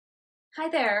Hi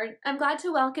there. I'm glad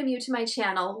to welcome you to my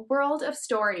channel, World of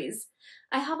Stories.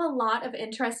 I have a lot of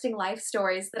interesting life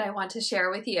stories that I want to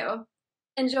share with you.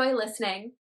 Enjoy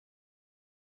listening.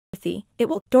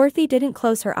 Dorothy didn't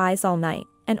close her eyes all night,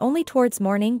 and only towards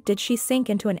morning did she sink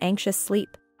into an anxious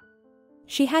sleep.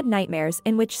 She had nightmares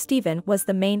in which Stephen was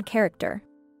the main character.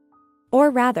 Or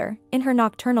rather, in her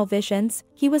nocturnal visions,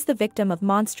 he was the victim of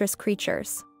monstrous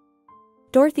creatures.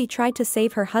 Dorothy tried to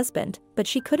save her husband, but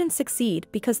she couldn't succeed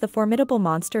because the formidable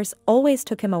monsters always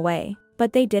took him away,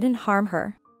 but they didn't harm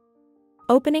her.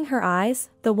 Opening her eyes,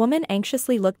 the woman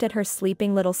anxiously looked at her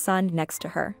sleeping little son next to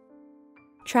her.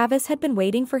 Travis had been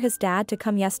waiting for his dad to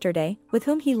come yesterday, with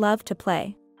whom he loved to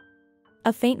play.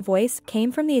 A faint voice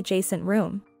came from the adjacent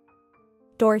room.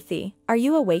 "Dorothy, are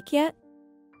you awake yet?"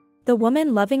 The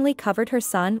woman lovingly covered her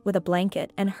son with a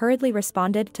blanket and hurriedly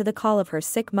responded to the call of her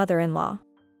sick mother-in-law.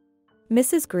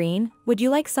 "Mrs. Green, would you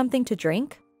like something to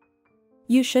drink?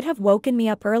 You should have woken me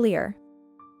up earlier.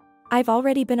 I've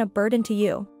already been a burden to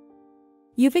you.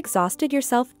 You've exhausted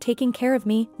yourself taking care of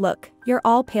me. Look, you're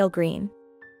all pale green.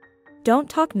 Don't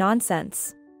talk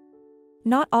nonsense.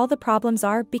 Not all the problems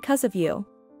are because of you.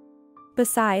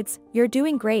 Besides, you're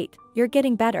doing great, you're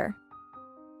getting better."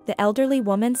 The elderly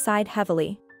woman sighed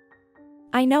heavily.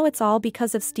 "I know it's all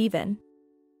because of Stephen.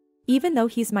 Even though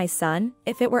he's my son,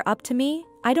 if it were up to me,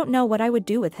 I don't know what I would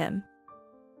do with him.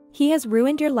 He has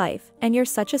ruined your life, and you're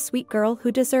such a sweet girl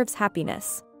who deserves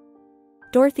happiness."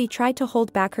 Dorothy tried to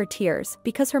hold back her tears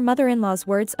because her mother-in-law's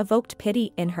words evoked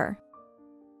pity in her.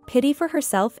 Pity for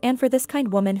herself and for this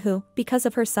kind woman who, because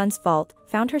of her son's fault,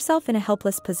 found herself in a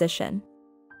helpless position.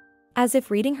 As if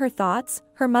reading her thoughts,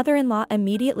 her mother-in-law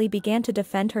immediately began to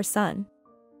defend her son.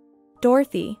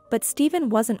 "Dorothy, but Stephen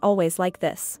wasn't always like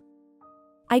this.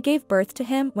 I gave birth to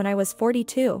him when I was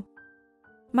 42.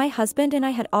 My husband and I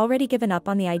had already given up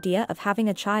on the idea of having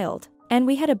a child, and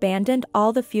we had abandoned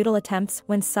all the futile attempts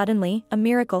when suddenly, a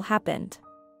miracle happened."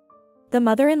 The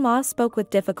mother-in-law spoke with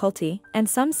difficulty, and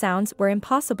some sounds were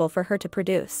impossible for her to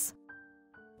produce.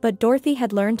 But Dorothy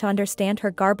had learned to understand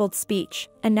her garbled speech,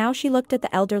 and now she looked at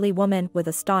the elderly woman with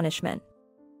astonishment.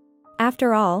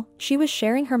 After all, she was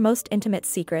sharing her most intimate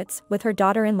secrets with her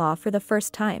daughter-in-law for the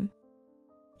first time.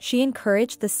 She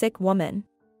encouraged the sick woman.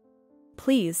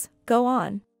 "Please, go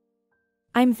on.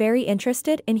 I'm very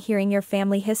interested in hearing your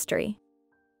family history.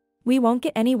 We won't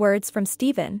get any words from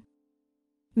Stephen."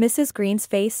 Mrs. Green's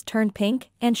face turned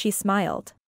pink, and she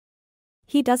smiled.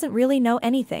 "He doesn't really know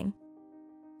anything.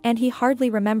 And he hardly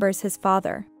remembers his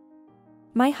father.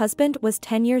 My husband was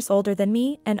 10 years older than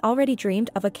me and already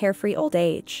dreamed of a carefree old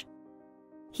age.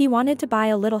 He wanted to buy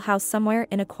a little house somewhere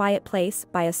in a quiet place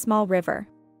by a small river.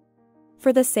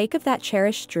 For the sake of that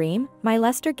cherished dream, my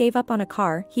Lester gave up on a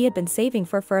car he had been saving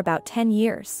for about 10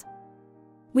 years.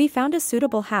 We found a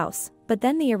suitable house, but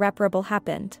then the irreparable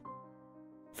happened."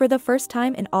 For the first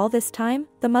time in all this time,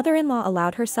 the mother-in-law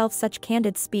allowed herself such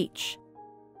candid speech.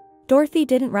 Dorothy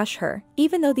didn't rush her,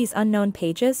 even though these unknown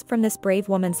pages from this brave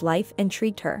woman's life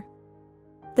intrigued her.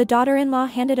 The daughter-in-law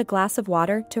handed a glass of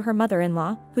water to her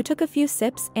mother-in-law, who took a few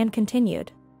sips and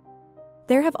continued.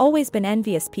 "There have always been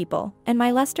envious people, and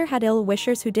my Lester had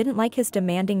ill-wishers who didn't like his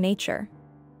demanding nature.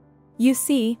 You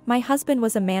see, my husband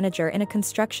was a manager in a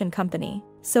construction company,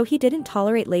 so he didn't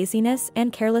tolerate laziness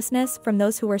and carelessness from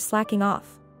those who were slacking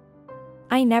off.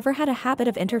 I never had a habit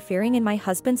of interfering in my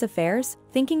husband's affairs,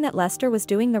 thinking that Lester was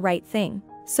doing the right thing,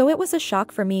 so it was a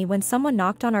shock for me when someone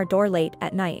knocked on our door late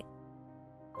at night.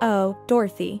 Oh,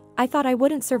 Dorothy, I thought I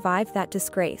wouldn't survive that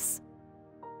disgrace."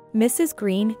 "Mrs.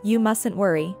 Green, you mustn't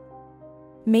worry.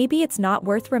 Maybe it's not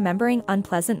worth remembering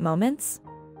unpleasant moments?"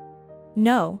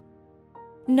 "No.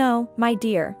 No, my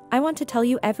dear, I want to tell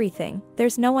you everything,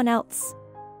 there's no one else.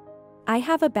 I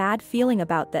have a bad feeling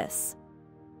about this.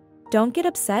 Don't get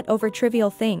upset over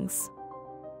trivial things.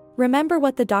 Remember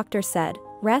what the doctor said,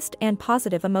 rest and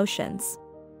positive emotions.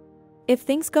 If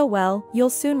things go well, you'll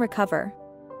soon recover."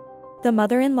 The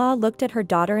mother-in-law looked at her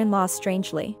daughter-in-law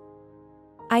strangely.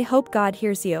 "I hope God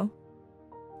hears you.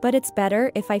 But it's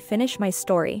better if I finish my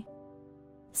story.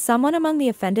 Someone among the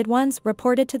offended ones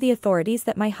reported to the authorities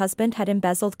that my husband had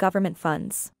embezzled government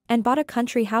funds and bought a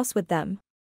country house with them.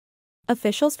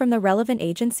 Officials from the relevant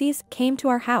agencies came to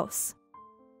our house.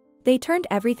 They turned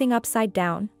everything upside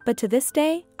down, but to this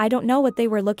day, I don't know what they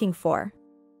were looking for.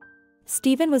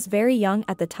 Stephen was very young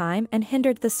at the time and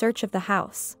hindered the search of the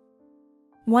house.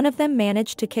 One of them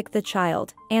managed to kick the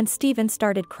child, and Stephen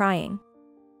started crying.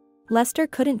 Lester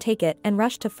couldn't take it and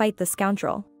rushed to fight the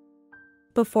scoundrel.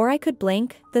 Before I could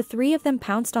blink, the three of them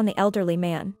pounced on the elderly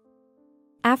man.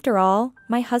 After all,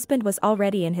 my husband was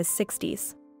already in his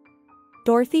 60s.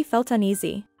 Dorothy felt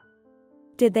uneasy.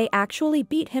 Did they actually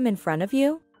beat him in front of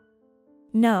you?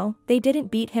 No, they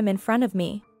didn't beat him in front of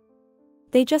me.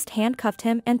 They just handcuffed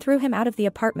him and threw him out of the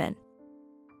apartment.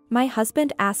 My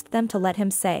husband asked them to let him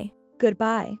say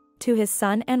goodbye to his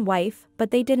son and wife,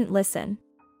 but they didn't listen.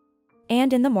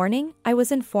 And in the morning, I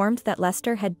was informed that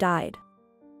Lester had died.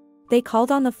 They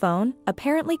called on the phone,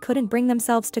 apparently couldn't bring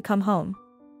themselves to come home.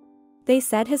 They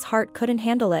said his heart couldn't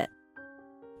handle it.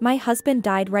 My husband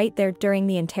died right there during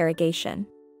the interrogation.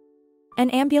 An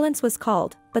ambulance was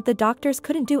called, but the doctors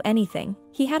couldn't do anything.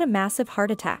 He had a massive heart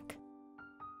attack.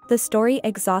 The story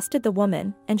exhausted the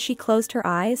woman, and she closed her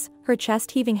eyes, her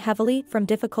chest heaving heavily from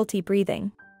difficulty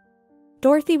breathing.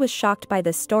 Dorothy was shocked by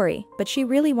this story, but she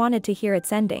really wanted to hear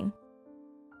its ending.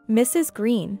 Mrs.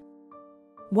 Green.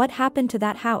 What happened to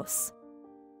that house?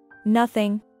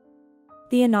 Nothing.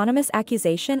 The anonymous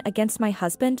accusation against my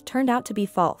husband turned out to be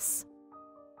false.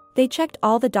 They checked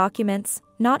all the documents,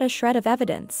 not a shred of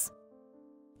evidence.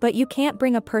 But you can't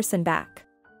bring a person back.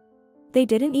 They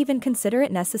didn't even consider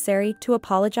it necessary to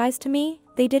apologize to me.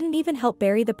 They didn't even help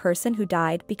bury the person who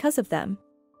died because of them.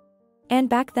 And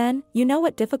back then, you know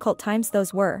what difficult times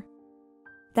those were.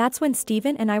 That's when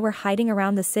Stephen and I were hiding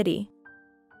around the city.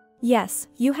 Yes,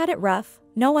 you had it rough,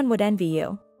 no one would envy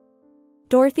you.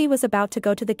 Dorothy was about to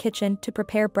go to the kitchen to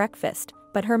prepare breakfast,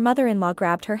 but her mother-in-law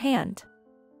grabbed her hand.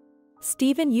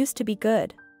 Stephen used to be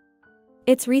good.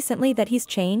 It's recently that he's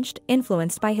changed,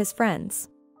 influenced by his friends.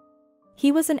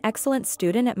 He was an excellent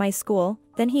student at my school,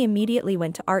 then he immediately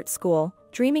went to art school,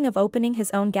 dreaming of opening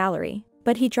his own gallery,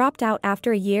 but he dropped out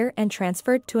after a year and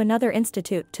transferred to another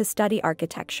institute to study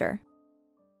architecture.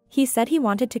 He said he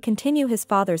wanted to continue his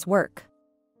father's work.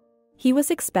 He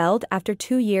was expelled after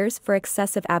 2 years for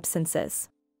excessive absences.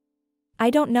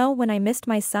 I don't know when I missed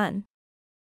my son.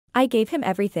 I gave him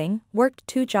everything, worked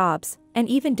 2 jobs, and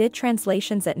even did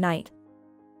translations at night.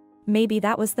 Maybe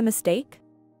that was the mistake?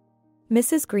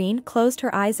 Mrs. Green closed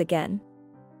her eyes again.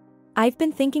 I've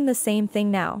been thinking the same thing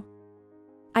now.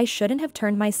 I shouldn't have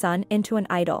turned my son into an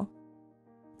idol.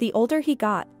 The older he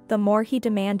got, the more he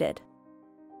demanded.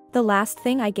 The last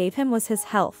thing I gave him was his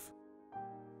health.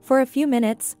 For a few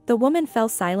minutes, the woman fell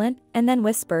silent and then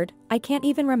whispered, I can't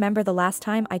even remember the last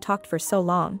time I talked for so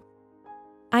long.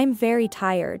 I'm very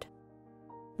tired.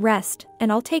 Rest,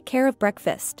 and I'll take care of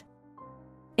breakfast.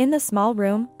 In the small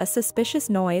room, a suspicious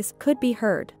noise could be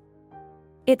heard.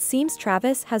 It seems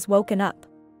Travis has woken up.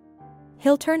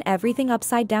 He'll turn everything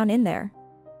upside down in there.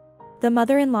 The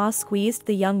mother-in-law squeezed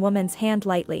the young woman's hand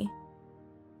lightly.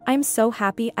 I'm so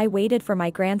happy I waited for my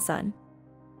grandson.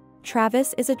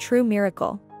 Travis is a true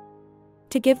miracle.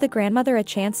 To give the grandmother a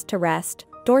chance to rest,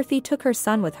 Dorothy took her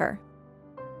son with her.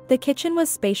 The kitchen was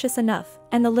spacious enough,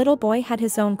 and the little boy had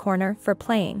his own corner for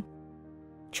playing.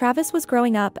 Travis was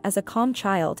growing up as a calm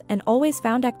child and always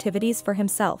found activities for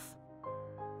himself.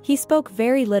 He spoke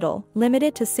very little,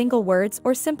 limited to single words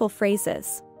or simple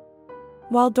phrases.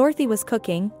 While Dorothy was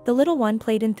cooking, the little one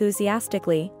played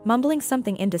enthusiastically, mumbling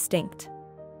something indistinct.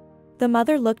 The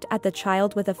mother looked at the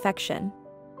child with affection.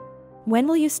 When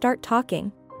will you start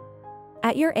talking?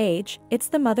 At your age, it's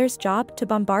the mother's job to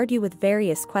bombard you with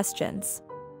various questions.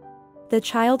 The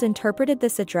child interpreted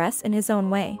this address in his own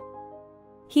way.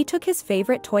 He took his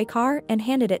favorite toy car and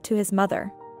handed it to his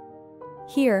mother.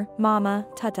 Here, Mama,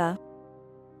 Tata.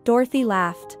 Dorothy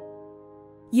laughed.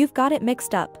 You've got it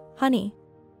mixed up, honey.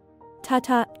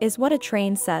 Tata is what a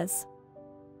train says.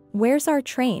 Where's our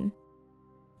train?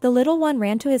 The little one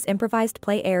ran to his improvised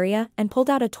play area and pulled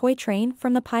out a toy train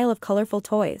from the pile of colorful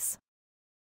toys.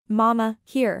 Mama,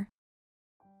 here.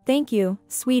 Thank you,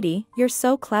 sweetie, you're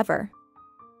so clever.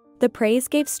 The praise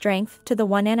gave strength to the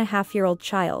 1.5-year-old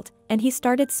child, and he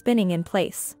started spinning in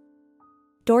place.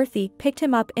 Dorothy picked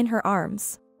him up in her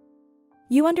arms.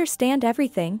 You understand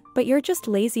everything, but you're just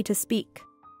lazy to speak.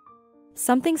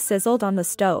 Something sizzled on the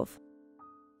stove.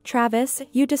 Travis,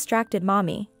 you distracted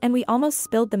Mommy, and we almost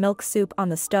spilled the milk soup on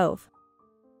the stove.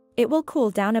 It will cool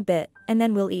down a bit, and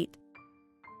then we'll eat.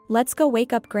 Let's go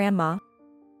wake up Grandma.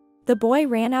 The boy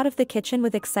ran out of the kitchen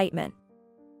with excitement.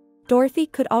 Dorothy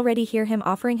could already hear him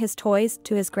offering his toys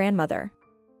to his grandmother.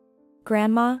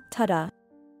 Grandma, Tata.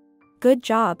 Good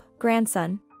job,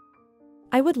 grandson.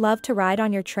 I would love to ride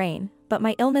on your train, but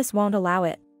my illness won't allow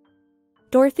it.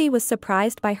 Dorothy was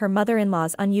surprised by her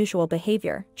mother-in-law's unusual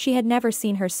behavior. She had never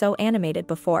seen her so animated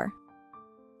before.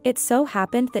 It so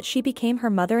happened that she became her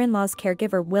mother-in-law's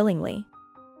caregiver willingly.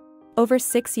 Over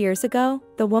 6 years ago,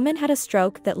 the woman had a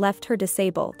stroke that left her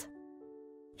disabled.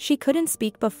 She couldn't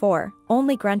speak before,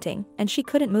 only grunting, and she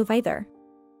couldn't move either.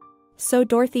 So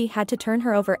Dorothy had to turn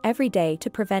her over every day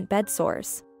to prevent bed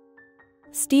sores.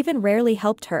 Stephen rarely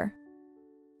helped her.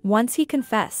 Once he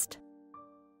confessed.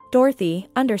 Dorothy,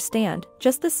 understand,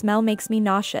 just the smell makes me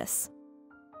nauseous.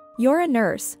 You're a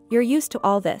nurse, you're used to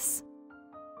all this.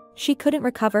 She couldn't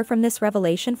recover from this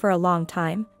revelation for a long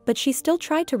time, but she still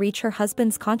tried to reach her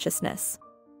husband's consciousness.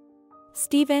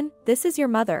 Stephen, this is your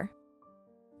mother.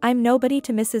 I'm nobody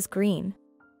to Mrs. Green.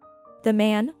 The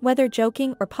man, whether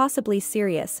joking or possibly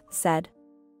serious, said.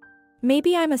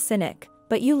 Maybe I'm a cynic,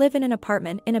 but you live in an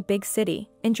apartment in a big city,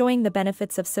 enjoying the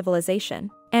benefits of civilization,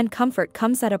 and comfort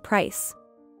comes at a price.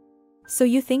 So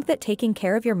you think that taking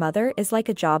care of your mother is like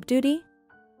a job duty?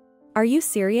 Are you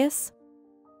serious?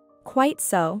 Quite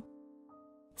so.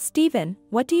 Stephen,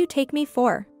 what do you take me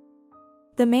for?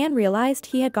 The man realized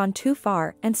he had gone too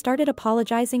far and started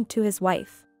apologizing to his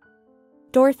wife.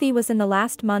 Dorothy was in the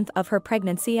last month of her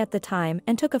pregnancy at the time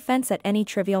and took offense at any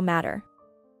trivial matter.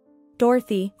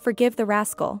 Dorothy, forgive the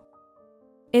rascal.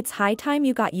 It's high time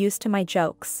you got used to my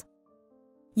jokes.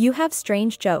 You have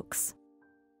strange jokes.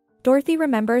 Dorothy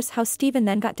remembers how Stephen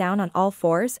then got down on all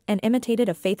fours and imitated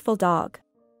a faithful dog.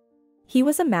 He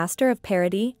was a master of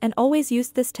parody and always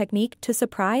used this technique to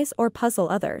surprise or puzzle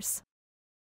others.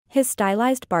 His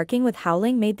stylized barking with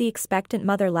howling made the expectant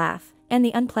mother laugh, and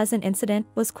the unpleasant incident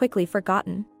was quickly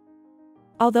forgotten.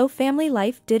 Although family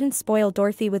life didn't spoil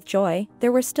Dorothy with joy,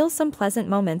 there were still some pleasant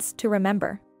moments to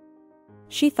remember.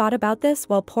 She thought about this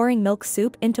while pouring milk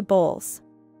soup into bowls.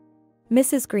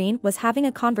 Mrs. Green was having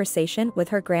a conversation with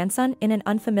her grandson in an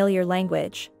unfamiliar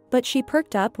language, but she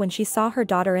perked up when she saw her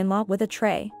daughter-in-law with a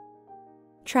tray.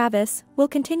 Travis, we'll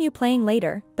continue playing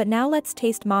later, but now let's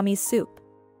taste Mommy's soup.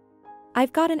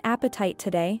 I've got an appetite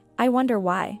today, I wonder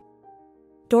why.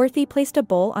 Dorothy placed a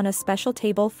bowl on a special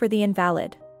table for the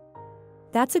invalid.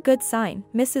 That's a good sign,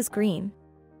 Mrs. Green.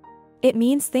 It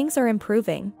means things are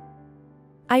improving.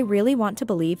 I really want to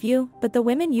believe you, but the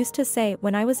women used to say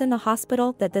when I was in the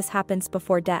hospital that this happens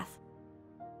before death.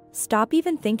 Stop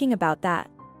even thinking about that.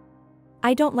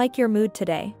 I don't like your mood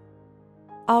today.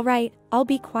 All right, I'll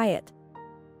be quiet.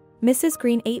 Mrs.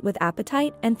 Green ate with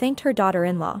appetite and thanked her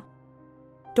daughter-in-law.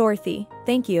 Dorothy,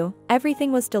 thank you,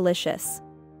 everything was delicious.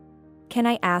 Can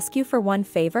I ask you for one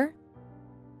favor?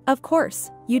 Of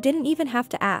course, you didn't even have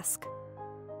to ask.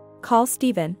 Call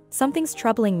Stephen, something's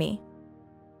troubling me.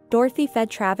 Dorothy fed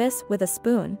Travis with a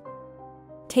spoon.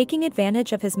 Taking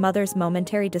advantage of his mother's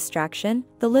momentary distraction,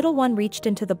 the little one reached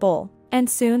into the bowl, and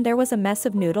soon there was a mess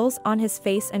of noodles on his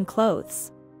face and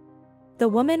clothes. The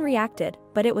woman reacted,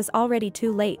 but it was already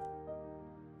too late.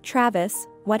 Travis,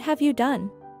 what have you done?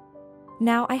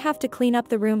 Now I have to clean up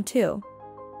the room too.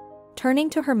 Turning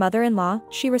to her mother-in-law,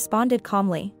 she responded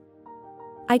calmly.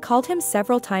 I called him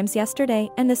several times yesterday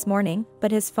and this morning,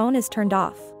 but his phone is turned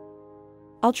off.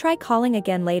 I'll try calling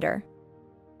again later.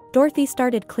 Dorothy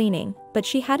started cleaning, but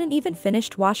she hadn't even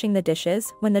finished washing the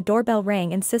dishes when the doorbell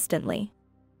rang insistently.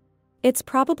 It's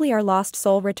probably our lost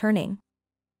soul returning.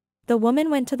 The woman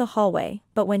went to the hallway,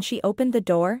 but when she opened the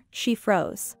door, she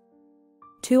froze.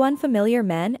 Two unfamiliar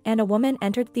men and a woman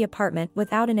entered the apartment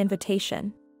without an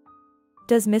invitation.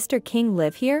 Does Mr. King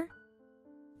live here?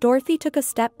 Dorothy took a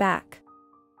step back.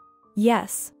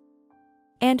 Yes.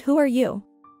 And who are you?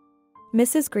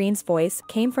 Mrs. Green's voice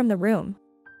came from the room.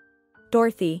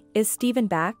 Dorothy, is Stephen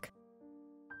back?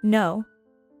 No.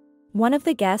 One of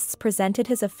the guests presented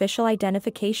his official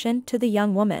identification to the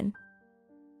young woman.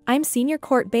 I'm Senior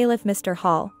Court Bailiff Mr.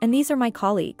 Hall, and these are my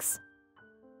colleagues.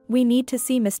 We need to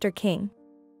see Mr. King.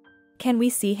 Can we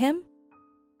see him?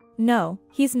 No,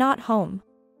 he's not home.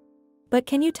 But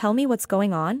can you tell me what's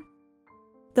going on?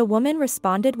 The woman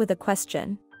responded with a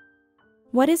question.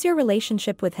 What is your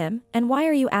relationship with him, and why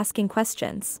are you asking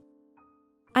questions?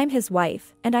 I'm his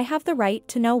wife, and I have the right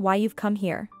to know why you've come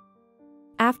here.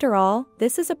 After all,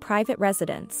 this is a private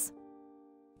residence.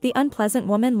 The unpleasant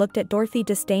woman looked at Dorothy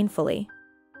disdainfully.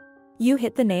 You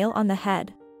hit the nail on the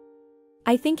head.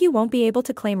 I think you won't be able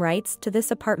to claim rights to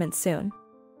this apartment soon.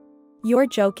 You're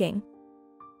joking.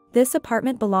 This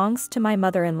apartment belongs to my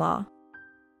mother-in-law.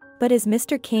 But is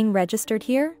Mr. King registered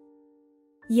here?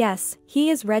 Yes, he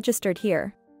is registered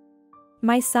here.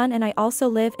 My son and I also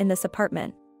live in this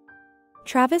apartment.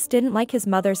 Travis didn't like his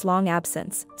mother's long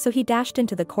absence, so he dashed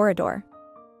into the corridor.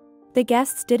 The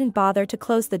guests didn't bother to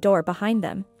close the door behind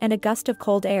them, and a gust of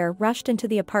cold air rushed into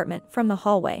the apartment from the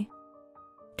hallway.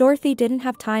 Dorothy didn't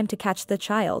have time to catch the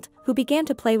child, who began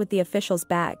to play with the official's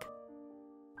bag.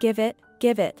 Give it,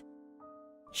 give it.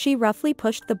 She roughly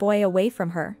pushed the boy away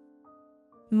from her.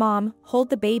 Mom, hold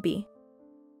the baby.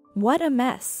 What a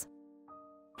mess.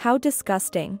 How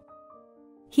disgusting.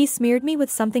 He smeared me with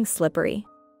something slippery.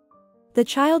 The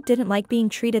child didn't like being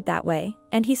treated that way,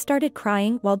 and he started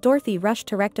crying while Dorothy rushed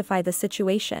to rectify the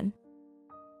situation.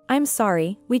 I'm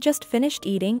sorry, we just finished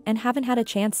eating and haven't had a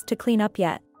chance to clean up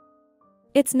yet.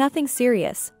 It's nothing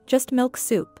serious, just milk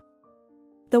soup.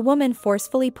 The woman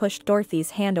forcefully pushed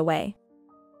Dorothy's hand away.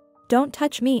 Don't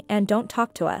touch me and don't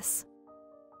talk to us.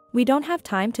 We don't have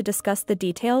time to discuss the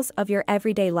details of your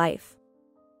everyday life.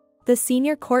 The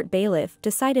senior court bailiff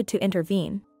decided to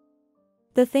intervene.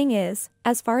 The thing is,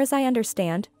 as far as I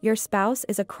understand, your spouse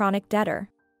is a chronic debtor.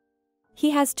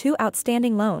 He has 2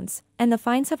 outstanding loans, and the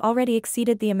fines have already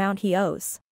exceeded the amount he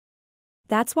owes.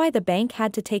 That's why the bank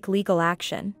had to take legal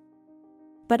action.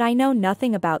 But I know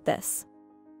nothing about this.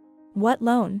 What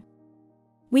loan?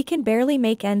 We can barely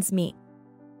make ends meet.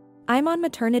 I'm on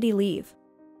maternity leave.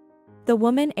 The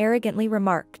woman arrogantly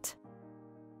remarked.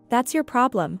 That's your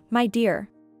problem, my dear.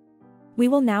 We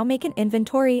will now make an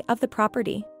inventory of the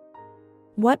property.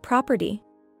 What property?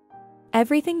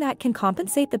 Everything that can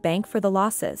compensate the bank for the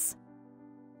losses.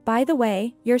 By the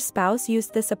way, your spouse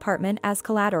used this apartment as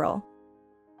collateral.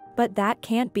 But that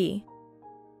can't be.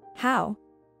 How?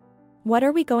 What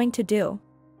are we going to do?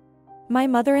 My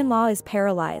mother-in-law is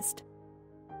paralyzed.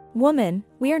 Woman,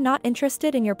 we are not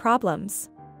interested in your problems.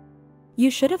 You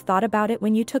should have thought about it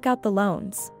when you took out the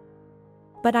loans.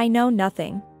 But I know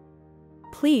nothing.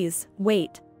 Please,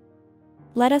 wait.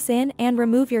 Let us in and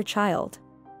remove your child.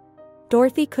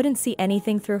 Dorothy couldn't see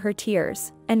anything through her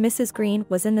tears, and Mrs. Green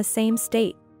was in the same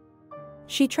state.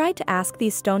 She tried to ask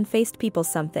these stone-faced people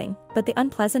something, but the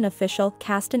unpleasant official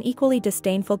cast an equally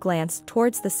disdainful glance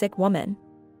towards the sick woman.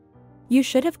 You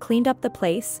should have cleaned up the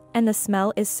place, and the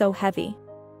smell is so heavy.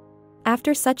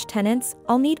 After such tenants,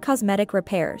 I'll need cosmetic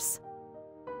repairs.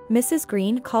 Mrs.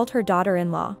 Green called her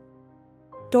daughter-in-law.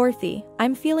 Dorothy,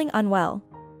 I'm feeling unwell.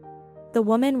 The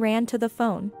woman ran to the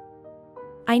phone.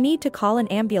 I need to call an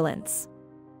ambulance.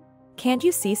 Can't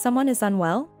you see someone is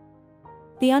unwell?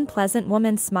 The unpleasant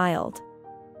woman smiled.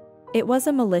 It was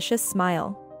a malicious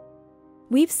smile.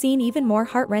 We've seen even more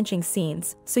heart-wrenching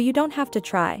scenes, so you don't have to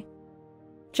try.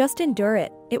 Just endure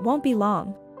it, it won't be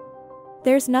long.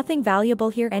 There's nothing valuable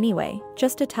here anyway,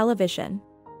 just a television.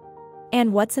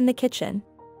 And what's in the kitchen?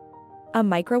 A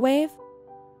microwave?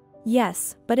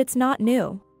 Yes, but it's not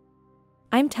new.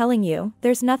 I'm telling you,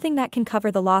 there's nothing that can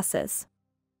cover the losses.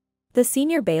 The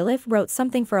senior bailiff wrote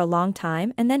something for a long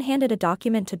time and then handed a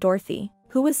document to Dorothy,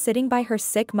 who was sitting by her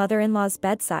sick mother-in-law's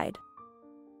bedside.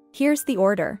 Here's the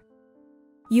order.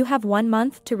 You have 1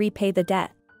 month to repay the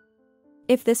debt.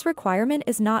 If this requirement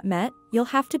is not met, you'll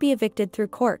have to be evicted through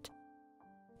court.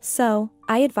 So,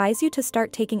 I advise you to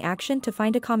start taking action to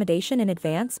find accommodation in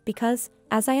advance because,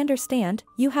 as I understand,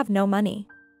 you have no money.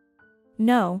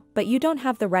 No, but you don't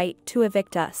have the right to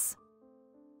evict us.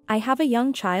 I have a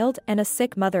young child and a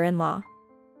sick mother-in-law.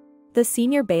 The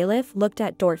senior bailiff looked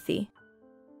at Dorothy.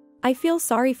 I feel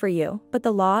sorry for you, but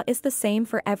the law is the same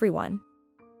for everyone.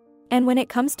 And when it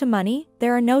comes to money,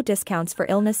 there are no discounts for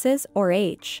illnesses or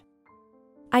age.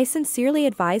 I sincerely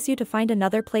advise you to find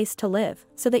another place to live,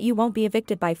 so that you won't be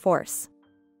evicted by force.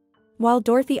 While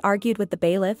Dorothy argued with the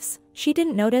bailiffs, she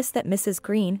didn't notice that Mrs.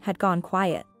 Green had gone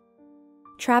quiet.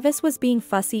 Travis was being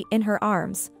fussy in her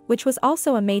arms, which was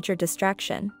also a major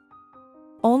distraction.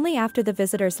 Only after the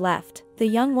visitors left, the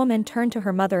young woman turned to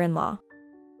her mother-in-law.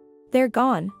 They're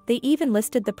gone, they even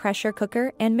listed the pressure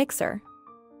cooker and mixer.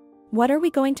 What are we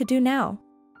going to do now?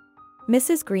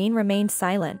 Mrs. Green remained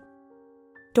silent.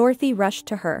 Dorothy rushed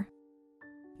to her.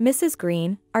 Mrs.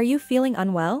 Green, are you feeling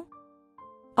unwell?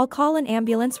 I'll call an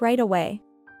ambulance right away.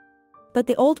 But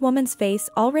the old woman's face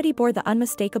already bore the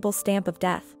unmistakable stamp of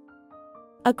death.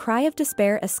 A cry of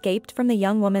despair escaped from the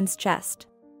young woman's chest.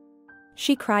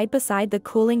 She cried beside the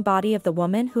cooling body of the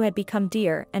woman who had become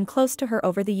dear and close to her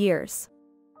over the years.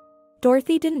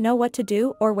 Dorothy didn't know what to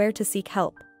do or where to seek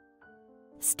help.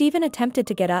 Stephen attempted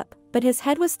to get up, but his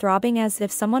head was throbbing as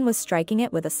if someone was striking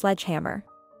it with a sledgehammer.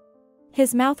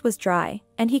 His mouth was dry,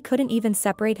 and he couldn't even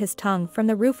separate his tongue from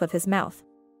the roof of his mouth.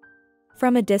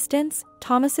 From a distance,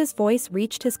 Thomas's voice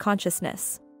reached his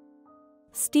consciousness.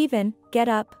 Stephen, get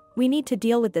up, we need to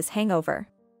deal with this hangover.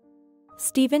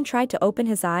 Stephen tried to open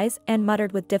his eyes and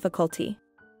muttered with difficulty.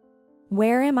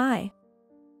 Where am I?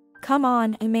 Come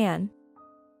on, man.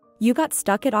 You got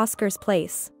stuck at Oscar's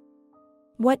place.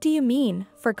 What do you mean,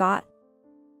 forgot?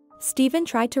 Stephen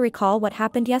tried to recall what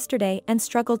happened yesterday and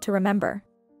struggled to remember.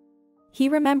 He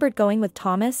remembered going with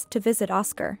Thomas to visit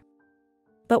Oscar.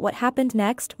 But what happened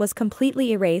next was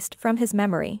completely erased from his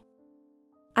memory.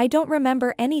 I don't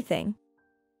remember anything.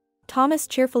 Thomas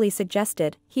cheerfully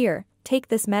suggested, Here, take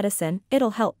this medicine,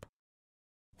 it'll help.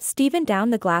 Stephen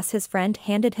downed the glass his friend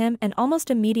handed him and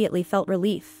almost immediately felt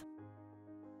relief.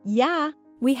 Yeah,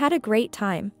 we had a great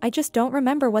time, I just don't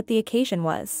remember what the occasion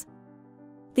was.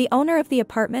 The owner of the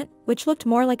apartment, which looked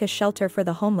more like a shelter for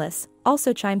the homeless,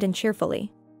 also chimed in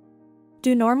cheerfully.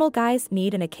 Do normal guys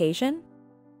need an occasion?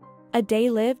 A day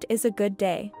lived is a good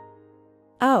day.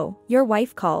 Oh, your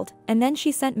wife called, and then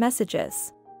she sent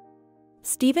messages.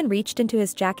 Stephen reached into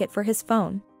his jacket for his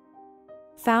phone.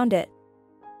 Found it.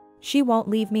 She won't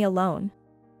leave me alone.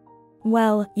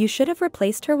 Well, you should have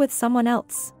replaced her with someone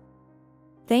else.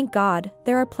 Thank God,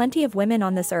 there are plenty of women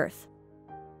on this earth.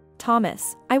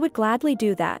 Thomas, I would gladly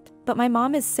do that, but my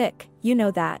mom is sick, you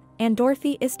know that, and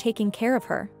Dorothy is taking care of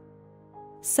her.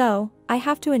 So, I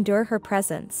have to endure her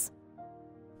presence.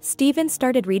 Stephen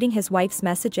started reading his wife's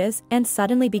messages and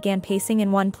suddenly began pacing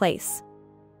in one place.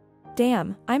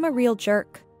 Damn, I'm a real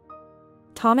jerk.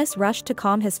 Thomas rushed to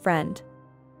calm his friend.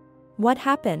 What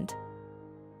happened?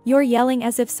 You're yelling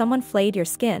as if someone flayed your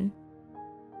skin.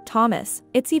 Thomas,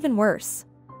 it's even worse.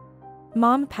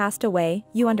 Mom passed away,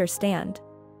 you understand.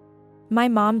 My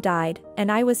mom died,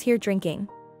 and I was here drinking.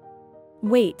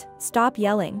 Wait, stop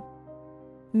yelling.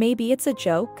 Maybe it's a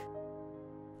joke?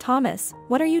 Thomas,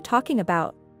 what are you talking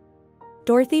about?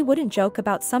 Dorothy wouldn't joke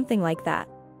about something like that.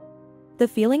 The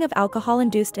feeling of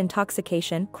alcohol-induced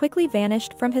intoxication quickly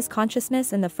vanished from his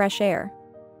consciousness in the fresh air.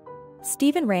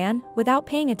 Stephen ran, without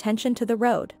paying attention to the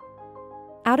road.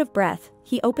 Out of breath,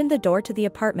 he opened the door to the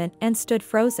apartment and stood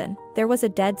frozen. There was a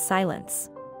dead silence.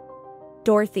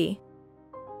 Dorothy.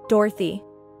 Dorothy.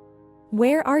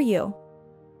 Where are you?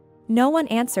 No one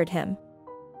answered him.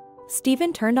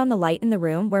 Stephen turned on the light in the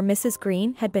room where Mrs.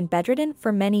 Green had been bedridden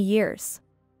for many years.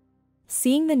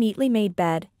 Seeing the neatly made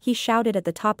bed, he shouted at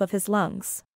the top of his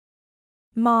lungs.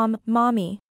 Mom,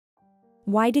 Mommy.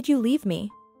 Why did you leave me?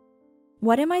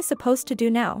 What am I supposed to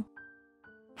do now?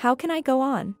 How can I go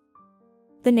on?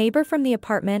 The neighbor from the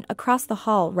apartment across the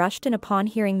hall rushed in upon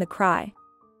hearing the cry.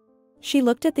 She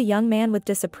looked at the young man with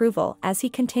disapproval as he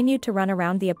continued to run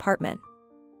around the apartment.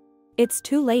 It's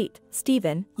too late,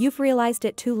 Stephen, you've realized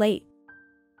it too late.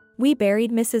 We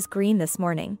buried Mrs. Green this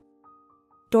morning.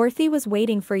 Dorothy was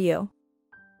waiting for you.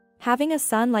 Having a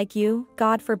son like you,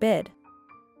 God forbid.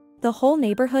 The whole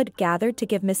neighborhood gathered to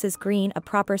give Mrs. Green a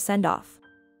proper send-off.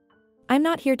 I'm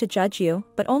not here to judge you,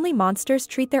 but only monsters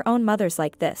treat their own mothers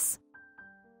like this.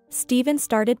 Stephen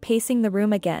started pacing the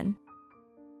room again.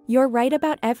 You're right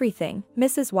about everything,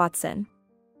 Mrs. Watson.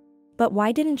 But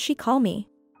why didn't she call me?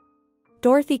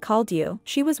 Dorothy called you,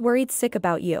 she was worried sick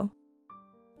about you.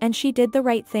 And she did the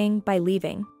right thing by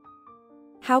leaving.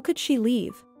 How could she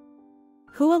leave?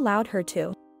 Who allowed her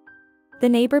to? The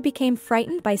neighbor became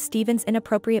frightened by Stephen's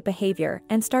inappropriate behavior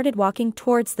and started walking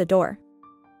towards the door.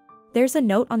 There's a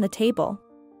note on the table.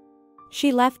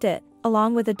 She left it,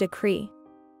 along with a decree.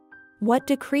 What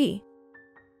decree?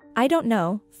 I don't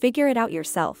know, figure it out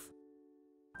yourself.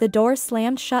 The door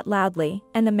slammed shut loudly,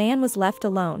 and the man was left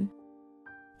alone.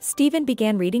 Stephen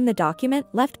began reading the document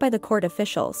left by the court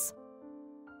officials.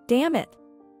 Damn it.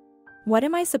 What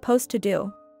am I supposed to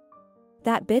do?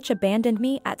 That bitch abandoned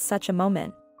me at such a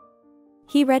moment.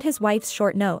 He read his wife's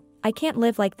short note, I can't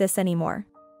live like this anymore.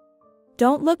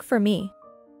 Don't look for me.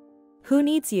 Who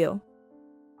needs you?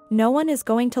 No one is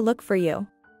going to look for you.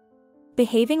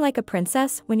 Behaving like a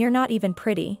princess when you're not even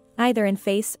pretty, either in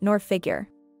face nor figure.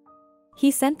 He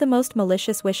sent the most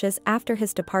malicious wishes after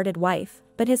his departed wife,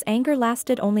 but his anger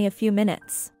lasted only a few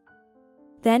minutes.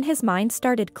 Then his mind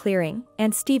started clearing,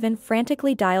 and Stephen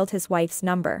frantically dialed his wife's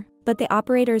number, but the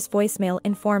operator's voicemail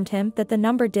informed him that the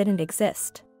number didn't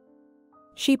exist.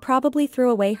 She probably threw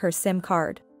away her SIM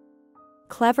card.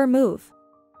 Clever move.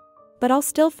 But I'll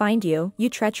still find you, you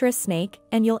treacherous snake,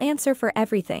 and you'll answer for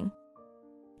everything.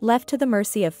 Left to the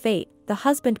mercy of fate, the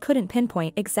husband couldn't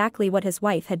pinpoint exactly what his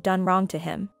wife had done wrong to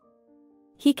him.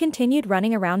 He continued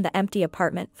running around the empty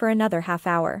apartment for another half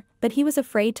hour, but he was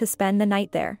afraid to spend the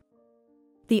night there.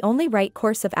 The only right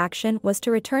course of action was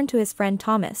to return to his friend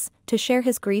Thomas, to share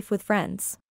his grief with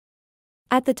friends.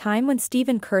 At the time when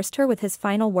Stephen cursed her with his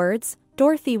final words,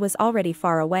 Dorothy was already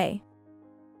far away.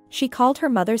 She called her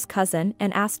mother's cousin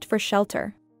and asked for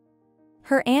shelter.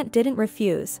 Her aunt didn't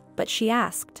refuse, but she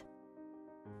asked.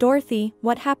 Dorothy,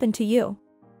 what happened to you?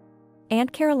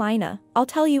 Aunt Carolina, I'll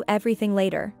tell you everything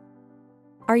later.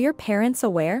 Are your parents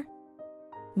aware?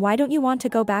 Why don't you want to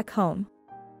go back home?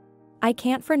 I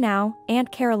can't for now,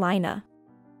 Aunt Carolina.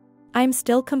 I'm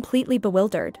still completely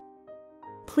bewildered.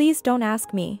 Please don't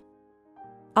ask me.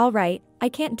 All right, I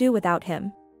can't do without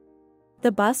him.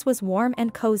 The bus was warm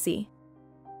and cozy.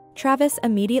 Travis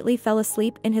immediately fell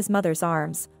asleep in his mother's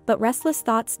arms, but restless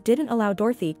thoughts didn't allow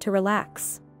Dorothy to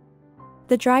relax.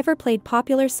 The driver played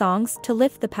popular songs to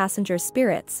lift the passengers'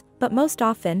 spirits, but most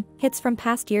often, hits from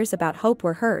past years about hope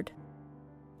were heard.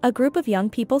 A group of young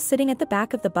people sitting at the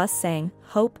back of the bus sang,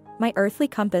 "Hope, my earthly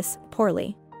compass,"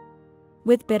 poorly.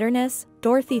 With bitterness,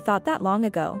 Dorothy thought that long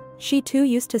ago, she too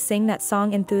used to sing that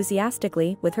song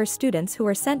enthusiastically with her students who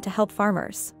were sent to help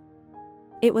farmers.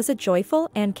 It was a joyful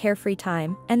and carefree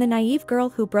time, and the naive girl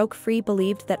who broke free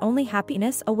believed that only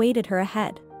happiness awaited her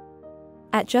ahead.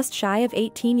 At just shy of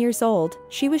 18 years old,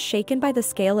 she was shaken by the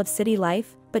scale of city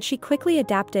life, but she quickly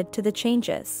adapted to the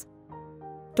changes.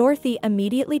 Dorothy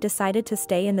immediately decided to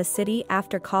stay in the city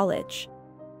after college.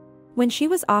 When she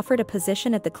was offered a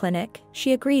position at the clinic,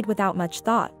 she agreed without much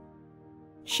thought.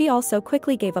 She also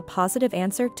quickly gave a positive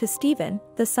answer to Stephen,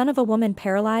 the son of a woman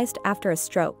paralyzed after a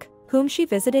stroke, whom she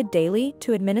visited daily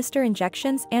to administer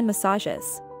injections and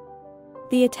massages.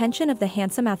 The attention of the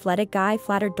handsome athletic guy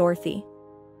flattered Dorothy.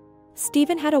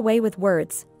 Stephen had a way with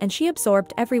words, and she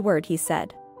absorbed every word he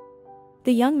said.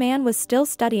 The young man was still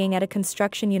studying at a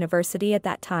construction university at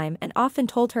that time and often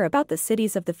told her about the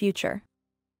cities of the future.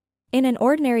 In an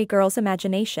ordinary girl's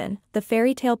imagination, the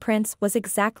fairy tale prince was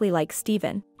exactly like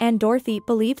Stephen, and Dorothy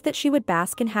believed that she would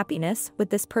bask in happiness with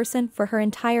this person for her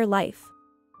entire life.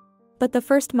 But the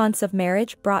first months of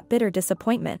marriage brought bitter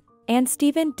disappointment, and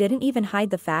Stephen didn't even hide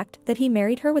the fact that he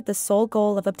married her with the sole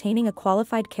goal of obtaining a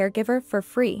qualified caregiver for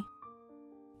free.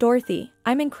 Dorothy,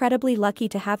 I'm incredibly lucky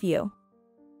to have you.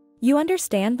 You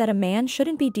understand that a man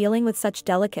shouldn't be dealing with such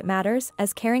delicate matters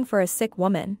as caring for a sick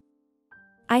woman.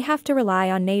 I have to rely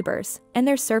on neighbors, and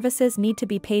their services need to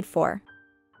be paid for.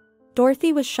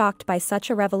 Dorothy was shocked by such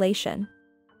a revelation.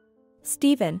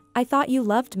 Stephen, I thought you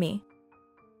loved me.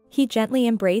 He gently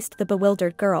embraced the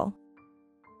bewildered girl.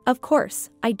 Of course,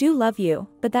 I do love you,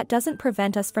 but that doesn't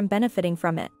prevent us from benefiting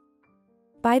from it.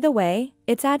 By the way,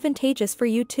 it's advantageous for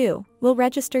you too. We'll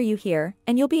register you here,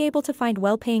 and you'll be able to find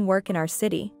well-paying work in our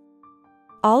city.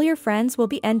 All your friends will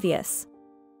be envious.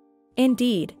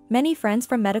 Indeed, many friends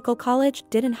from medical college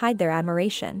didn't hide their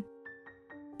admiration.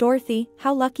 Dorothy,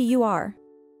 how lucky you are.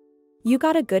 You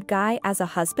got a good guy as a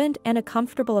husband and a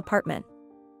comfortable apartment.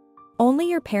 Only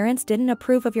your parents didn't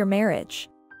approve of your marriage.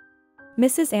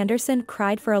 Mrs. Anderson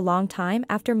cried for a long time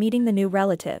after meeting the new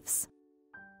relatives.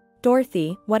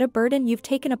 Dorothy, what a burden you've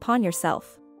taken upon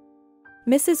yourself.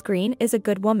 Mrs. Green is a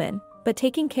good woman, but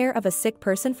taking care of a sick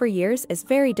person for years is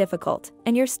very difficult,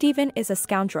 and your Stephen is a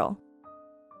scoundrel.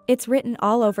 It's written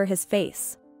all over his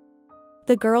face.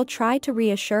 The girl tried to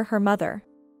reassure her mother.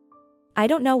 I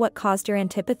don't know what caused your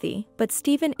antipathy, but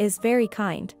Stephen is very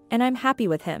kind, and I'm happy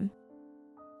with him.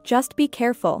 Just be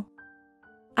careful.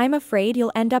 I'm afraid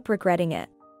you'll end up regretting it.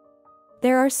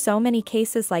 There are so many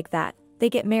cases like that. They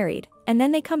get married, and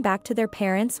then they come back to their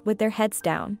parents with their heads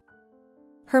down.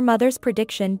 Her mother's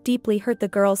prediction deeply hurt the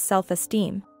girl's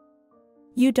self-esteem.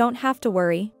 You don't have to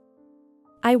worry.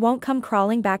 I won't come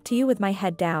crawling back to you with my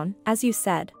head down, as you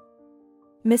said.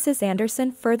 Mrs.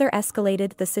 Anderson further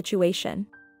escalated the situation.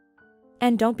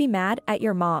 And don't be mad at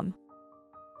your mom.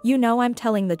 You know I'm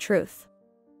telling the truth.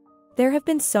 There have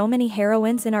been so many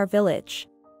heroines in our village.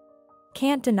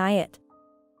 Can't deny it.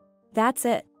 That's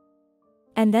it.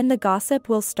 And then the gossip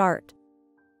will start.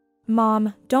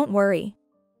 Mom, don't worry.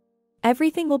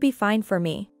 Everything will be fine for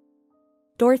me.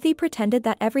 Dorothy pretended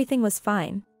that everything was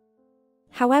fine.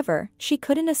 However, she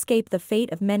couldn't escape the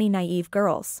fate of many naive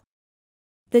girls.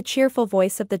 The cheerful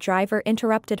voice of the driver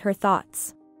interrupted her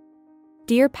thoughts.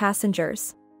 Dear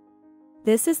passengers.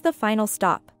 This is the final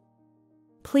stop.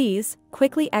 Please,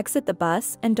 quickly exit the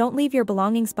bus and don't leave your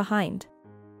belongings behind.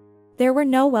 There were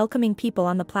no welcoming people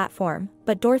on the platform,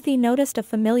 but Dorothy noticed a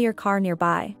familiar car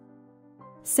nearby.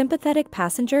 Sympathetic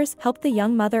passengers helped the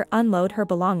young mother unload her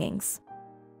belongings.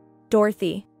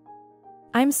 Dorothy.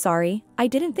 I'm sorry, I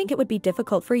didn't think it would be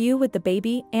difficult for you with the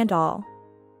baby and all.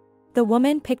 The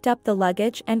woman picked up the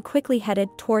luggage and quickly headed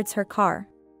towards her car.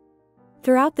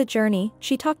 Throughout the journey,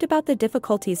 she talked about the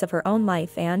difficulties of her own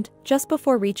life and, just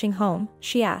before reaching home,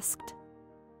 she asked.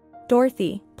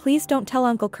 Dorothy, please don't tell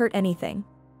Uncle Kurt anything.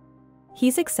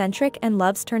 He's eccentric and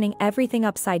loves turning everything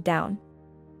upside down.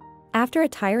 After a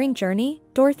tiring journey,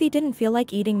 Dorothy didn't feel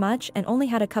like eating much and only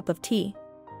had a cup of tea.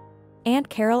 Aunt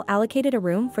Carol allocated a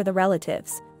room for the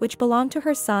relatives, which belonged to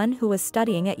her son who was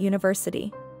studying at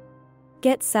university.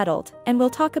 Get settled, and we'll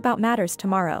talk about matters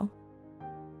tomorrow.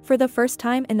 For the first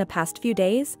time in the past few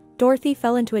days, Dorothy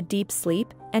fell into a deep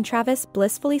sleep, and Travis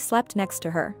blissfully slept next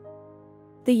to her.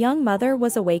 The young mother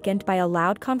was awakened by a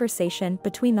loud conversation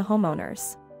between the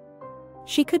homeowners.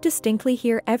 She could distinctly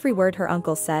hear every word her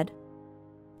uncle said.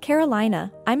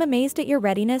 Carolina, I'm amazed at your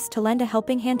readiness to lend a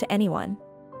helping hand to anyone.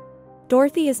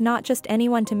 Dorothy is not just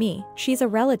anyone to me, she's a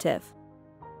relative.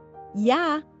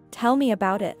 Yeah, tell me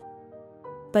about it.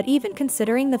 But even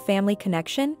considering the family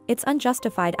connection, it's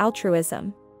unjustified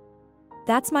altruism.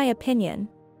 That's my opinion.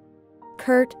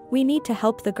 Kurt, we need to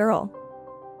help the girl.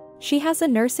 She has a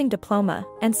nursing diploma,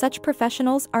 and such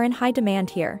professionals are in high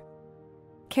demand here.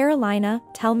 Carolina,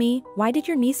 tell me, why did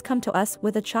your niece come to us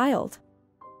with a child?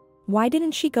 Why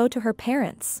didn't she go to her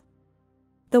parents?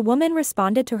 The woman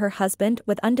responded to her husband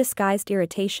with undisguised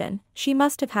irritation. She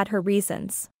must have had her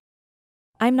reasons.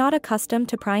 I'm not accustomed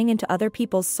to prying into other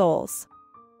people's souls.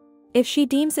 If she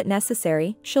deems it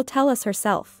necessary, she'll tell us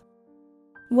herself.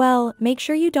 Well, make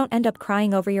sure you don't end up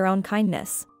crying over your own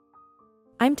kindness.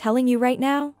 I'm telling you right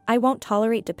now, I won't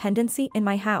tolerate dependency in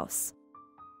my house.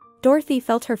 Dorothy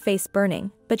felt her face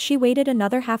burning, but she waited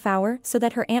another half hour so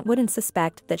that her aunt wouldn't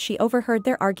suspect that she overheard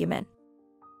their argument.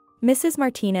 Mrs.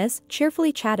 Martinez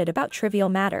cheerfully chatted about trivial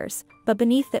matters, but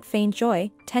beneath that feigned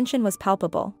joy, tension was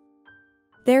palpable.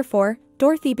 Therefore,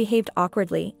 Dorothy behaved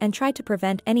awkwardly and tried to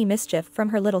prevent any mischief from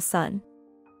her little son.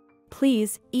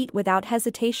 Please, eat without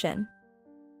hesitation.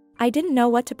 I didn't know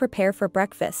what to prepare for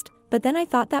breakfast, but then I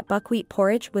thought that buckwheat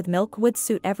porridge with milk would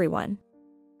suit everyone.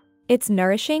 It's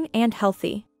nourishing and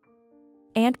healthy.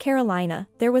 Aunt Carolina,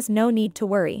 there was no need to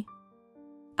worry.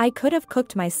 I could have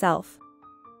cooked myself.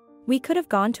 We could have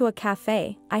gone to a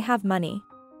cafe, I have money.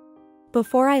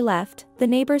 Before I left, the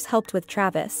neighbors helped with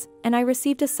Travis, and I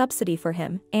received a subsidy for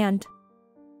him, and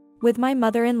with my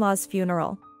mother-in-law's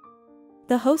funeral.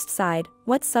 The host sighed.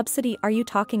 What subsidy are you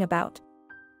talking about?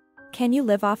 Can you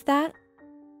live off that?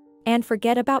 And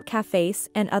forget about cafes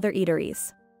and other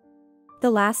eateries.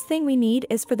 The last thing we need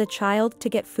is for the child to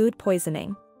get food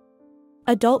poisoning.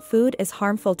 Adult food is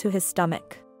harmful to his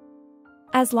stomach.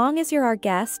 As long as you're our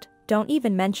guest, don't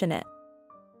even mention it.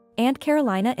 Aunt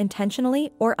Carolina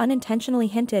intentionally or unintentionally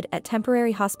hinted at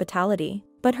temporary hospitality,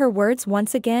 but her words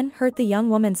once again hurt the young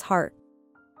woman's heart.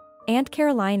 Aunt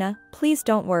Carolina, please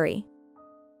don't worry.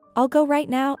 I'll go right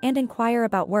now and inquire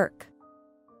about work.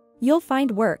 You'll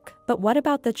find work, but what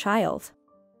about the child?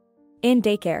 In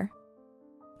daycare.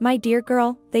 My dear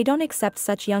girl, they don't accept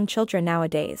such young children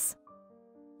nowadays.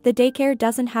 The daycare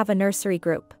doesn't have a nursery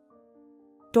group.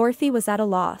 Dorothy was at a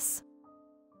loss.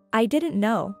 I didn't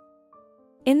know.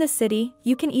 In the city,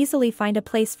 you can easily find a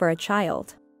place for a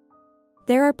child.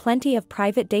 There are plenty of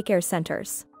private daycare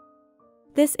centers.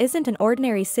 This isn't an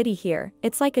ordinary city here,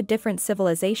 it's like a different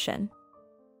civilization.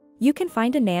 You can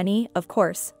find a nanny, of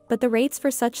course, but the rates for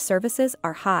such services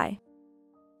are high.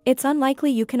 It's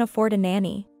unlikely you can afford a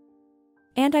nanny.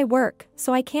 And I work,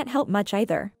 so I can't help much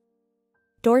either.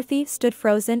 Dorothy stood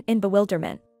frozen in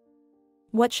bewilderment.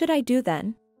 What should I do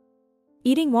then?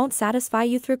 Eating won't satisfy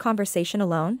you through conversation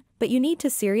alone, but you need to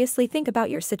seriously think about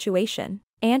your situation.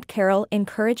 Aunt Carol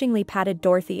encouragingly patted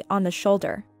Dorothy on the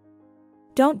shoulder.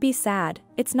 Don't be sad,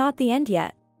 it's not the end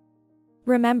yet.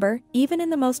 Remember, even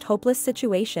in the most hopeless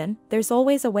situation, there's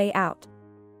always a way out.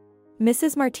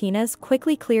 Mrs. Martinez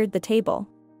quickly cleared the table.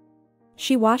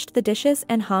 She washed the dishes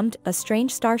and hummed "A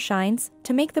Strange Star Shines"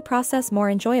 to make the process more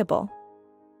enjoyable.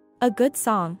 A good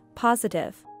song,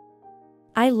 positive.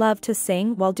 I love to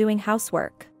sing while doing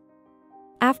housework.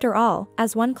 After all,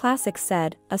 as one classic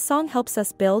said, a song helps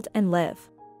us build and live.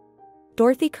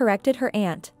 Dorothy corrected her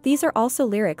aunt, these are also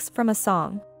lyrics from a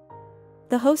song.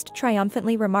 The host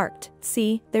triumphantly remarked,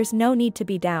 see, there's no need to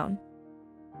be down.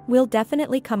 We'll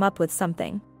definitely come up with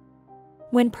something.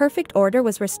 When perfect order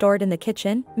was restored in the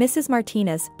kitchen, Mrs.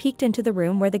 Martinez peeked into the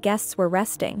room where the guests were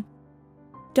resting.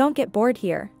 Don't get bored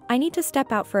here, I need to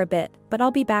step out for a bit, but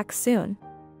I'll be back soon.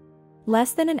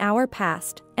 Less than an hour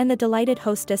passed, and the delighted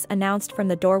hostess announced from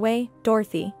the doorway,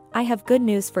 Dorothy, I have good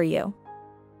news for you.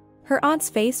 Her aunt's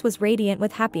face was radiant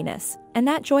with happiness, and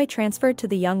that joy transferred to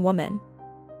the young woman.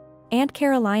 Aunt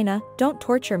Carolina, don't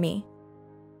torture me.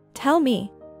 Tell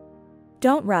me.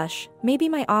 Don't rush, maybe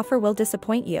my offer will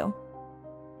disappoint you.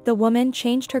 The woman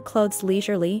changed her clothes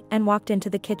leisurely and walked into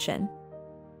the kitchen.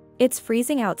 It's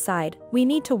freezing outside, we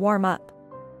need to warm up.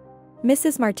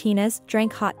 Mrs. Martinez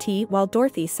drank hot tea while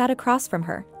Dorothy sat across from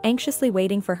her, anxiously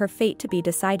waiting for her fate to be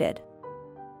decided.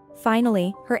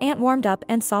 Finally, her aunt warmed up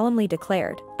and solemnly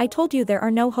declared, I told you there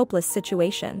are no hopeless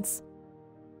situations.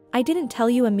 I didn't tell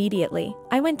you immediately,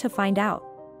 I went to find out.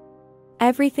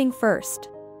 Everything first.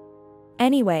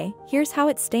 Anyway, here's how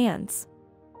it stands.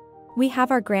 We have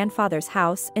our grandfather's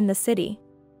house in the city.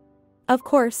 Of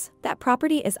course, that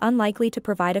property is unlikely to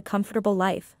provide a comfortable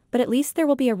life, but at least there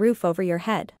will be a roof over your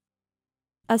head.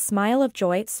 A smile of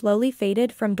joy slowly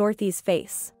faded from Dorothy's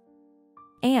face.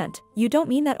 Aunt, you don't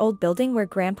mean that old building where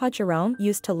Grandpa Jerome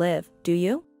used to live, do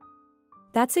you?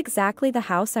 That's exactly the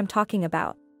house I'm talking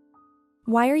about.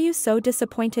 Why are you so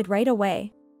disappointed right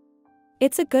away?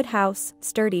 It's a good house,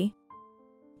 sturdy.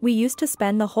 We used to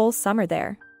spend the whole summer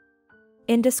there.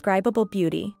 Indescribable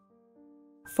beauty.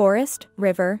 Forest,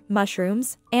 river,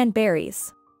 mushrooms, and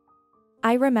berries.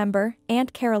 I remember,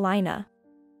 Aunt Carolina.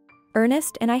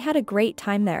 Ernest and I had a great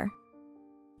time there.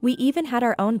 We even had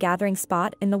our own gathering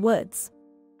spot in the woods.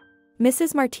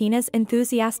 Mrs. Martinez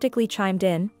enthusiastically chimed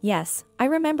in, "Yes, I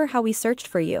remember how we searched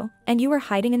for you, and you were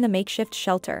hiding in the makeshift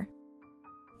shelter.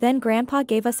 Then Grandpa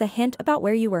gave us a hint about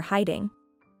where you were hiding.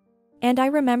 And I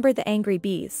remember the angry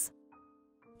bees.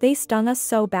 They stung us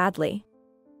so badly.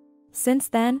 Since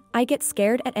then, I get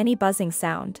scared at any buzzing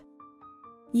sound.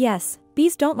 Yes,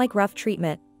 bees don't like rough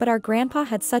treatment, but our grandpa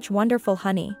had such wonderful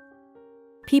honey.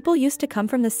 People used to come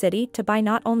from the city to buy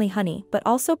not only honey but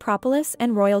also propolis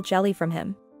and royal jelly from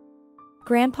him.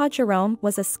 Grandpa Jerome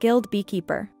was a skilled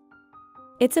beekeeper.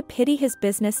 It's a pity his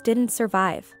business didn't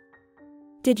survive.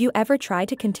 Did you ever try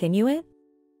to continue it?"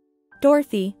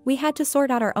 "Dorothy, we had to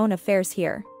sort out our own affairs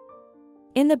here.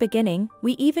 In the beginning,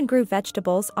 we even grew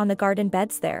vegetables on the garden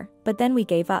beds there, but then we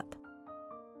gave up.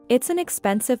 It's an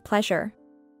expensive pleasure.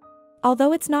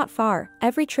 Although it's not far,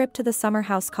 every trip to the summer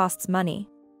house costs money.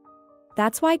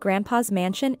 That's why Grandpa's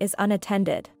mansion is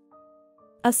unattended."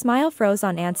 A smile froze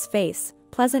on Aunt's face.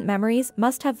 Pleasant memories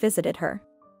must have visited her.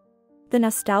 The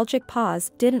nostalgic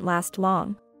pause didn't last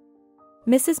long.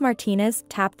 Mrs. Martinez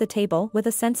tapped the table with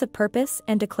a sense of purpose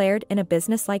and declared in a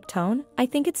businesslike tone, "I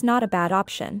think it's not a bad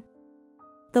option.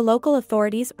 The local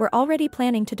authorities were already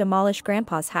planning to demolish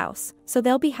Grandpa's house, so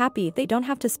they'll be happy they don't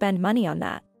have to spend money on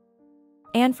that.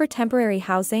 And for temporary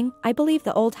housing, I believe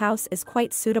the old house is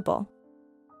quite suitable.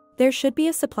 There should be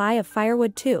a supply of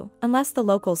firewood too, unless the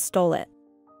locals stole it."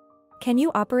 "Can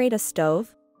you operate a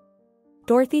stove?"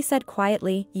 Dorothy said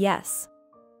quietly, "Yes."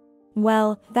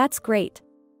 "Well, that's great.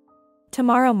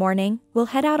 Tomorrow morning, we'll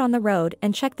head out on the road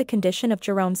and check the condition of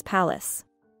Jerome's palace.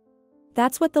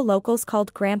 That's what the locals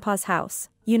called Grandpa's house.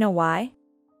 You know why?"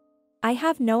 "I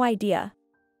have no idea."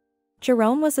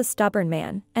 Jerome was a stubborn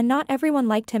man, and not everyone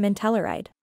liked him in Telluride.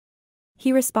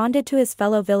 He responded to his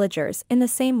fellow villagers in the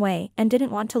same way and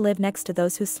didn't want to live next to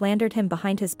those who slandered him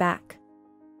behind his back.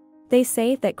 They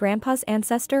say that Grandpa's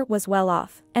ancestor was well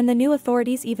off, and the new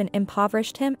authorities even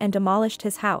impoverished him and demolished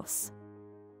his house.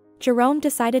 Jerome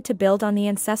decided to build on the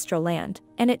ancestral land,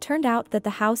 and it turned out that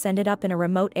the house ended up in a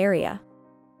remote area.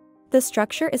 The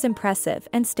structure is impressive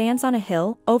and stands on a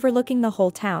hill overlooking the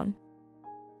whole town.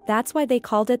 That's why they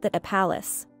called it the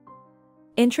palace.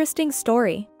 Interesting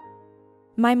story.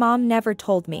 My mom never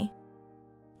told me.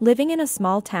 Living in a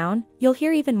small town, you'll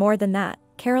hear even more than that.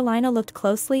 Carolina looked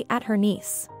closely at her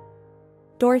niece.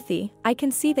 "Dorothy, I can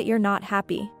see that you're not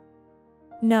happy."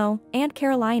 "No, Aunt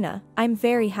Carolina, I'm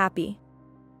very happy.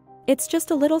 It's just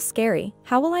a little scary.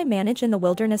 How will I manage in the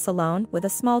wilderness alone with a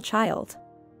small child?"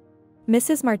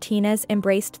 Mrs. Martinez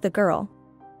embraced the girl.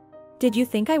 "Did you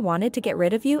think I wanted to get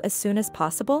rid of you as soon as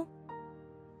possible?"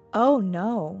 "Oh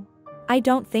no. I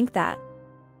don't think that.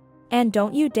 And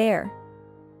don't you dare.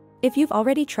 If you've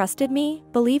already trusted me,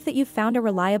 believe that you've found a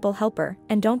reliable helper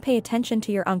and don't pay attention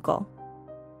to your uncle.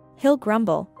 He'll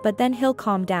grumble, but then he'll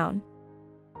calm down.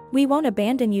 We won't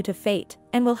abandon you to fate,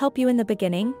 and we'll help you in the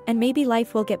beginning, and maybe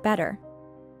life will get better."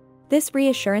 This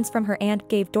reassurance from her aunt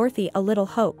gave Dorothy a little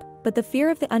hope, but the fear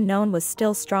of the unknown was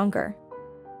still stronger.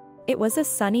 It was a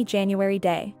sunny January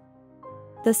day.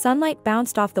 The sunlight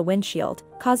bounced off the windshield,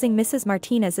 causing Mrs.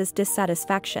 Martinez's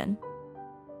dissatisfaction.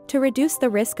 To reduce the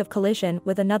risk of collision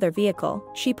with another vehicle,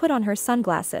 she put on her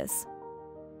sunglasses.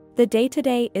 The day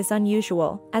today is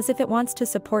unusual, as if it wants to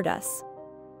support us.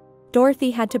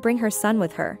 Dorothy had to bring her son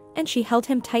with her, and she held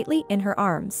him tightly in her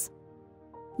arms.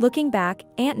 Looking back,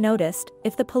 Aunt noticed,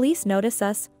 "If the police notice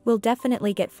us, we'll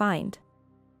definitely get fined.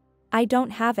 I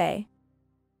don't have a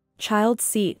child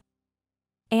seat."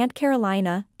 "Aunt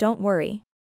Carolina, don't worry.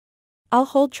 I'll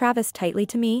hold Travis tightly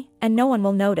to me, and no one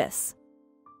will notice.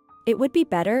 It would be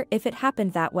better if it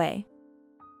happened that way.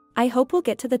 I hope we'll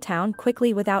get to the town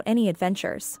quickly without any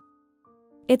adventures.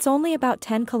 It's only about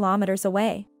 10 kilometers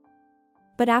away."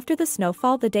 But after the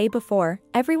snowfall the day before,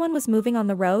 everyone was moving on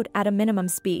the road at a minimum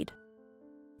speed.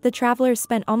 The travelers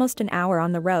spent almost an hour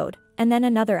on the road, and then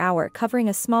another hour covering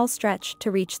a small stretch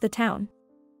to reach the town.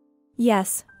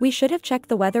 "Yes, we should have checked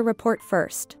the weather report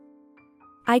first.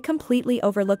 I completely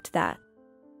overlooked that.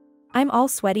 I'm all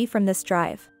sweaty from this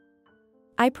drive.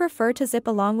 I prefer to zip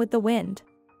along with the wind.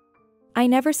 I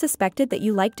never suspected that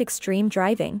you liked extreme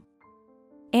driving."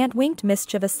 Aunt winked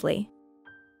mischievously.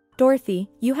 "Dorothy,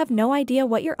 you have no idea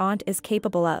what your aunt is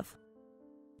capable of.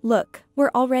 Look, we're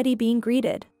already being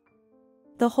greeted.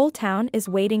 The whole town is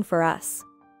waiting for us."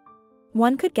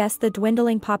 One could guess the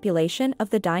dwindling population of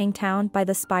the dying town by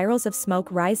the spirals of smoke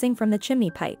rising from the chimney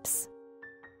pipes.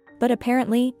 But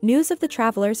apparently, news of the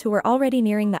travelers who were already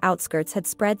nearing the outskirts had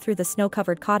spread through the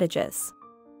snow-covered cottages.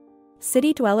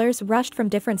 City dwellers rushed from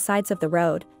different sides of the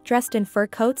road, dressed in fur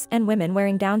coats and women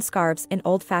wearing down scarves in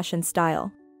old-fashioned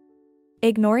style.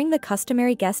 Ignoring the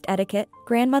customary guest etiquette,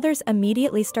 grandmothers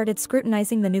immediately started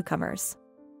scrutinizing the newcomers.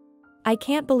 I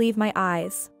can't believe my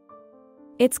eyes.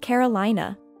 It's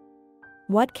Carolina.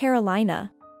 What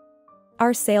Carolina?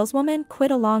 Our saleswoman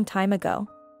quit a long time ago.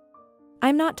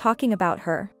 I'm not talking about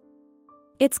her.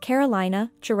 It's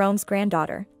Carolina, Jerome's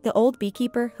granddaughter, the old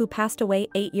beekeeper who passed away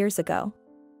 8 years ago.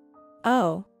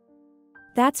 Oh.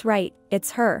 That's right,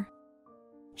 it's her.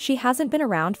 She hasn't been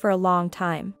around for a long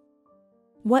time.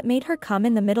 What made her come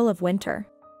in the middle of winter?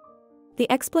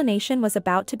 The explanation was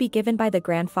about to be given by the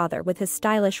grandfather with his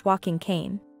stylish walking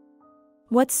cane.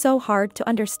 What's so hard to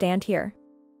understand here?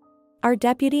 Our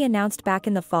deputy announced back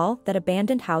in the fall that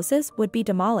abandoned houses would be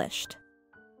demolished.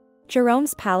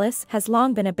 Jerome's palace has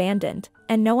long been abandoned,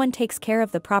 and no one takes care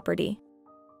of the property.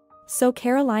 So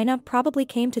Carolina probably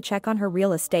came to check on her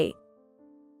real estate.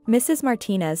 Mrs.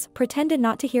 Martinez pretended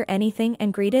not to hear anything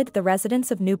and greeted the residents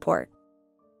of Newport.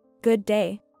 Good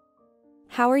day.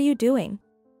 How are you doing?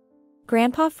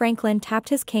 Grandpa Franklin tapped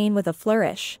his cane with a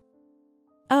flourish.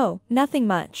 Oh, nothing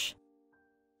much.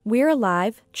 We're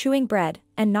alive, chewing bread,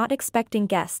 and not expecting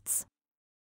guests.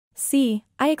 See,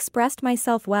 I expressed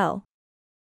myself well.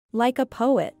 Like a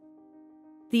poet.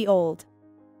 The old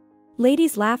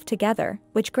ladies laughed together,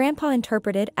 which Grandpa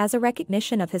interpreted as a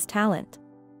recognition of his talent.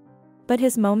 But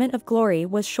his moment of glory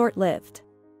was short-lived.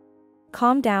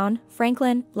 Calm down,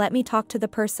 Franklin, let me talk to the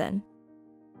person.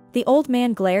 The old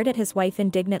man glared at his wife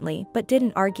indignantly but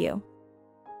didn't argue.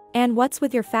 And what's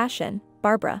with your fashion,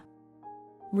 Barbara?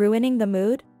 Ruining the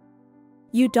mood?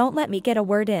 You don't let me get a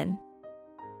word in.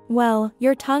 Well,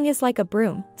 your tongue is like a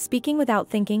broom, speaking without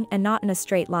thinking and not in a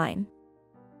straight line.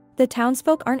 The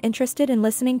townsfolk aren't interested in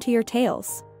listening to your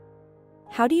tales.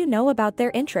 How do you know about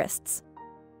their interests?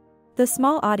 The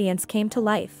small audience came to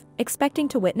life, expecting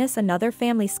to witness another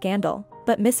family scandal,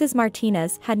 but Mrs.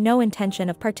 Martinez had no intention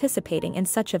of participating in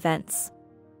such events.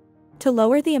 To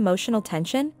lower the emotional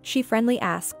tension, she friendly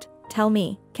asked, "Tell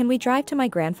me, can we drive to my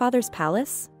grandfather's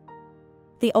palace?"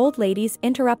 The old ladies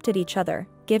interrupted each other,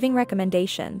 giving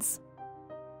recommendations.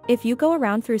 If you go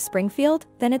around through Springfield,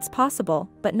 then it's possible,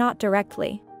 but not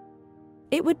directly.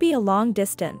 It would be a long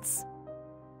distance.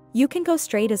 You can go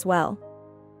straight as well.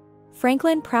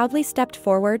 Franklin proudly stepped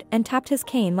forward and tapped his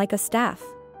cane like a staff.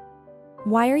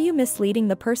 Why are you misleading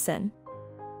the person?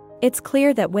 It's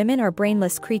clear that women are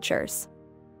brainless creatures.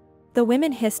 The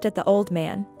women hissed at the old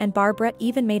man, and Barbara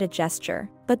even made a gesture,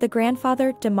 but the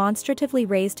grandfather demonstratively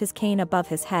raised his cane above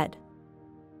his head.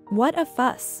 What a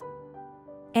fuss.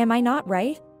 Am I not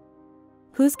right?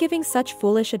 Who's giving such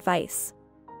foolish advice?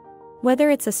 Whether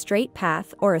it's a straight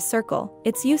path or a circle,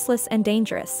 it's useless and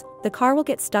dangerous. The car will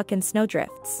get stuck in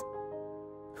snowdrifts.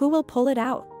 Who will pull it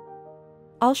out?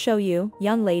 I'll show you,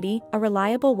 young lady, a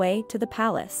reliable way to the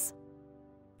palace.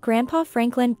 Grandpa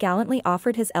Franklin gallantly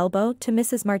offered his elbow to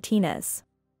Mrs. Martinez.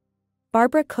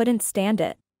 Barbara couldn't stand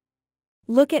it.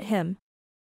 Look at him.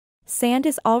 Sand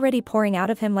is already pouring out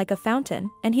of him like a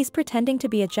fountain, and he's pretending to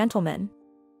be a gentleman.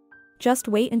 Just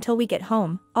wait until we get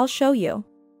home, I'll show you.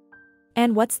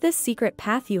 And what's this secret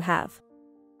path you have?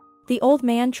 The old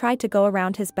man tried to go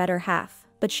around his better half,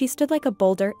 but she stood like a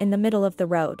boulder in the middle of the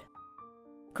road.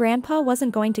 Grandpa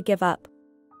wasn't going to give up.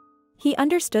 He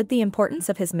understood the importance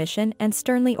of his mission and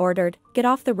sternly ordered, "Get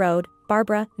off the road,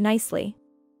 Barbara, nicely.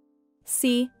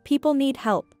 See, people need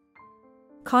help."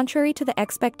 Contrary to the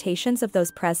expectations of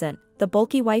those present, the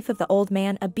bulky wife of the old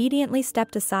man obediently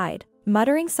stepped aside,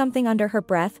 muttering something under her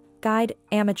breath, "Guide,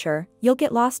 amateur, you'll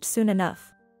get lost soon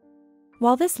enough."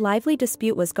 While this lively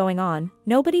dispute was going on,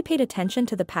 nobody paid attention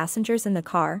to the passengers in the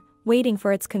car, waiting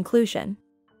for its conclusion.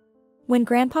 When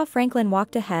Grandpa Franklin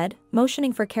walked ahead,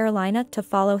 motioning for Carolina to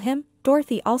follow him,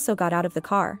 Dorothy also got out of the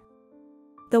car.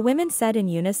 The women said in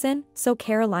unison, "So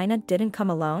Carolina didn't come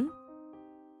alone?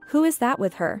 Who is that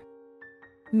with her?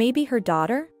 Maybe her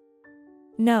daughter?"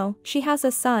 "No, she has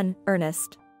a son,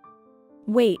 Ernest."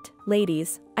 "Wait,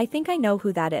 ladies, I think I know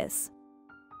who that is.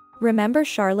 Remember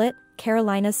Charlotte,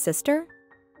 Carolina's sister?"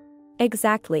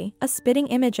 "Exactly, a spitting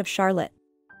image of Charlotte.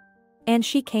 And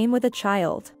she came with a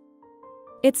child.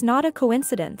 It's not a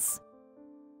coincidence."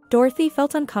 Dorothy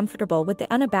felt uncomfortable with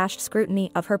the unabashed scrutiny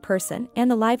of her person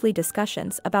and the lively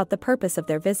discussions about the purpose of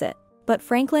their visit, but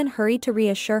Franklin hurried to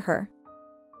reassure her.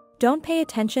 "Don't pay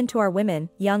attention to our women,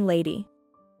 young lady.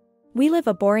 We live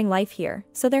a boring life here,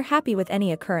 so they're happy with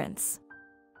any occurrence.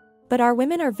 But our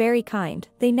women are very kind,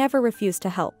 they never refuse to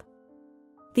help."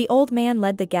 The old man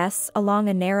led the guests along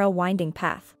a narrow winding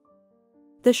path.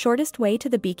 "The shortest way to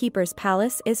the beekeeper's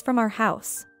palace is from our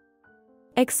house.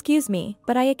 Excuse me,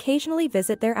 but I occasionally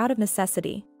visit there out of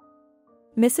necessity.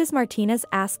 Mrs. Martinez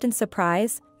asked in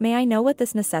surprise, may I know what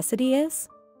this necessity is?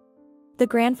 The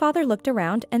grandfather looked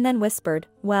around and then whispered,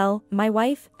 well, my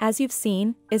wife, as you've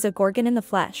seen, is a Gorgon in the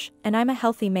flesh, and I'm a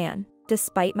healthy man,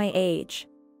 despite my age.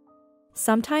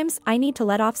 Sometimes I need to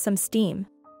let off some steam.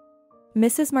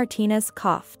 Mrs. Martinez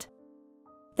coughed.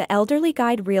 The elderly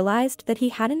guide realized that he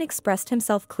hadn't expressed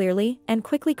himself clearly and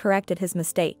quickly corrected his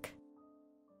mistake.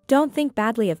 Don't think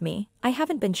badly of me, I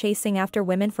haven't been chasing after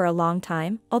women for a long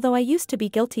time, although I used to be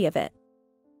guilty of it.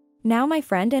 Now my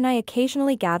friend and I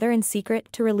occasionally gather in secret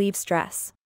to relieve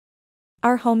stress.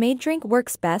 Our homemade drink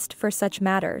works best for such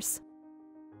matters.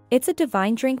 It's a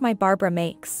divine drink my Barbara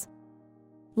makes.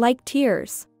 Like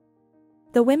tears.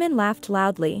 The women laughed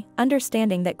loudly,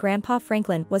 understanding that Grandpa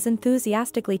Franklin was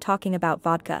enthusiastically talking about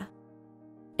vodka.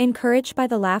 Encouraged by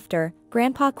the laughter,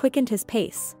 Grandpa quickened his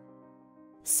pace.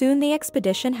 Soon the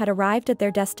expedition had arrived at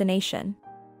their destination.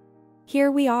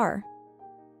 Here we are.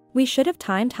 We should have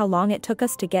timed how long it took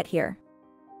us to get here.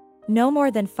 No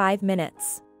more than 5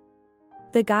 minutes.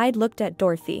 The guide looked at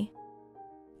Dorothy.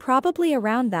 Probably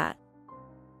around that.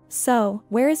 So,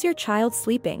 where is your child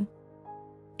sleeping?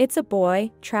 It's a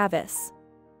boy, Travis.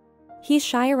 He's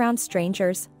shy around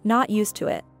strangers, not used to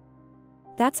it.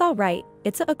 That's all right,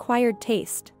 it's an acquired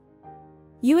taste.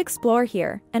 You explore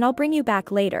here, and I'll bring you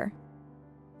back later.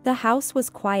 The house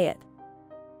was quiet.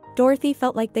 Dorothy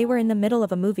felt like they were in the middle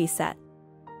of a movie set.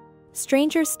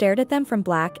 Strangers stared at them from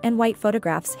black and white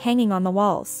photographs hanging on the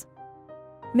walls.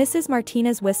 Mrs.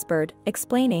 Martinez whispered,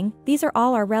 explaining, these are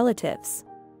all our relatives.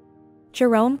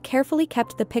 Jerome carefully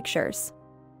kept the pictures.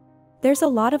 There's a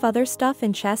lot of other stuff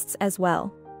in chests as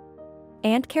well.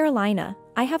 Aunt Carolina,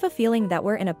 I have a feeling that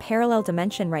we're in a parallel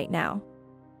dimension right now.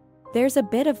 There's a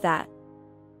bit of that.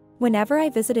 Whenever I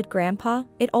visited Grandpa,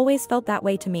 it always felt that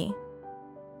way to me.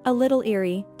 A little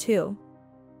eerie, too.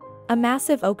 A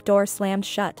massive oak door slammed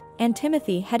shut, and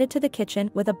Timothy headed to the kitchen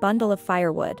with a bundle of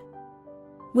firewood.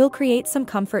 We'll create some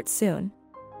comfort soon.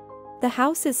 The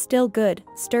house is still good,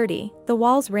 sturdy, the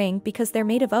walls ring because they're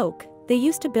made of oak, they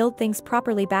used to build things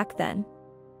properly back then.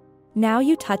 Now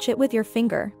you touch it with your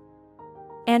finger.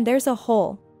 And there's a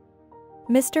hole.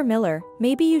 Mr. Miller,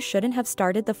 maybe you shouldn't have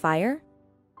started the fire?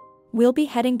 We'll be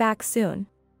heading back soon.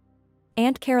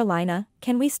 Aunt Carolina,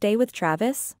 can we stay with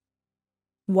Travis?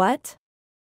 What?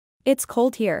 It's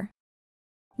cold here.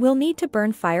 We'll need to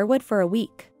burn firewood for a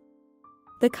week.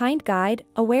 The kind guide,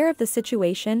 aware of the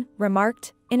situation,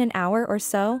 remarked, in an hour or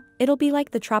so, it'll be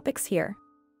like the tropics here.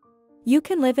 You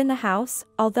can live in the house,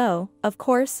 although, of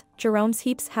course, Jerome's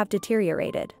heaps have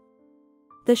deteriorated.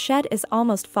 The shed is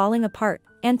almost falling apart,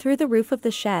 and through the roof of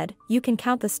the shed, you can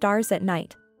count the stars at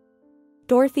night.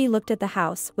 Dorothy looked at the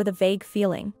house with a vague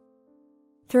feeling.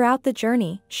 Throughout the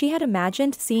journey, she had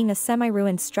imagined seeing a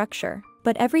semi-ruined structure,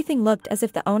 but everything looked as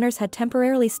if the owners had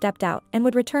temporarily stepped out and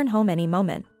would return home any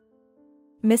moment.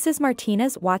 Mrs.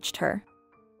 Martinez watched her.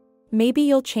 Maybe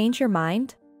you'll change your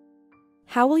mind?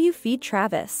 How will you feed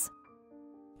Travis?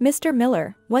 Mr.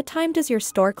 Miller, what time does your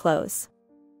store close?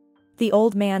 The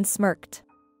old man smirked.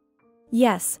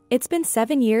 Yes, it's been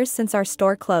 7 years since our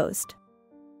store closed.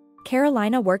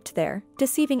 Carolina worked there,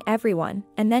 deceiving everyone,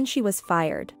 and then she was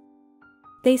fired.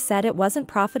 They said it wasn't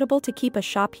profitable to keep a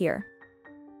shop here.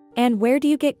 And where do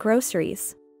you get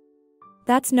groceries?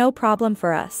 That's no problem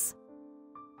for us.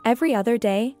 Every other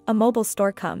day, a mobile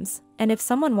store comes, and if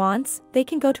someone wants, they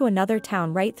can go to another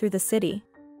town right through the city.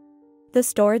 The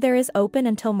store there is open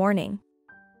until morning.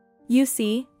 You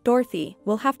see, Dorothy,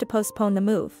 we'll have to postpone the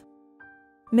move.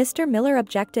 Mr. Miller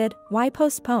objected, why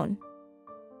postpone?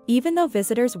 Even though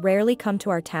visitors rarely come to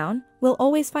our town, we'll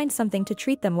always find something to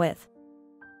treat them with.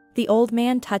 The old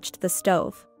man touched the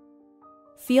stove.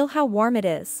 Feel how warm it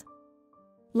is.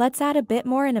 Let's add a bit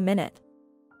more in a minute.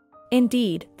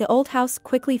 Indeed, the old house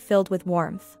quickly filled with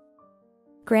warmth.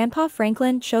 Grandpa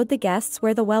Franklin showed the guests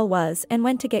where the well was and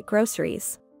went to get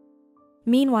groceries.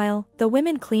 Meanwhile, the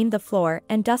women cleaned the floor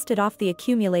and dusted off the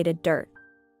accumulated dirt.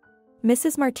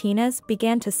 Mrs. Martinez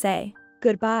began to say,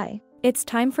 goodbye. It's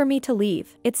time for me to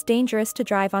leave, it's dangerous to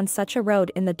drive on such a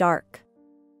road in the dark.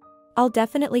 I'll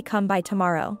definitely come by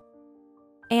tomorrow.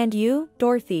 And you,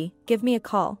 Dorothy, give me a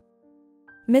call.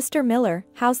 Mr. Miller,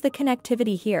 how's the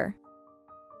connectivity here?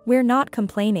 We're not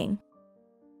complaining.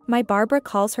 My Barbara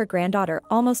calls her granddaughter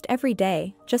almost every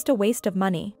day, just a waste of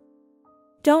money.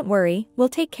 Don't worry, we'll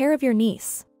take care of your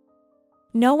niece.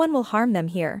 No one will harm them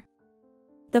here.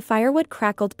 The firewood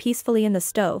crackled peacefully in the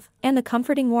stove, and the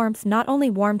comforting warmth not only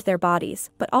warmed their bodies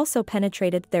but also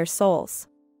penetrated their souls.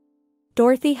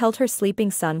 Dorothy held her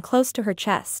sleeping son close to her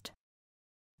chest.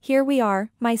 Here we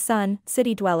are, my son,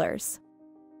 city dwellers.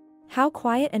 How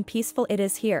quiet and peaceful it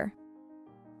is here.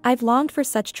 I've longed for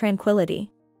such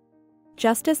tranquility.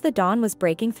 Just as the dawn was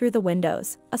breaking through the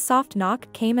windows, a soft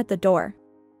knock came at the door.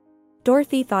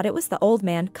 Dorothy thought it was the old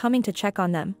man coming to check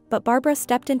on them, but Barbara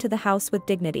stepped into the house with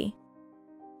dignity.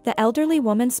 The elderly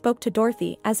woman spoke to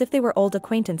Dorothy as if they were old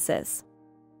acquaintances.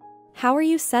 How are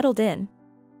you settled in?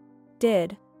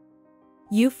 Did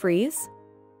you freeze?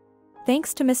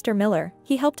 Thanks to Mr. Miller,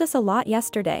 he helped us a lot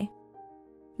yesterday.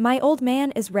 My old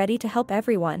man is ready to help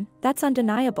everyone, that's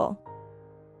undeniable.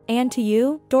 And to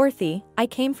you, Dorothy, I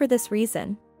came for this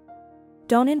reason.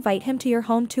 Don't invite him to your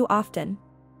home too often.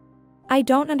 I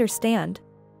don't understand.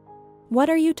 What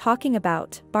are you talking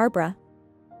about, Barbara?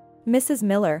 Mrs.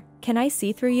 Miller, can I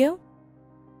see through you?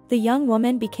 The young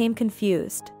woman became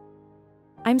confused.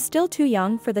 I'm still too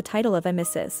young for the title of a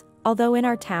Mrs., although in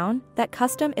our town, that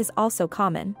custom is also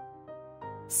common.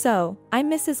 So, I'm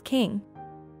Mrs. King.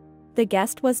 The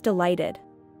guest was delighted.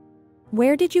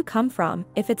 Where did you come from,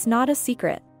 if it's not a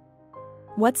secret?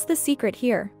 What's the secret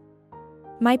here?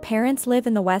 My parents live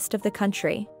in the west of the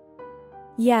country.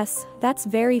 Yes, that's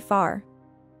very far.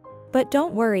 But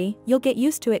don't worry, you'll get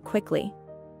used to it quickly.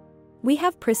 We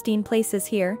have pristine places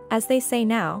here, as they say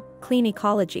now, clean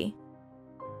ecology.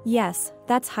 Yes,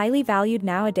 that's highly valued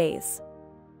nowadays.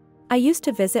 I used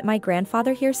to visit my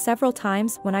grandfather here several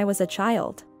times when I was a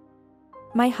child.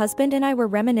 My husband and I were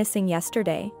reminiscing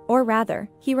yesterday, or rather,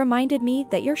 he reminded me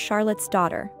that you're Charlotte's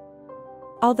daughter.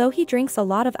 Although he drinks a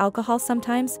lot of alcohol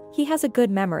sometimes, he has a good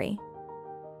memory.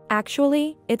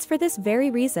 Actually, it's for this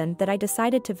very reason that I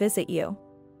decided to visit you.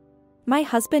 My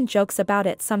husband jokes about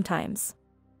it sometimes.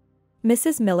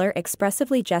 Mrs. Miller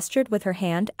expressively gestured with her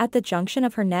hand at the junction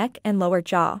of her neck and lower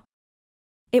jaw.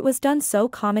 It was done so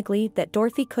comically that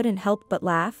Dorothy couldn't help but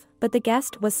laugh, but the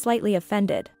guest was slightly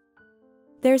offended.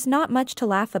 There's not much to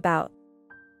laugh about.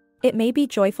 It may be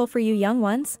joyful for you young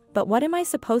ones, but what am I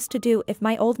supposed to do if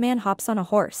my old man hops on a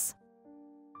horse?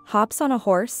 Hops on a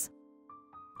horse?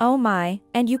 Oh my,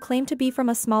 and you claim to be from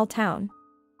a small town.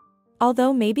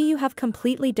 Although maybe you have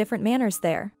completely different manners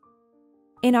there.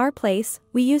 In our place,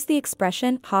 we use the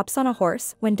expression hops on a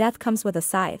horse when death comes with a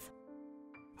scythe.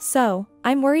 So,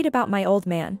 I'm worried about my old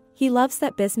man, he loves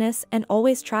that business and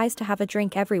always tries to have a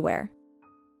drink everywhere.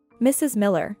 Mrs.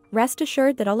 Miller, rest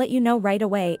assured that I'll let you know right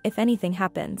away if anything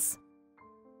happens.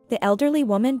 The elderly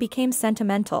woman became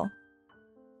sentimental.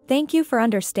 Thank you for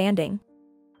understanding.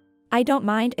 I don't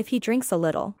mind if he drinks a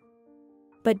little.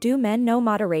 But do men know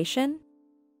moderation?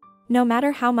 No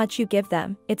matter how much you give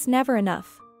them, it's never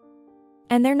enough.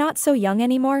 And they're not so young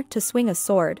anymore to swing a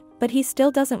sword, but he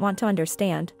still doesn't want to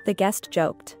understand, the guest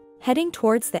joked, heading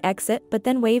towards the exit but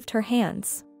then waved her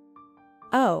hands.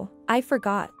 Oh, I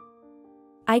forgot.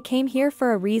 I came here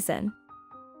for a reason.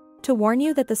 To warn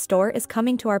you that the store is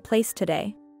coming to our place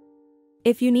today.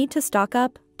 If you need to stock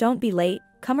up, don't be late,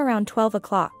 come around 12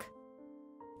 o'clock.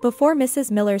 Before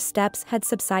Mrs. Miller's steps had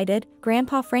subsided,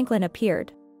 Grandpa Franklin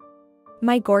appeared.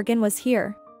 My Gorgon was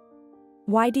here.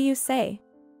 Why do you say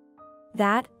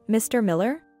that, Mr.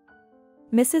 Miller?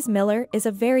 Mrs. Miller is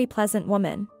a very pleasant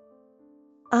woman.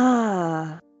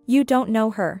 You don't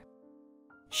know her.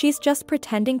 She's just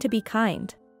pretending to be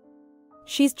kind.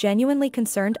 She's genuinely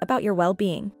concerned about your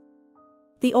well-being.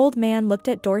 The old man looked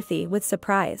at Dorothy with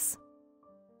surprise.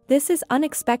 This is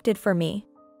unexpected for me.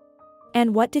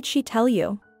 And what did she tell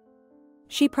you?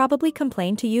 She probably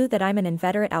complained to you that I'm an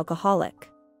inveterate alcoholic.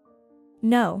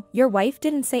 No, your wife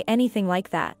didn't say anything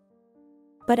like that.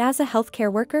 But as a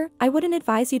healthcare worker, I wouldn't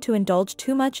advise you to indulge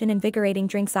too much in invigorating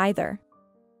drinks either.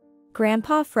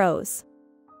 Grandpa froze.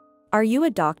 Are you a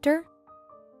doctor?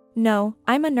 No,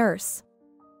 I'm a nurse.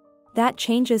 That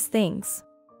changes things.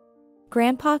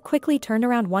 Grandpa quickly turned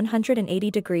around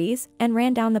 180 degrees and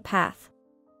ran down the path.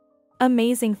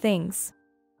 Amazing things.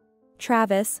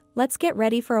 Travis, let's get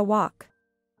ready for a walk.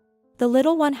 The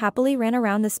little one happily ran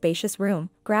around the spacious room,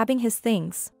 grabbing his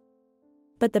things.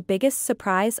 But the biggest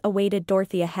surprise awaited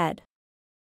Dorothy ahead.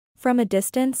 From a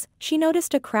distance, she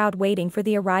noticed a crowd waiting for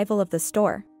the arrival of the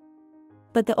store.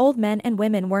 But the old men and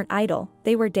women weren't idle,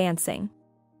 they were dancing.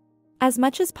 As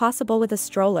much as possible with a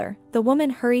stroller, the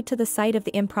woman hurried to the site of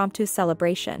the impromptu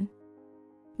celebration.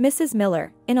 Mrs.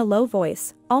 Miller, in a low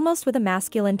voice, almost with a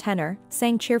masculine tenor,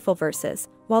 sang cheerful verses,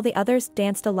 while the others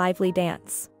danced a lively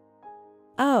dance.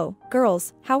 Oh,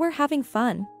 girls, how we're having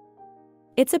fun.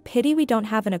 It's a pity we don't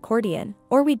have an accordion,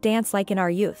 or we'd dance like in our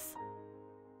youth.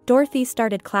 Dorothy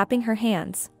started clapping her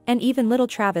hands, and even little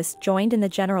Travis joined in the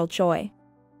general joy.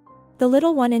 The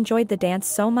little one enjoyed the dance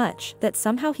so much that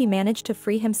somehow he managed to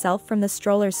free himself from the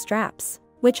stroller's straps,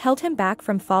 which held him back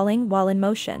from falling while in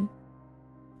motion.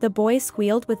 The boy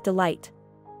squealed with delight.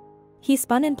 He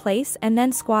spun in place and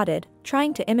then squatted,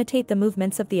 trying to imitate the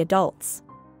movements of the adults.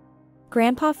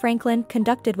 Grandpa Franklin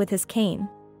conducted with his cane.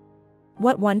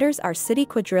 What wonders our city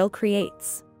quadrille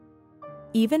creates.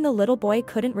 Even the little boy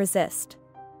couldn't resist.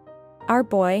 Our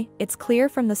boy, it's clear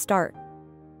from the start.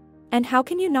 And how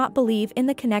can you not believe in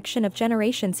the connection of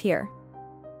generations here?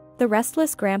 The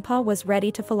restless grandpa was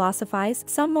ready to philosophize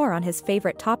some more on his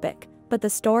favorite topic, but the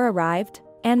store arrived,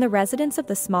 and the residents of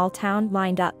the small town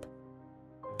lined up.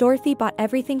 Dorothy bought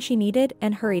everything she needed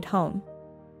and hurried home.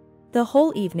 The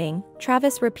whole evening,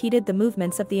 Travis repeated the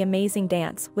movements of the amazing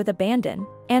dance with abandon,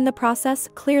 and the process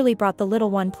clearly brought the little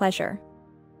one pleasure.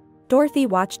 Dorothy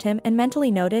watched him and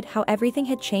mentally noted how everything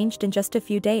had changed in just a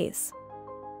few days.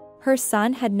 Her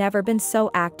son had never been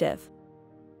so active.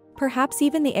 Perhaps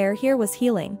even the air here was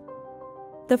healing.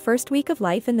 The first week of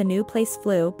life in the new place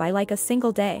flew by like a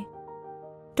single day.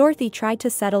 Dorothy tried to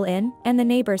settle in, and the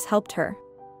neighbors helped her.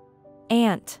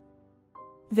 Aunt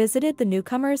visited the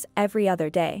newcomers every other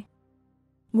day.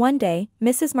 One day,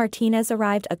 Mrs. Martinez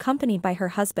arrived accompanied by her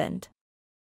husband.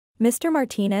 Mr.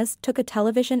 Martinez took a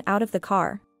television out of the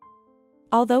car.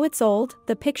 Although it's old,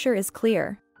 the picture is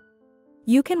clear.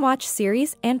 You can watch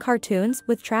series and cartoons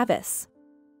with Travis.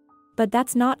 But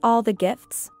that's not all the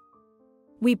gifts.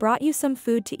 We brought you some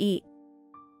food to eat.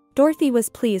 Dorothy was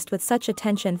pleased with such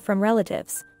attention from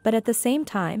relatives, but at the same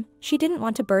time, she didn't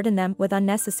want to burden them with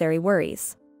unnecessary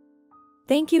worries.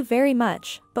 Thank you very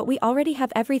much, but we already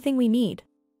have everything we need.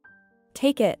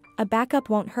 Take it, a backup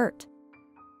won't hurt.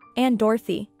 And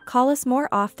Dorothy, call us more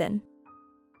often.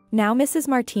 Now Mrs.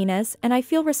 Martinez and I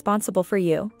feel responsible for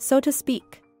you, so to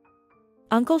speak.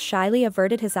 Uncle shyly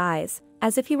averted his eyes,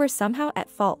 as if he were somehow at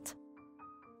fault.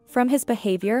 From his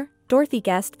behavior, Dorothy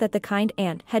guessed that the kind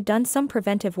aunt had done some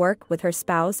preventive work with her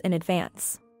spouse in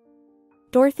advance.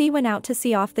 Dorothy went out to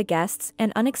see off the guests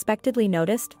and unexpectedly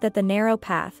noticed that the narrow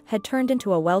path had turned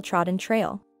into a well-trodden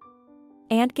trail.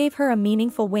 Aunt gave her a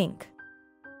meaningful wink.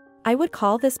 I would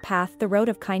call this path the road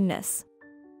of kindness.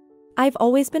 I've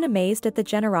always been amazed at the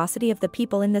generosity of the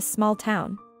people in this small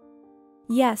town.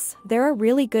 Yes, there are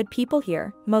really good people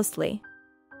here, mostly.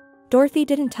 Dorothy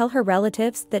didn't tell her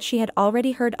relatives that she had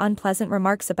already heard unpleasant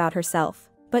remarks about herself,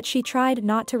 but she tried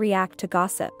not to react to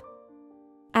gossip.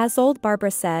 As old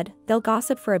Barbara said, they'll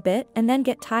gossip for a bit and then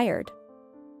get tired.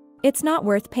 It's not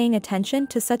worth paying attention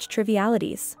to such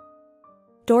trivialities.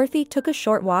 Dorothy took a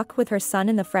short walk with her son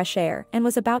in the fresh air and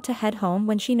was about to head home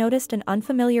when she noticed an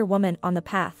unfamiliar woman on the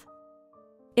path.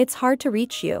 It's hard to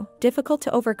reach you, difficult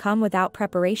to overcome without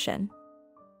preparation.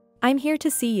 I'm here to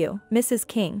see you, Mrs.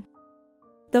 King.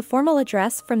 The formal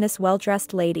address from this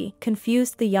well-dressed lady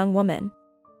confused the young woman.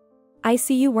 I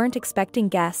see you weren't expecting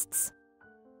guests.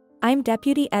 I'm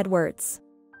Deputy Edwards.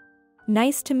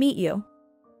 Nice to meet you.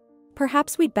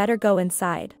 Perhaps we'd better go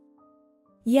inside.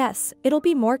 Yes, it'll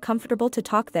be more comfortable to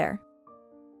talk there.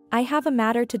 I have a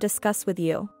matter to discuss with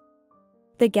you.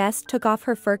 The guest took off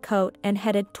her fur coat and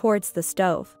headed towards the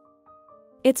stove.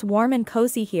 It's warm and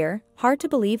cozy here, hard to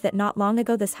believe that not long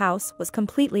ago this house was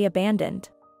completely abandoned.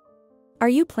 Are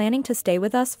you planning to stay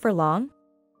with us for long?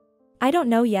 I don't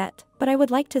know yet, but I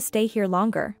would like to stay here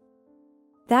longer.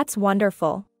 That's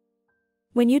wonderful.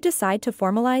 When you decide to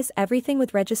formalize everything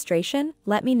with registration,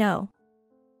 let me know.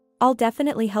 I'll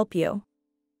definitely help you.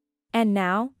 And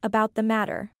now, about the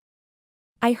matter.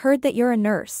 I heard that you're a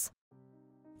nurse.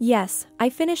 Yes, I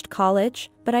finished college,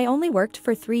 but I only worked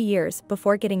for 3 years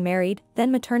before getting married,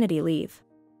 then maternity leave.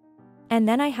 And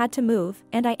then I had to move,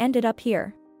 and I ended up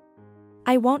here.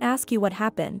 I won't ask you what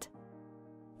happened.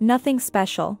 Nothing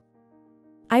special.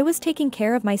 I was taking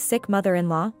care of my sick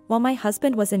mother-in-law while my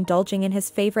husband was indulging in his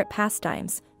favorite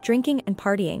pastimes, drinking and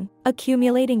partying,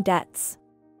 accumulating debts.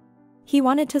 He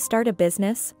wanted to start a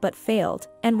business but failed,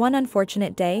 and one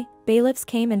unfortunate day, bailiffs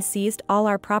came and seized all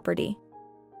our property.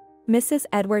 Mrs.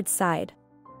 Edwards sighed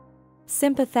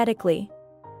sympathetically.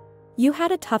 You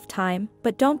had a tough time,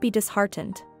 but don't be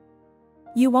disheartened.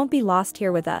 You won't be lost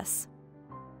here with us.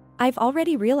 I've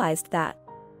already realized that.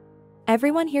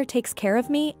 Everyone here takes care of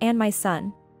me and my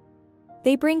son.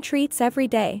 They bring treats every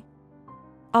day.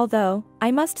 Although,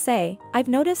 I must say, I've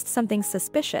noticed something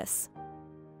suspicious.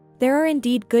 There are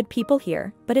indeed good people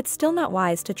here, but it's still not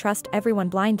wise to trust everyone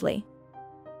blindly.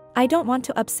 I don't want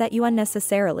to upset you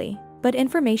unnecessarily, but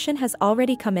information has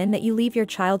already come in that you leave your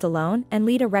child alone and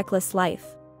lead a reckless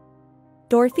life.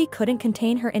 Dorothy couldn't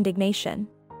contain her indignation.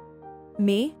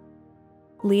 Me?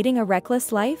 Leading a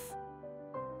reckless life?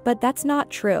 But that's not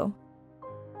true.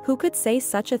 Who could say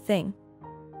such a thing?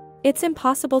 It's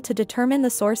impossible to determine the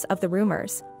source of the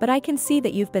rumors, but I can see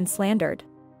that you've been slandered.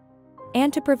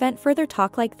 And to prevent further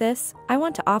talk like this, I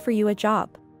want to offer you a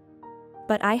job.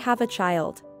 But I have a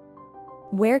child.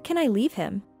 Where can I leave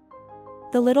him?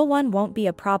 The little one won't be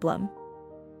a problem.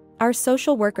 Our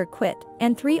social worker quit,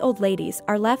 and 3 old ladies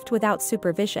are left without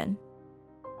supervision.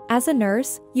 As a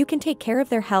nurse, you can take care of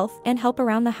their health and help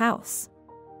around the house.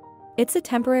 It's a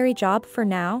temporary job for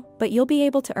now, but you'll be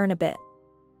able to earn a bit.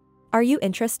 Are you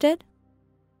interested?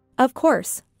 Of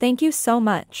course, thank you so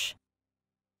much.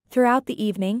 Throughout the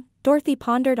evening, Dorothy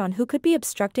pondered on who could be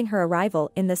obstructing her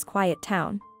arrival in this quiet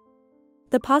town.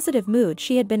 The positive mood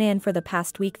she had been in for the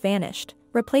past week vanished,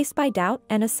 replaced by doubt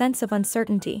and a sense of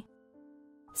uncertainty.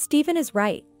 Stephen is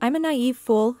right, I'm a naive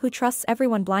fool who trusts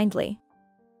everyone blindly.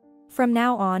 From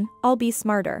now on, I'll be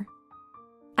smarter.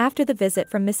 After the visit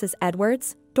from Mrs.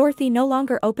 Edwards, Dorothy no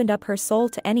longer opened up her soul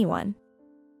to anyone.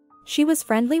 She was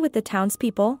friendly with the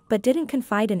townspeople but didn't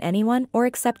confide in anyone or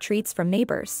accept treats from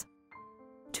neighbors.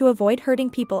 To avoid hurting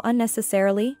people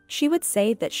unnecessarily, she would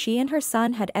say that she and her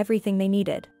son had everything they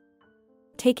needed.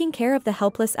 Taking care of the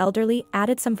helpless elderly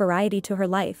added some variety to her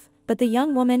life, but the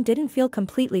young woman didn't feel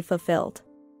completely fulfilled.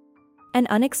 An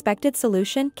unexpected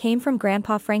solution came from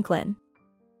Grandpa Franklin.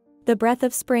 The breath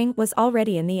of spring was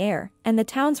already in the air, and the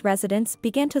town's residents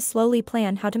began to slowly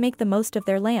plan how to make the most of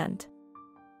their land.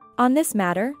 On this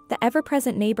matter, the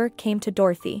ever-present neighbor came to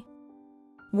Dorothy.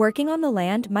 Working on the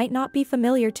land might not be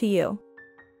familiar to you.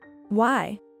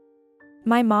 Why?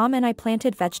 My mom and I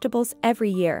planted vegetables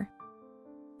every year.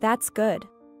 That's good.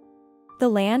 The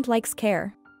land likes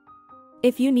care.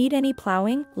 If you need any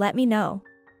plowing, let me know.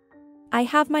 I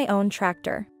have my own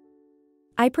tractor.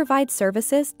 I provide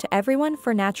services to everyone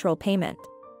for natural payment.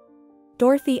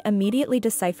 Dorothy immediately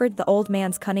deciphered the old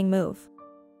man's cunning move.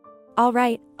 All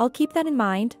right, I'll keep that in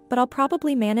mind, but I'll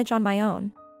probably manage on my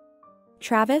own.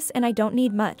 Travis and I don't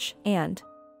need much, and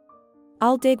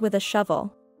I'll dig with a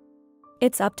shovel.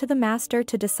 It's up to the master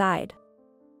to decide.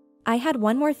 I had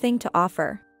one more thing to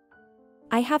offer.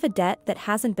 I have a debt that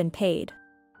hasn't been paid.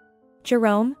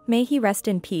 Jerome, may he rest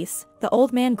in peace, the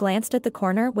old man glanced at the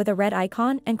corner with a red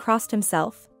icon and crossed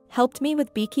himself, helped me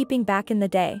with beekeeping back in the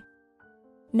day.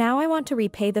 Now I want to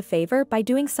repay the favor by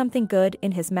doing something good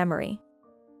in his memory.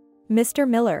 Mr.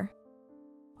 Miller.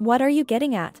 What are you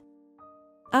getting at?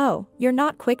 Oh, you're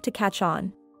not quick to catch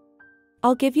on.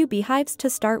 I'll give you beehives to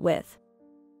start with.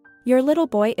 Your little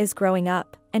boy is growing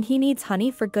up, and he needs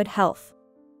honey for good health.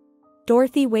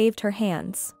 Dorothy waved her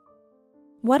hands.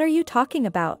 What are you talking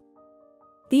about?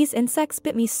 These insects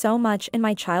bit me so much in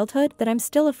my childhood that I'm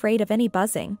still afraid of any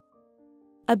buzzing.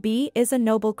 A bee is a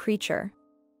noble creature.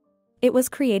 It was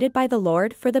created by the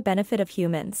Lord for the benefit of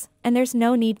humans, and there's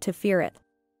no need to fear it.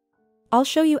 I'll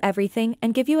show you everything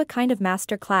and give you a kind of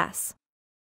master class.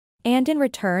 And in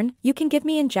return, you can give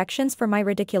me injections for my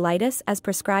radiculitis as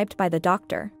prescribed by the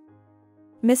doctor.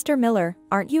 Mr. Miller,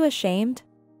 aren't you ashamed?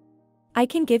 I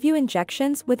can give you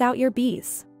injections without your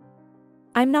bees.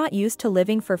 I'm not used to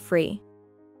living for free.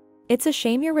 It's a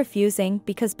shame you're refusing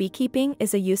because beekeeping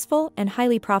is a useful and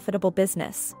highly profitable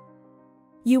business.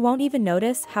 You won't even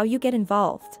notice how you get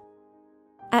involved.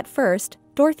 At first,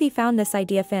 Dorothy found this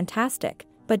idea fantastic,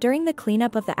 but during the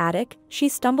cleanup of the attic, she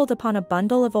stumbled upon a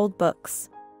bundle of old books.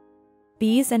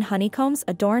 Bees and honeycombs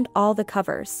adorned all the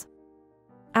covers.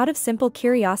 Out of simple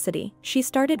curiosity, she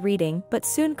started reading but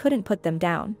soon couldn't put them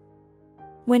down.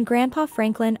 When Grandpa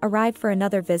Franklin arrived for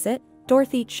another visit,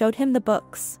 Dorothy showed him the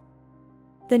books.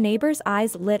 The neighbor's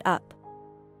eyes lit up.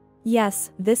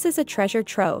 Yes, this is a treasure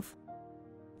trove.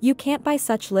 You can't buy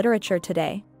such literature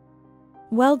today.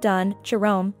 Well done,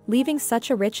 Jerome, leaving such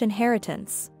a rich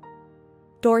inheritance.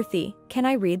 Dorothy, can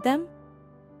I read them?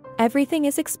 Everything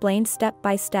is explained step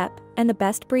by step, and the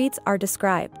best breeds are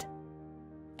described.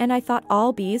 And I thought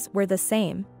all bees were the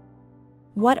same.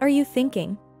 What are you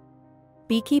thinking?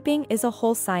 Beekeeping is a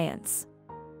whole science.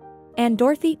 And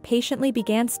Dorothy patiently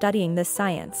began studying this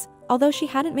science, although she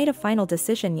hadn't made a final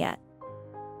decision yet.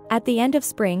 At the end of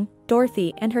spring,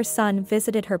 Dorothy and her son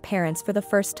visited her parents for the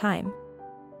first time.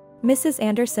 Mrs.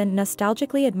 Anderson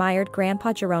nostalgically admired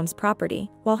Grandpa Jerome's property,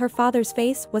 while her father's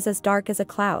face was as dark as a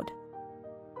cloud.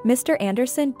 Mr.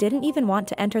 Anderson didn't even want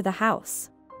to enter the house.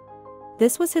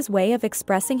 This was his way of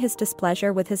expressing his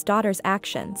displeasure with his daughter's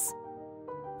actions.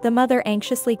 The mother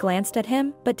anxiously glanced at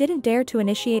him but didn't dare to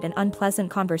initiate an unpleasant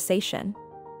conversation.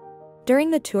 During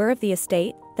the tour of the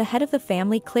estate, the head of the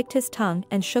family clicked his tongue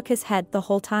and shook his head the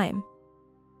whole time.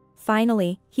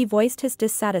 Finally, he voiced his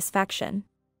dissatisfaction.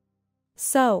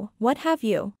 So, what have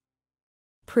you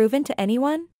proven to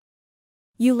anyone?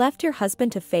 You left your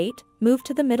husband to fate, moved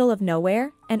to the middle of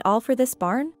nowhere, and all for this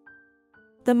barn?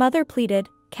 The mother pleaded,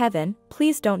 Kevin,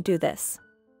 please don't do this.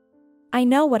 I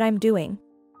know what I'm doing.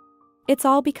 It's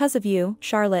all because of you,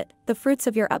 Charlotte, the fruits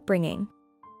of your upbringing.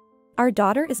 Our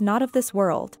daughter is not of this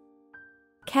world.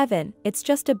 Kevin, it's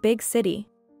just a big city.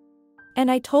 And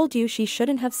I told you she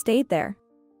shouldn't have stayed there.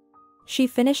 She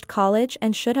finished college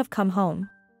and should have come home.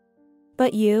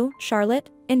 But you, Charlotte,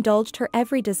 indulged her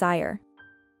every desire.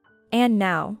 And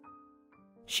now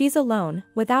she's alone,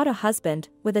 without a husband,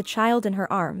 with a child in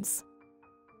her arms.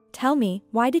 Tell me,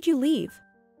 why did you leave?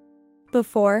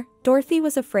 Before, Dorothy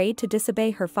was afraid to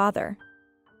disobey her father.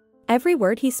 Every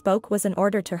word he spoke was an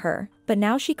order to her, but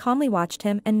now she calmly watched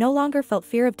him and no longer felt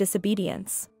fear of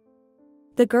disobedience.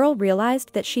 The girl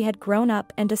realized that she had grown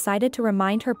up and decided to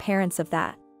remind her parents of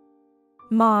that.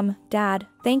 Mom, Dad,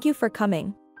 thank you for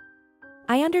coming.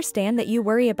 I understand that you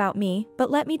worry about me,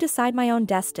 but let me decide my own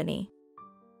destiny.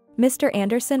 Mr.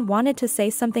 Anderson wanted to say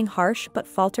something harsh but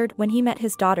faltered when he met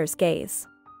his daughter's gaze.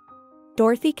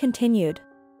 Dorothy continued.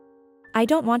 I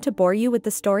don't want to bore you with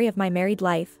the story of my married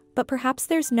life, but perhaps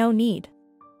there's no need.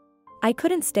 I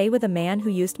couldn't stay with a man who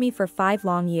used me for 5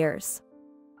 long years.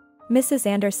 Mrs.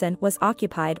 Anderson was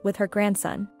occupied with her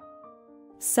grandson.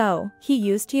 So, he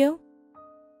used you?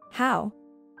 How?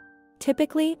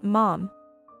 Typically, Mom.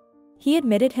 He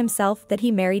admitted himself that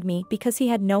he married me because he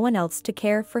had no one else to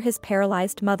care for his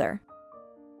paralyzed mother.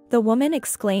 The woman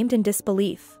exclaimed in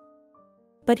disbelief.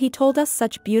 But he told us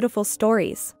such beautiful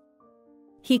stories.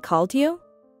 He called you?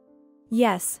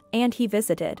 Yes, and he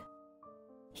visited.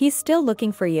 He's still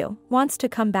looking for you, wants to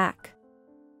come back.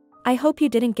 I hope you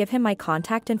didn't give him my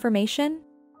contact information?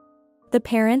 The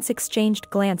parents exchanged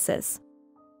glances.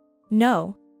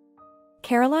 No.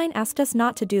 Caroline asked us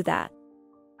not to do that.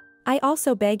 I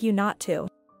also beg you not to.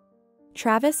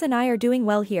 Travis and I are doing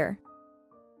well here.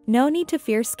 No need to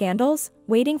fear scandals,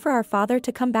 waiting for our father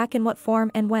to come back in what form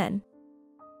and when.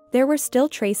 There were still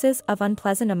traces of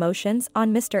unpleasant emotions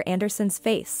on Mr. Anderson's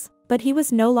face, but he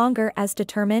was no longer as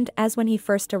determined as when he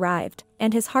first arrived,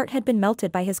 and his heart had been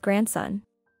melted by his grandson.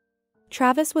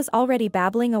 Travis was already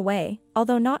babbling away,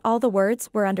 although not all the words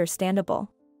were understandable.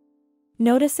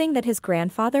 Noticing that his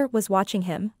grandfather was watching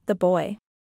him, the boy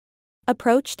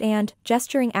approached and,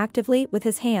 gesturing actively with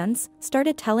his hands,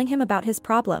 started telling him about his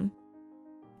problem.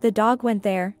 The dog went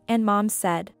there, and Mom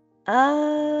said,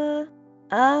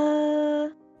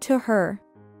 to her.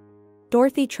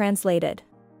 Dorothy translated.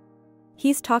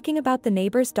 He's talking about the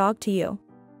neighbor's dog to you.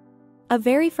 A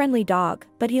very friendly dog,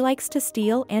 but he likes to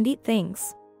steal and eat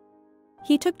things.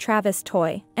 He took Travis'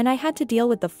 toy, and I had to deal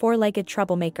with the 4-legged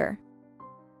troublemaker.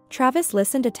 Travis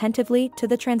listened attentively to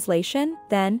the translation,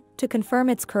 then, to confirm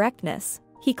its correctness,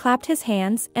 he clapped his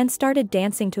hands and started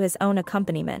dancing to his own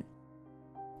accompaniment.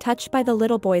 Touched by the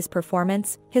little boy's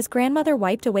performance, his grandmother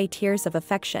wiped away tears of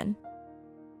affection.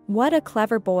 What a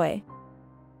clever boy.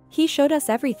 He showed us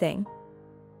everything.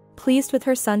 Pleased with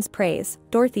her son's praise,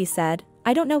 Dorothy said,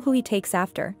 I don't know who he takes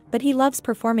after, but he loves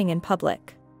performing in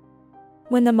public.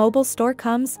 When the mobile store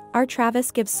comes, our Travis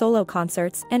gives solo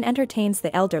concerts and entertains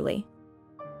the elderly.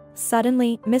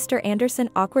 Suddenly, Mr. Anderson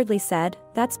awkwardly said,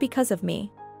 That's because of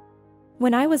me.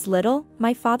 When I was little,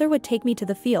 my father would take me to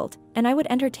the field, and I would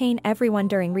entertain everyone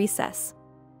during recess.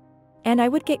 And I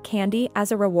would get candy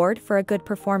as a reward for a good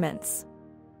performance.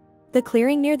 The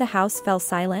clearing near the house fell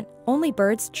silent, only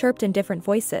birds chirped in different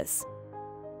voices.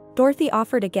 Dorothy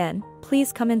offered again,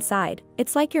 Please come inside,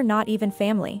 it's like you're not even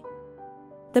family.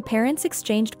 The parents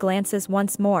exchanged glances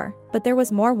once more, but there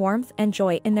was more warmth and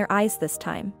joy in their eyes this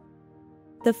time.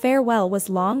 The farewell was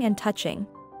long and touching.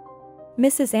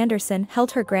 Mrs. Anderson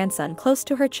held her grandson close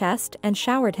to her chest and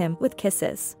showered him with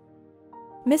kisses.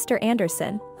 Mr.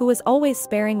 Anderson, who was always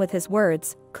sparing with his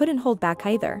words, couldn't hold back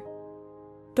either.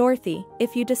 Dorothy,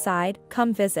 if you decide,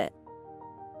 come visit.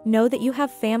 Know that you have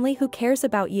family who cares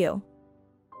about you.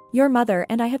 Your mother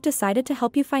and I have decided to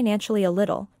help you financially a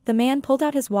little. The man pulled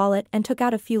out his wallet and took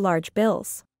out a few large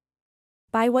bills.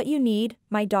 Buy what you need,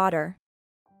 my daughter.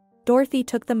 Dorothy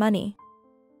took the money.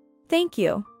 Thank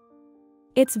you.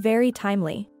 It's very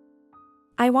timely.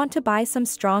 I want to buy some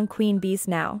strong queen bees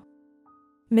now.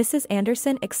 Mrs.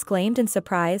 Anderson exclaimed in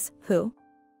surprise, Who?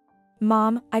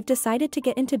 Mom, I've decided to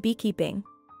get into beekeeping.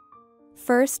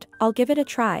 First, I'll give it a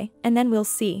try, and then we'll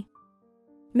see.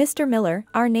 Mr. Miller,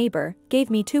 our neighbor, gave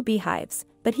me 2 beehives,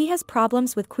 but he has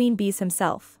problems with queen bees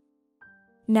himself.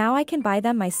 Now I can buy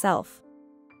them myself.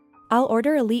 I'll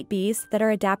order elite bees that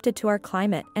are adapted to our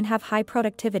climate and have high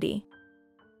productivity.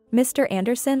 Mr.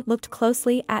 Anderson looked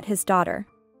closely at his daughter.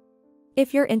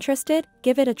 If you're interested,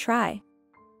 give it a try.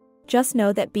 Just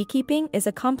know that beekeeping is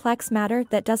a complex matter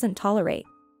that doesn't tolerate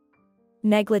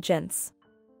negligence.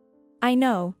 I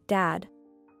know, Dad.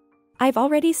 I've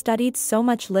already studied so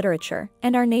much literature,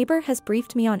 and our neighbor has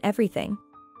briefed me on everything.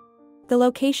 The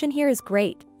location here is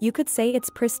great, you could say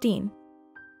it's pristine.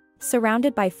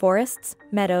 Surrounded by forests,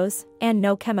 meadows, and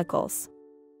no chemicals.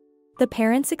 The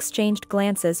parents exchanged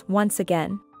glances once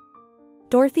again.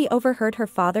 Dorothy overheard her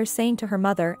father saying to her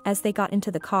mother as they got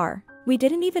into the car, "We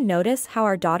didn't even notice how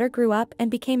our daughter grew up and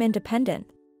became independent."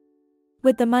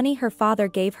 With the money her father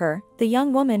gave her, the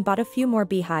young woman bought a few more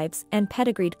beehives and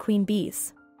pedigreed queen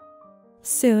bees.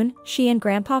 Soon, she and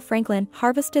Grandpa Franklin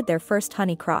harvested their first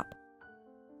honey crop.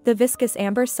 The viscous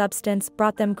amber substance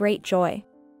brought them great joy.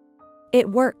 It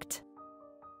worked.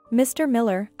 "Mr.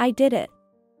 Miller, I did it."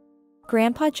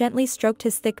 Grandpa gently stroked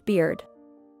his thick beard.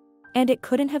 "And it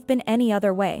couldn't have been any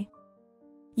other way.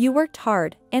 You worked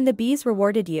hard, and the bees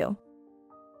rewarded you.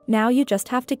 Now you just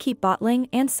have to keep bottling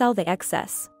and sell the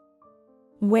excess."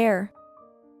 "Where?"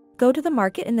 "Go to the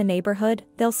market in the neighborhood,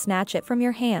 they'll snatch it from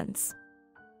your hands.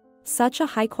 Such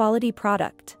a high-quality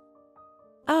product."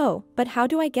 "Oh, but how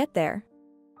do I get there?"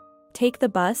 "Take the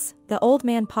bus." The old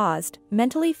man paused,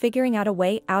 mentally figuring out a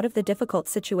way out of the difficult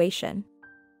situation.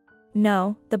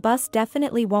 "No, the bus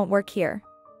definitely won't work here.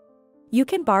 You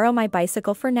can borrow my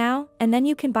bicycle for now, and then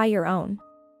you can buy your own.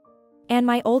 And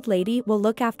my old lady will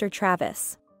look after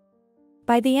Travis."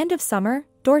 By the end of summer,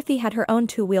 Dorothy had her own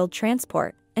two-wheeled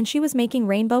transport, and she was making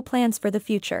rainbow plans for the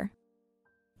future.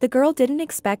 The girl didn't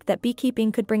expect that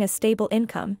beekeeping could bring a stable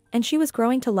income, and she was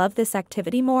growing to love this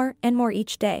activity more and more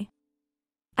each day.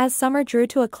 As summer drew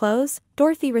to a close,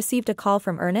 Dorothy received a call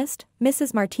from Ernest,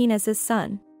 Mrs. Martinez's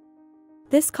son.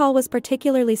 This call was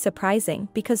particularly surprising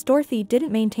because Dorothy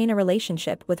didn't maintain a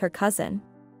relationship with her cousin.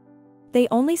 They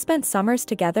only spent summers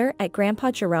together at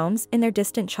Grandpa Jerome's in their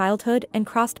distant childhood and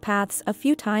crossed paths a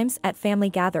few times at family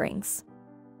gatherings.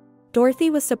 Dorothy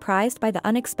was surprised by the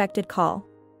unexpected call.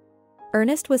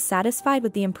 Ernest was satisfied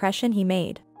with the impression he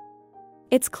made.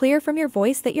 "It's clear from your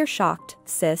voice that you're shocked,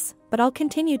 sis, but I'll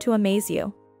continue to amaze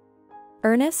you."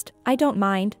 "Ernest, I don't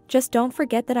mind, just don't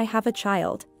forget that I have a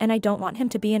child, and I don't want him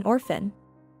to be an orphan."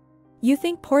 "You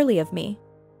think poorly of me.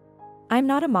 I'm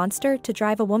not a monster to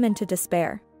drive a woman to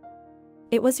despair.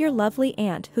 It was your lovely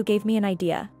aunt who gave me an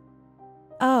idea."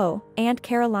 "Oh, Aunt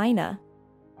Carolina.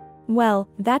 Well,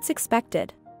 that's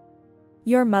expected.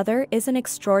 Your mother is an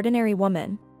extraordinary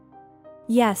woman."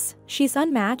 "Yes, she's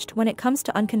unmatched when it comes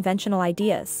to unconventional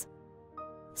ideas.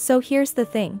 So here's the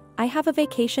thing, I have a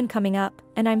vacation coming up,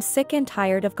 and I'm sick and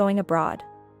tired of going abroad.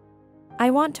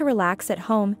 I want to relax at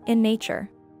home, in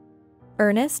nature.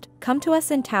 Ernest, come to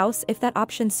us in Taos if that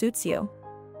option suits you."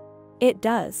 "It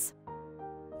does.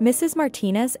 Mrs.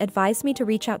 Martinez advised me to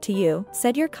reach out to you,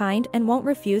 said you're kind and won't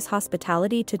refuse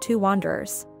hospitality to two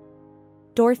wanderers."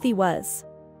 Dorothy was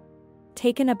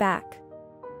taken aback.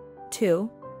 "Two?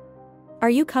 Are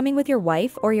you coming with your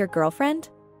wife or your girlfriend?"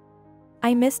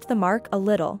 I missed the mark a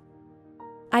little.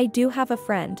 "I do have a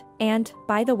friend, and,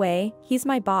 by the way, he's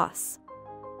my boss.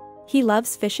 He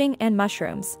loves fishing and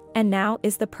mushrooms, and now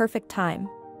is the perfect time.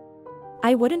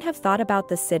 I wouldn't have thought about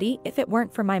the city if it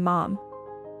weren't for my mom.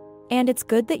 And it's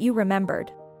good that you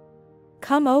remembered.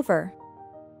 Come over.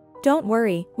 Don't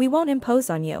worry, we won't impose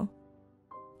on you.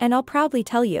 And I'll proudly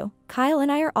tell you, Kyle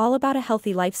and I are all about a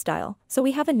healthy lifestyle, so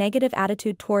we have a negative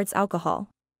attitude towards alcohol."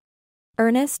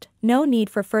 "Ernest, no need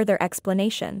for further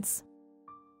explanations.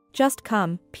 Just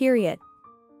come, period."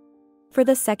 For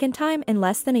the second time in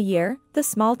less than a year, the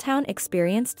small town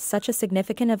experienced such a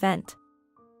significant event.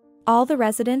 All the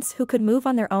residents who could move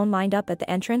on their own lined up at the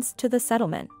entrance to the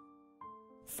settlement.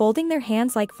 Folding their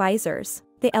hands like visors,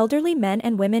 the elderly men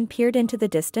and women peered into the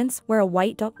distance where a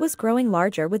white dot was growing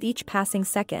larger with each passing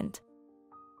second.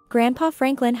 Grandpa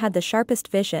Franklin had the sharpest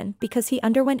vision because he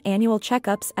underwent annual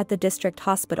checkups at the district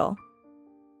hospital.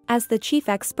 As the chief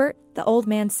expert, the old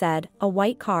man said, "A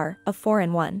white car, a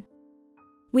 4-in-1.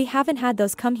 We haven't had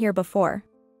those come here before.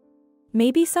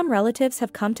 Maybe some relatives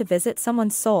have come to visit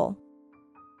someone's soul."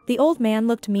 The old man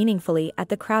looked meaningfully at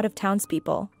the crowd of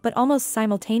townspeople, but almost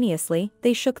simultaneously,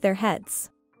 they shook their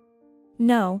heads.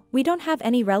 "No, we don't have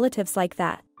any relatives like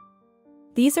that.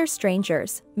 These are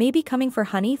strangers, maybe coming for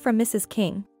honey from Mrs.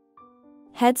 King."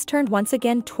 Heads turned once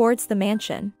again towards the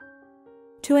mansion.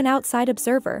 To an outside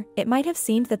observer, it might have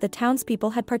seemed that the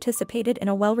townspeople had participated in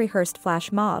a well-rehearsed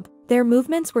flash mob. Their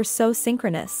movements were so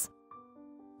synchronous.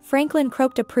 Franklin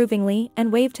croaked approvingly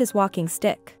and waved his walking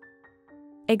stick.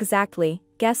 "Exactly,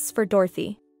 guests for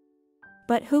Dorothy.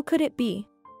 But who could it be?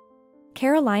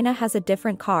 Carolina has a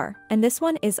different car, and this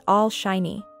one is all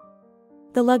shiny."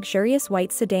 The luxurious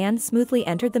white sedan smoothly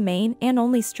entered the main and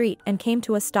only street and came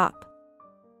to a stop.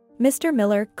 Mr.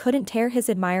 Miller couldn't tear his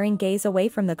admiring gaze away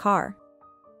from the car.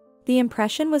 The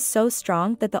impression was so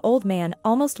strong that the old man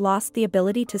almost lost the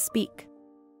ability to speak.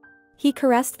 He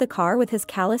caressed the car with his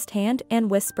calloused hand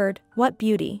and whispered, "What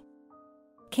beauty.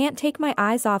 Can't take my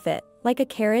eyes off it, like a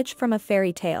carriage from a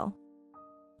fairy tale."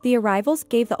 The arrivals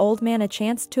gave the old man a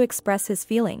chance to express his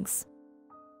feelings.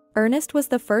 Ernest was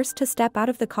the first to step out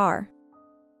of the car.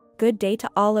 "Good day to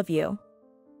all of you.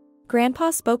 Grandpa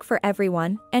spoke for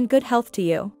everyone, and good health to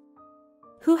you.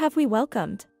 Who have we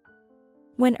welcomed?"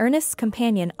 When Ernest's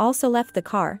companion also left the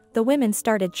car, the women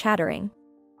started chattering.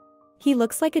 "He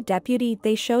looks like a deputy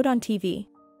they showed on TV.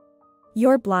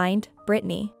 You're blind,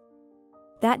 Brittany.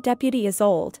 That deputy is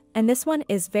old, and this one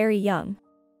is very young.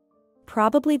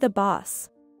 Probably the boss."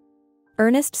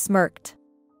 Ernest smirked.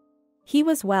 He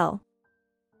was well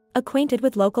acquainted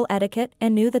with local etiquette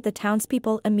and knew that the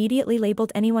townspeople immediately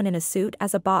labeled anyone in a suit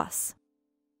as a boss.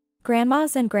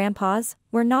 Grandmas and grandpas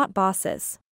were not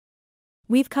bosses.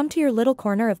 "We've come to your little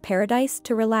corner of paradise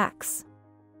to relax."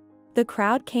 The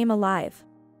crowd came alive.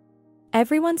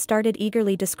 Everyone started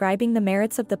eagerly describing the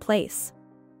merits of the place.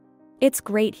 "It's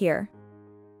great here.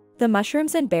 The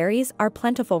mushrooms and berries are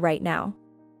plentiful right now."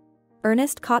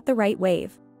 Ernest caught the right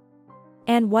wave.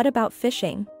 "And what about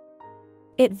fishing?"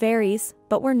 "It varies,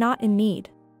 but we're not in need.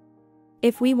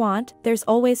 If we want, there's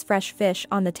always fresh fish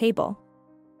on the table."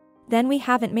 "Then we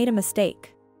haven't made a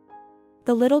mistake."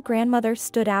 The little grandmother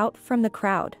stood out from the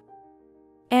crowd.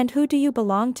 "And who do you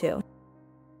belong to?"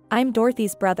 "I'm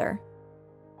Dorothy's brother.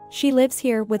 She lives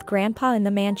here with Grandpa in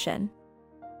the mansion."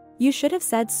 "You should have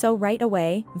said so right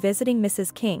away, visiting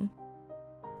Mrs. King.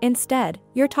 Instead,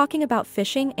 you're talking about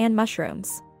fishing and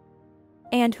mushrooms."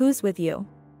 "And who's with you?"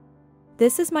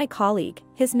 "This is my colleague,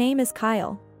 his name is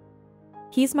Kyle.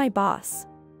 He's my boss."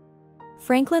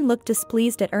 Franklin looked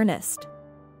displeased at Ernest.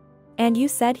 "And you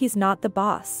said he's not the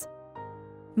boss."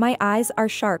 "My eyes are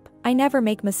sharp, I never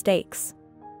make mistakes."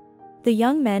 The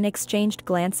young men exchanged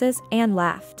glances and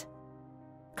laughed.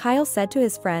 Kyle said to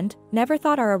his friend, "Never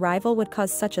thought our arrival would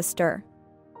cause such a stir.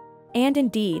 And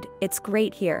indeed, it's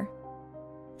great here.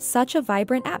 Such a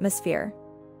vibrant atmosphere."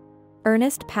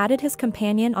 Ernest patted his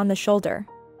companion on the shoulder.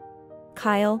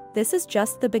 "Kyle, this is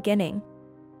just the beginning.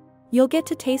 You'll get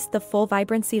to taste the full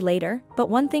vibrancy later, but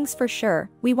one thing's for sure,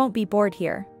 we won't be bored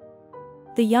here."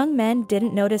 The young men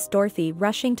didn't notice Dorothy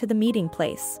rushing to the meeting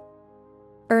place.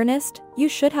 "Ernest, you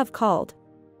should have called.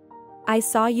 I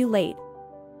saw you late."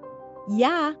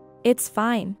 Yeah, "It's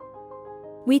fine.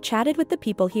 We chatted with the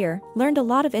people here, learned a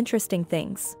lot of interesting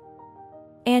things.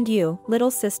 And you, little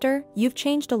sister, you've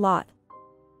changed a lot.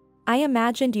 I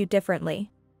imagined you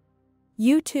differently."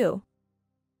 "You too.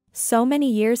 So many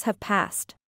years have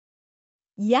passed.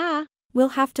 yeah, We'll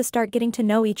have to start getting to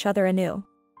know each other anew."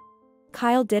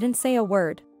 Kyle didn't say a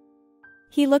word.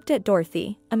 He looked at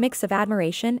Dorothy, a mix of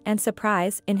admiration and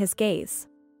surprise in his gaze.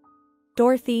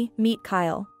 "Dorothy, meet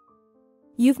Kyle.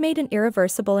 You've made an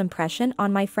irreversible impression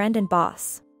on my friend and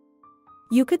boss.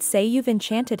 You could say you've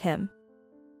enchanted him."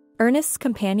 Ernest's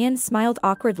companion smiled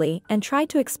awkwardly and tried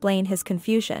to explain his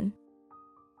confusion.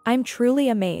 "I'm truly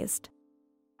amazed.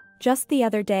 Just the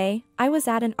other day, I was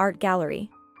at an art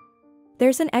gallery.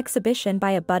 There's an exhibition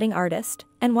by a budding artist,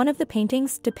 and one of the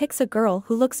paintings depicts a girl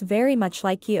who looks very much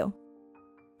like you.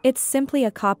 It's simply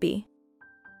a copy.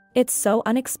 It's so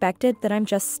unexpected that I'm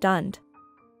just stunned."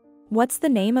 "What's the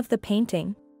name of the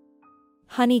painting?"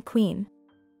 "Honey Queen.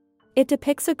 It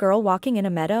depicts a girl walking in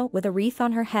a meadow with a wreath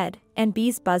on her head, and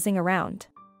bees buzzing around.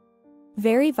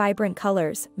 Very vibrant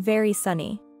colors, very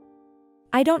sunny.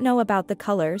 I don't know about the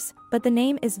colors, but the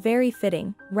name is very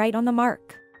fitting, right on the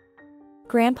mark."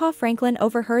 Grandpa Franklin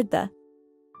overheard the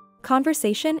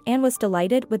conversation and was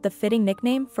delighted with the fitting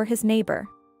nickname for his neighbor.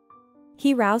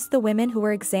 He roused the women who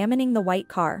were examining the white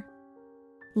car.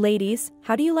 "Ladies,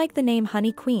 how do you like the name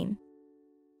Honey Queen?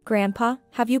 Grandpa,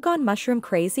 have you gone mushroom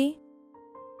crazy?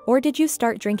 Or did you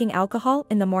start drinking alcohol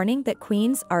in the morning that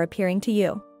queens are appearing to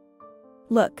you?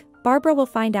 Look, Barbara will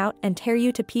find out and tear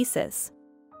you to pieces."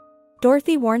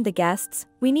 Dorothy warned the guests,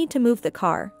 "We need to move the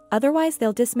car, otherwise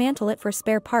they'll dismantle it for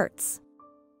spare parts.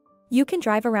 You can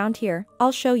drive around here,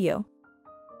 I'll show you."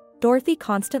 Dorothy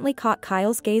constantly caught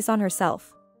Kyle's gaze on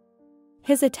herself.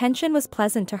 His attention was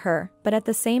pleasant to her, but at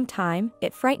the same time,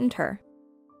 it frightened her.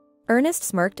 Ernest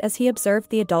smirked as he observed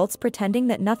the adults pretending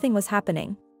that nothing was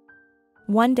happening.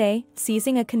 One day,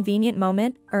 seizing a convenient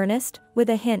moment, Ernest, with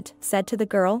a hint, said to the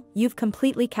girl, "You've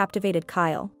completely captivated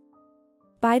Kyle.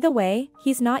 By the way,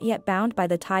 he's not yet bound by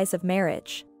the ties of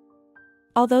marriage.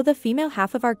 Although the female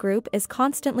half of our group is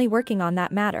constantly working on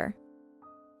that matter."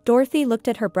 Dorothy looked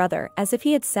at her brother as if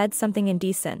he had said something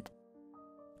indecent.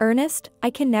 "Ernest,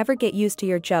 I can never get used to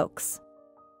your jokes.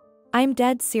 I'm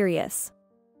dead serious.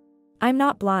 I'm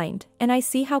not blind, and I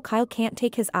see how Kyle can't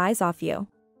take his eyes off you.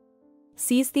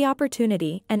 Seize the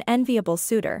opportunity, an enviable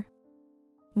suitor.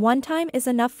 One time is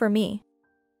enough for me.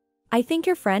 I think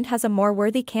your friend has a more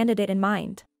worthy candidate in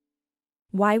mind.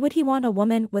 Why would he want a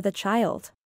woman with a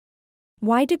child?"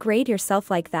 Why degrade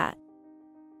yourself like that?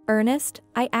 Ernest,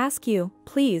 I ask you,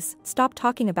 please, stop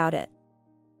talking about it.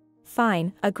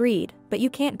 Fine, agreed, but you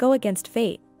can't go against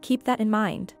fate, keep that in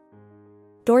mind.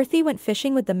 Dorothy went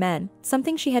fishing with the men,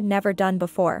 something she had never done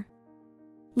before.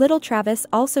 Little Travis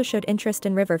also showed interest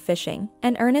in river fishing,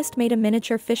 and Ernest made a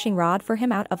miniature fishing rod for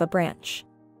him out of a branch.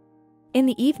 In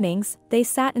the evenings, they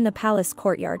sat in the palace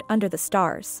courtyard under the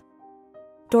stars.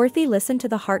 Dorothy listened to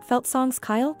the heartfelt songs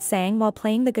Kyle sang while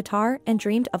playing the guitar and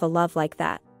dreamed of a love like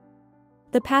that.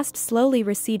 The past slowly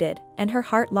receded, and her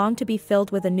heart longed to be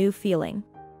filled with a new feeling.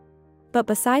 But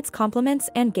besides compliments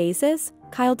and gazes,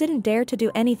 Kyle didn't dare to do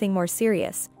anything more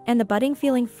serious, and the budding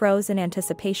feeling froze in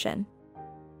anticipation.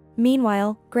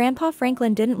 Meanwhile, Grandpa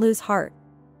Franklin didn't lose heart.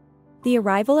 The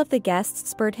arrival of the guests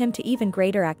spurred him to even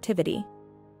greater activity.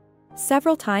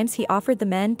 Several times he offered the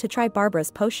men to try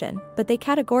Barbara's potion, but they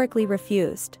categorically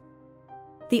refused.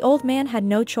 The old man had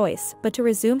no choice but to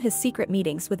resume his secret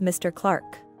meetings with Mr.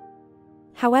 Clark.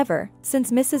 However, since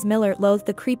Mrs. Miller loathed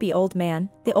the creepy old man,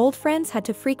 the old friends had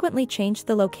to frequently change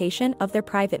the location of their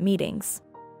private meetings.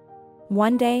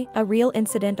 One day, a real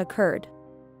incident occurred.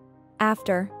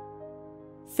 After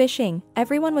fishing,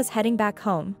 everyone was heading back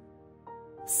home.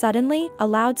 Suddenly, a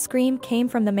loud scream came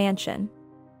from the mansion.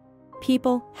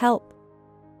 People, help!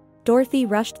 Dorothy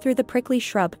rushed through the prickly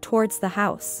shrub towards the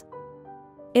house.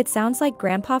 It sounds like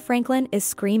Grandpa Franklin is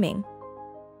screaming.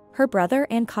 Her brother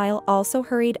and Kyle also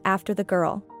hurried after the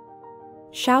girl.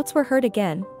 Shouts were heard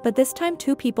again, but this time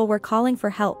two people were calling for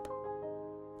help.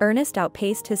 Ernest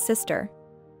outpaced his sister.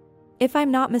 If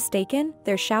I'm not mistaken,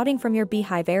 they're shouting from your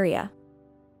beehive area.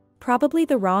 Probably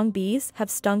the wrong bees have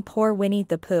stung poor Winnie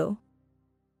the Pooh.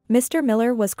 Mr.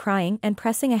 Miller was crying and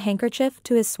pressing a handkerchief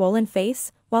to his swollen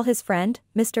face, while his friend,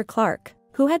 Mr. Clark,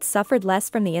 who had suffered less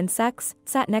from the insects,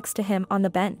 sat next to him on the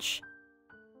bench.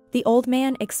 The old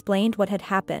man explained what had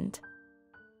happened.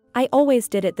 I always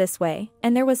did it this way,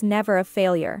 and there was never a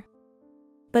failure.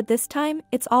 But this time,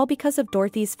 it's all because of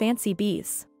Dorothy's fancy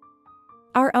bees.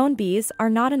 Our own bees are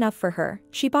not enough for her,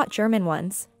 she bought German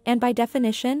ones, and by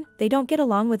definition, they don't get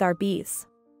along with our bees.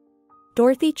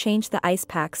 Dorothy changed the ice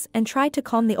packs and tried to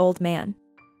calm the old man.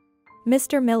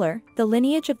 Mr. Miller, the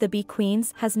lineage of the bee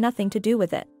queens has nothing to do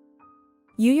with it.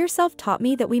 You yourself taught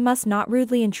me that we must not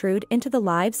rudely intrude into the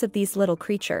lives of these little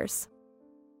creatures.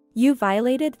 You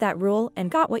violated that rule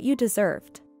and got what you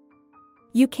deserved.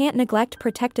 You can't neglect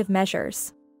protective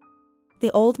measures.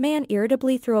 The old man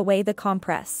irritably threw away the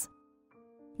compress.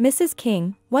 Mrs.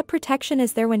 King, what protection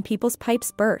is there when people's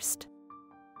pipes burst?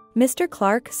 Mr.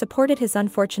 Clark supported his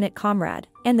unfortunate comrade,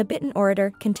 and the bitten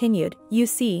orator continued, You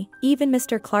see, even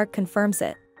Mr. Clark confirms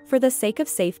it. For the sake of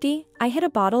safety, I hid a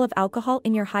bottle of alcohol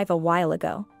in your hive a while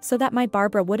ago, so that my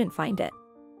Barbara wouldn't find it.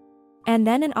 And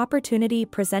then an opportunity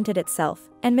presented itself,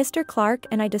 and Mr. Clark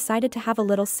and I decided to have a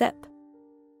little sip.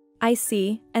 I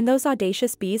see, and those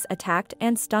audacious bees attacked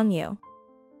and stung you.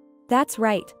 That's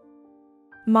right.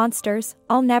 Monsters,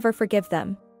 I'll never forgive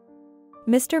them.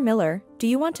 Mr. Miller, do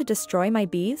you want to destroy my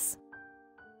bees?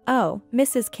 Oh,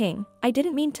 Mrs. King, I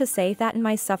didn't mean to say that in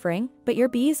my suffering, but your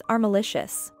bees are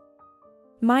malicious.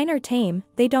 Mine are tame,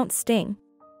 they don't sting.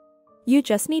 You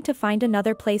just need to find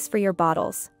another place for your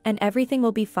bottles, and everything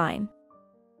will be fine.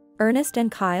 Ernest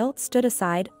and Kyle stood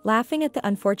aside, laughing at the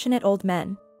unfortunate old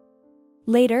men.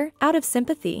 Later, out of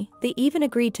sympathy, they even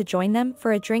agreed to join them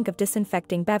for a drink of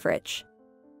disinfecting beverage.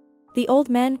 The old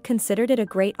men considered it a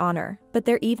great honor, but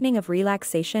their evening of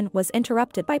relaxation was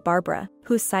interrupted by Barbara,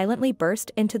 who silently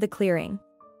burst into the clearing.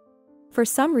 For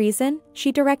some reason,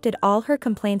 she directed all her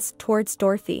complaints towards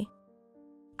Dorothy.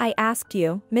 I asked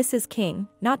you, Mrs. King,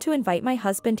 not to invite my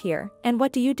husband here, and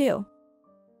what do?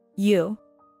 You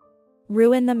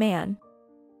ruin the man.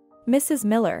 Mrs.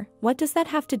 Miller, what does that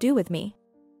have to do with me?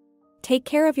 Take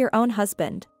care of your own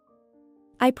husband.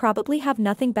 I probably have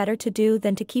nothing better to do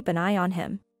than to keep an eye on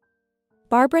him.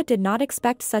 Barbara did not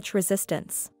expect such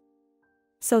resistance.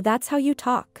 So that's how you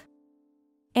talk.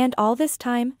 And all this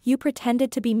time, you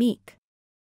pretended to be meek.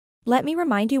 Let me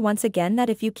remind you once again that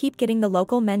if you keep getting the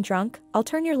local men drunk, I'll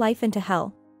turn your life into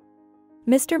hell.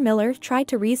 Mr. Miller tried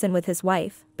to reason with his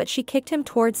wife, but she kicked him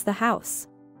towards the house.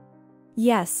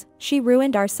 Yes, she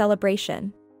ruined our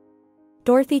celebration.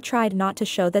 Dorothy tried not to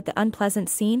show that the unpleasant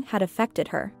scene had affected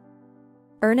her.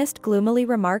 Ernest gloomily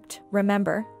remarked,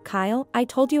 Remember, Kyle, I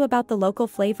told you about the local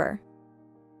flavor.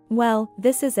 Well,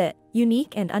 this is it,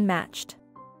 unique and unmatched.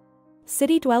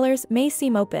 City dwellers may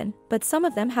seem open, but some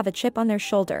of them have a chip on their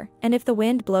shoulder, and if the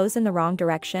wind blows in the wrong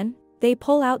direction, they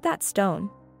pull out that stone.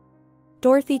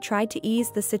 Dorothy tried to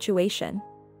ease the situation.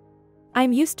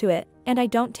 I'm used to it, and I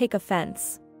don't take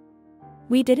offense.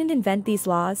 We didn't invent these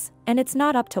laws, and it's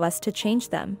not up to us to change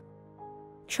them.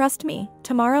 Trust me,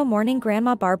 tomorrow morning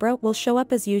Grandma Barbara will show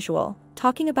up as usual,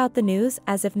 talking about the news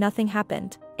as if nothing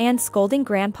happened, and scolding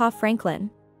Grandpa Franklin.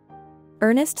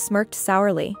 Ernest smirked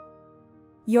sourly.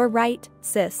 You're right,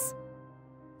 sis.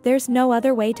 There's no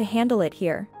other way to handle it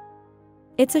here.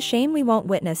 It's a shame we won't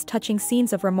witness touching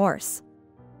scenes of remorse.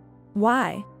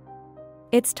 Why?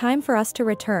 It's time for us to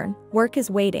return, work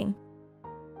is waiting.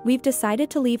 We've decided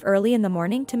to leave early in the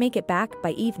morning to make it back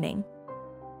by evening.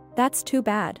 That's too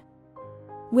bad.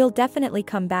 We'll definitely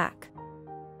come back.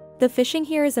 The fishing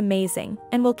here is amazing,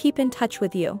 and we'll keep in touch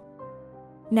with you.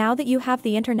 Now that you have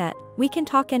the internet, we can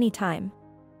talk anytime.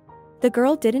 The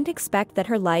girl didn't expect that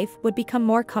her life would become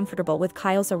more comfortable with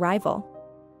Kyle's arrival.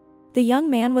 The young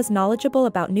man was knowledgeable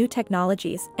about new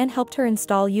technologies and helped her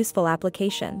install useful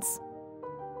applications.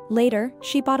 Later,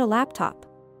 she bought a laptop.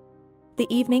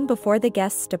 The evening before the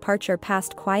guest's departure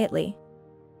passed quietly.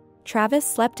 Travis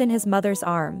slept in his mother's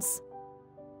arms.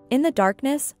 In the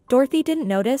darkness, Dorothy didn't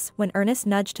notice when Ernest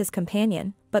nudged his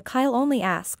companion, but Kyle only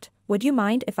asked, "Would you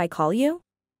mind if I call you?"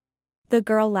 The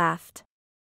girl laughed.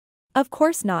 Of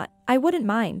course not, I wouldn't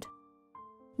mind.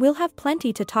 We'll have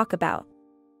plenty to talk about.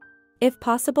 If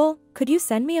possible, could you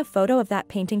send me a photo of that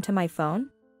painting to my phone?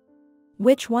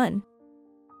 Which one?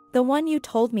 The one you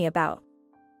told me about.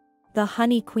 The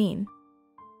Honey Queen.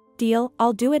 Deal,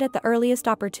 I'll do it at the earliest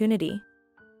opportunity.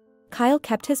 Kyle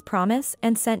kept his promise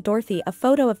and sent Dorothy a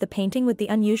photo of the painting with the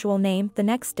unusual name the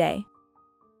next day.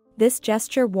 This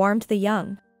gesture warmed the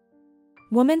young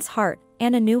woman's heart,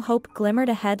 and a new hope glimmered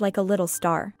ahead like a little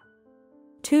star.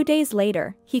 2 days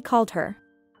later, he called her.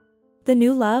 The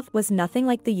new love was nothing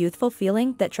like the youthful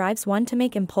feeling that drives one to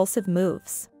make impulsive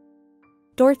moves.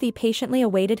 Dorothy patiently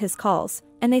awaited his calls,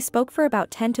 and they spoke for about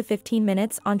 10 to 15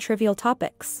 minutes on trivial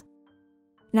topics.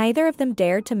 Neither of them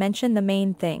dared to mention the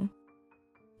main thing.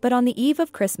 But on the eve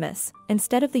of Christmas,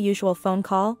 instead of the usual phone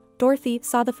call, Dorothy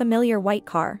saw the familiar white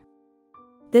car.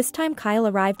 This time Kyle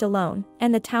arrived alone,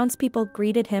 and the townspeople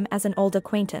greeted him as an old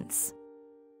acquaintance.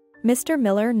 Mr.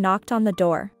 Miller knocked on the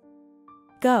door.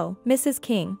 Go, Mrs.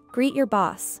 King, greet your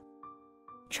boss.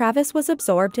 Travis was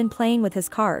absorbed in playing with his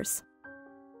cars.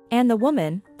 And the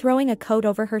woman, throwing a coat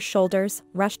over her shoulders,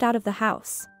 rushed out of the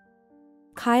house.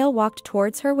 Kyle walked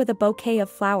towards her with a bouquet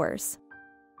of flowers.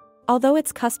 Although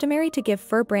it's customary to give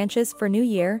fir branches for New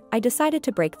Year, I decided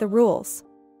to break the rules.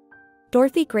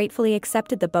 Dorothy gratefully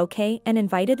accepted the bouquet and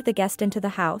invited the guest into the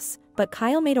house, but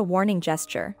Kyle made a warning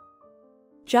gesture.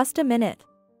 Just a minute.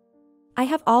 I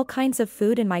have all kinds of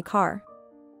food in my car.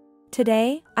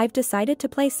 Today, I've decided to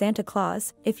play Santa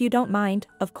Claus, if you don't mind,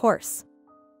 of course.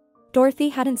 Dorothy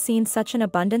hadn't seen such an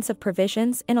abundance of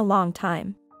provisions in a long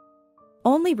time.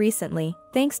 Only recently,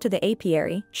 thanks to the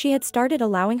apiary, she had started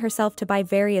allowing herself to buy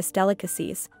various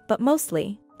delicacies, but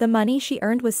mostly, the money she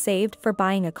earned was saved for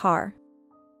buying a car.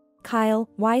 Kyle,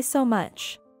 why so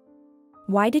much?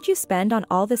 Why did you spend on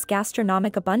all this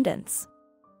gastronomic abundance?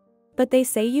 But they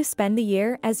say you spend the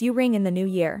year as you ring in the new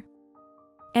year.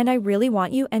 And I really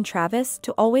want you and Travis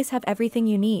to always have everything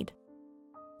you need.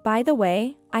 By the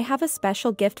way, I have a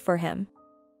special gift for him.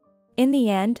 In the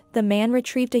end, the man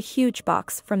retrieved a huge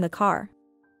box from the car.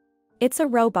 It's a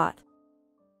robot.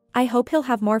 I hope he'll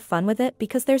have more fun with it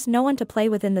because there's no one to play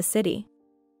with in the city.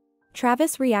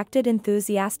 Travis reacted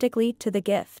enthusiastically to the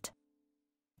gift.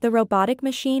 The robotic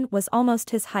machine was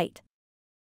almost his height.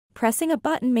 Pressing a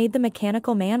button made the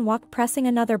mechanical man walk, pressing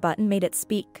another button made it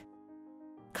speak.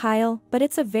 Kyle, but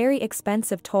it's a very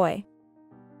expensive toy.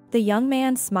 The young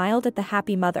man smiled at the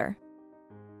happy mother.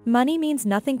 Money means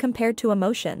nothing compared to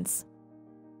emotions.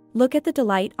 Look at the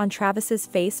delight on Travis's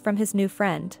face from his new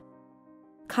friend.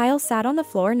 Kyle sat on the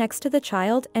floor next to the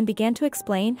child and began to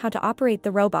explain how to operate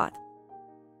the robot.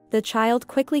 The child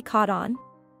quickly caught on.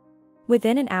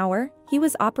 Within an hour, he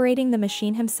was operating the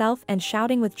machine himself and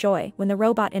shouting with joy when the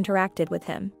robot interacted with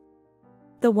him.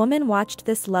 The woman watched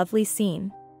this lovely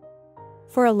scene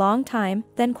for a long time,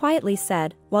 then quietly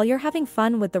said, "While you're having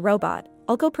fun with the robot,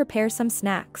 I'll go prepare some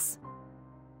snacks."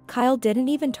 Kyle didn't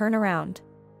even turn around.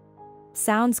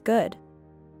 Sounds good.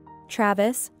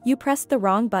 Travis, you pressed the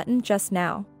wrong button just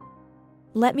now.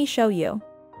 Let me show you.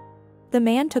 The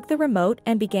man took the remote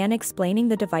and began explaining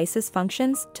the device's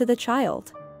functions to the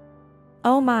child.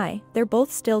 Oh my, they're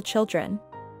both still children.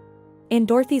 In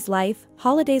Dorothy's life,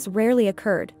 holidays rarely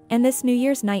occurred, and this New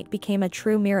Year's night became a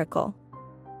true miracle.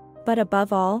 But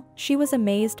above all, she was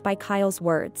amazed by Kyle's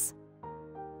words.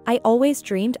 I always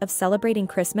dreamed of celebrating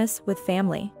Christmas with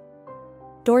family.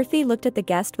 Dorothy looked at the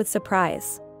guest with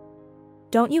surprise.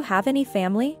 Don't you have any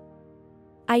family?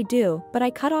 I do, but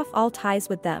I cut off all ties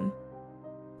with them.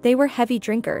 They were heavy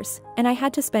drinkers, and I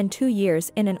had to spend 2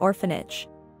 years in an orphanage.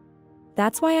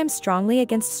 That's why I'm strongly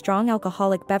against strong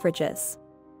alcoholic beverages.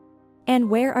 And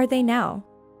where are they now?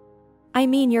 I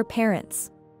mean your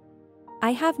parents.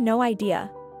 I have no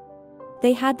idea.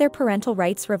 They had their parental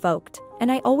rights revoked,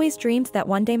 and I always dreamed that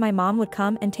one day my mom would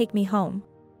come and take me home.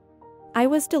 I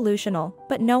was delusional,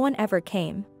 but no one ever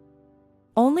came.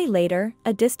 Only later,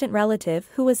 a distant relative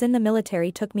who was in the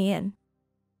military took me in.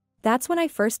 That's when I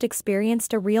first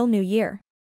experienced a real new year.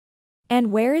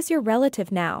 And where is your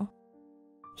relative now?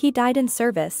 He died in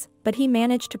service, but he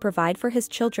managed to provide for his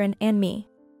children and me.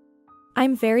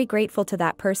 I'm very grateful to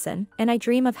that person, and I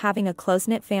dream of having a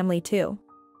close-knit family too.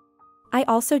 I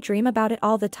also dream about it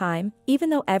all the time, even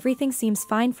though everything seems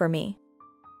fine for me.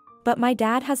 But my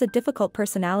dad has a difficult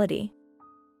personality.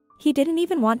 He didn't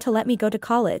even want to let me go to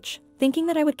college, thinking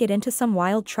that I would get into some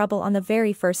wild trouble on the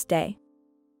very first day.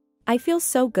 I feel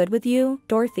so good with you,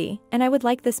 Dorothy, and I would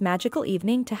like this magical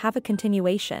evening to have a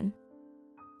continuation.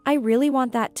 I really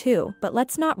want that too, but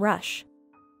let's not rush.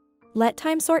 Let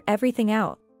time sort everything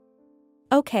out.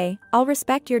 Okay, I'll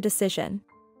respect your decision.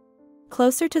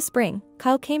 Closer to spring,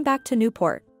 Kyle came back to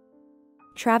Newport.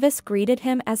 Travis greeted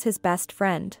him as his best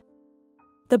friend.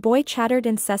 The boy chattered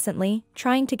incessantly,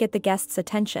 trying to get the guests'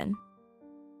 attention.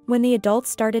 When the adults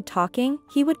started talking,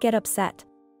 he would get upset.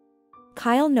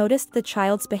 Kyle noticed the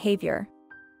child's behavior.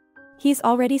 He's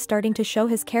already starting to show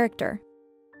his character.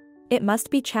 It must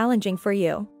be challenging for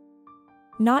you.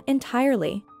 Not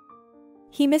entirely.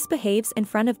 He misbehaves in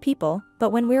front of people,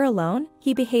 but when we're alone,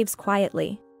 he behaves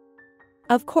quietly.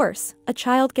 Of course, a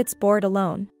child gets bored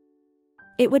alone.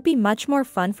 It would be much more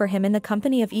fun for him in the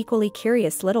company of equally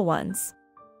curious little ones.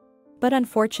 But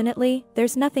unfortunately,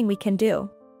 there's nothing we can do.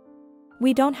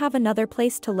 We don't have another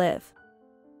place to live.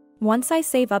 Once I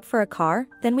save up for a car,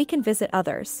 then we can visit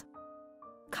others.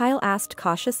 Kyle asked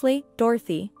cautiously,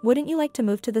 Dorothy, wouldn't you like to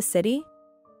move to the city?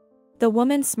 The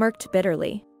woman smirked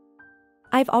bitterly.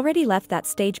 I've already left that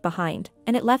stage behind,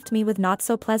 and it left me with not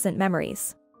so pleasant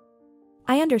memories.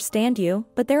 I understand you,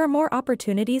 but there are more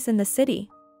opportunities in the city.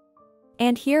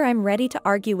 And here I'm ready to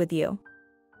argue with you.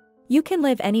 You can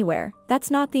live anywhere, that's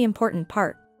not the important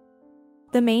part.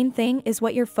 The main thing is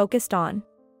what you're focused on.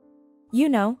 You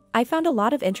know, I found a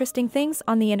lot of interesting things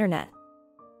on the internet.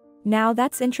 Now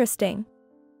that's interesting.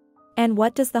 And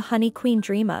what does the Honey Queen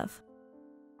dream of?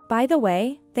 By the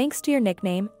way, thanks to your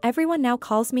nickname, everyone now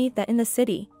calls me that in the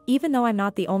city, even though I'm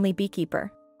not the only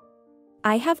beekeeper.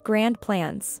 I have grand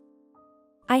plans.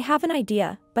 I have an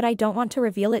idea, but I don't want to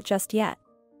reveal it just yet.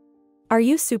 Are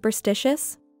you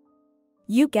superstitious?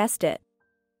 You guessed it.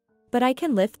 But I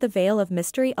can lift the veil of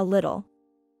mystery a little.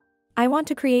 I want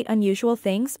to create unusual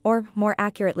things, or, more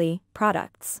accurately,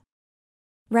 products.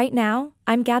 Right now,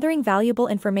 I'm gathering valuable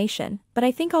information, but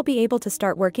I think I'll be able to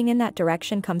start working in that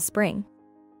direction come spring.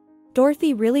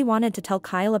 Dorothy really wanted to tell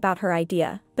Kyle about her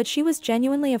idea, but she was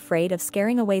genuinely afraid of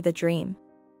scaring away the dream.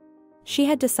 She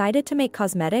had decided to make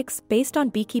cosmetics based on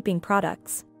beekeeping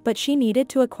products, but she needed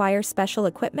to acquire special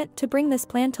equipment to bring this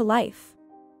plan to life.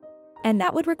 And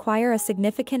that would require a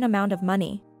significant amount of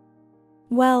money.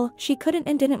 Well, she couldn't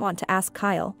and didn't want to ask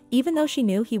Kyle, even though she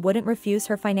knew he wouldn't refuse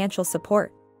her financial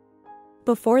support.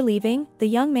 Before leaving, the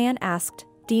young man asked,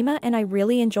 Dima and I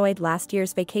really enjoyed last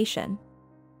year's vacation.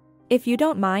 If you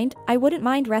don't mind, I wouldn't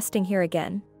mind resting here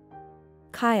again.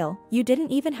 Kyle, you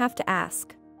didn't even have to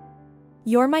ask.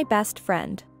 You're my best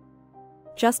friend.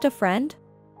 Just a friend?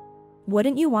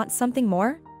 Wouldn't you want something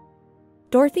more?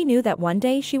 Dorothy knew that one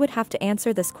day she would have to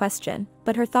answer this question,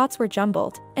 but her thoughts were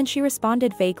jumbled, and she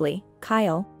responded vaguely,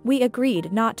 Kyle, we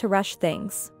agreed not to rush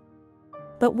things.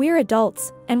 But we're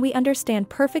adults, and we understand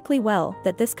perfectly well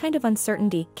that this kind of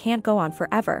uncertainty can't go on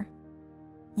forever.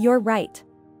 You're right.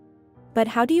 But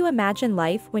how do you imagine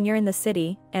life when you're in the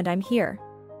city, and I'm here?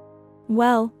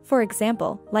 Well, for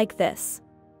example, like this.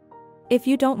 If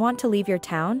you don't want to leave your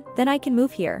town, then I can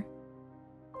move here.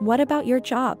 What about your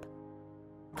job?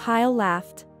 Kyle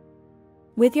laughed.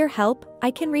 With your help,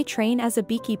 I can retrain as a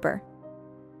beekeeper.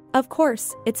 Of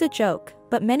course, it's a joke,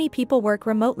 but many people work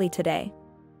remotely today.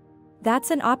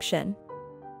 That's an option.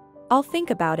 I'll think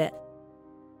about it.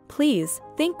 Please,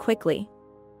 think quickly.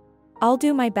 I'll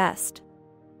do my best.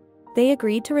 They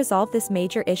agreed to resolve this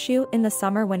major issue in the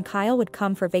summer when Kyle would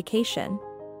come for vacation.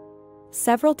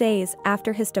 Several days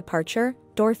after his departure,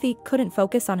 Dorothy couldn't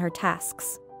focus on her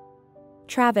tasks.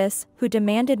 Travis, who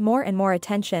demanded more and more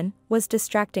attention, was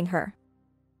distracting her.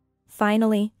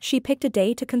 Finally, she picked a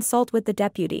day to consult with the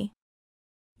deputy.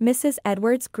 Mrs.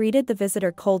 Edwards greeted the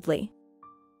visitor coldly.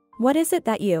 What is it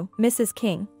that you, Mrs.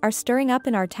 King, are stirring up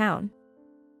in our town?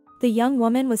 The young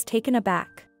woman was taken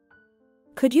aback.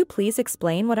 Could you please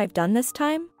explain what I've done this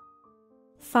time?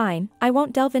 Fine, I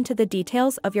won't delve into the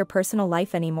details of your personal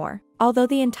life anymore. Although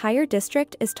the entire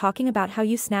district is talking about how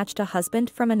you snatched a husband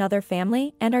from another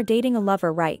family and are dating a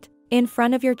lover right in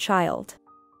front of your child.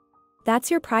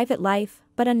 That's your private life,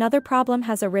 but another problem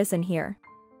has arisen here.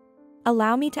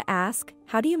 Allow me to ask,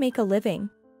 how do you make a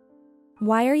living?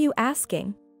 Why are you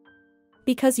asking?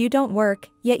 Because you don't work,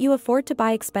 yet you afford to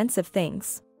buy expensive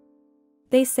things.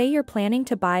 They say you're planning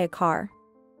to buy a car.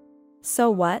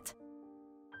 So what?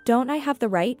 Don't I have the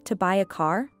right to buy a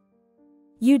car?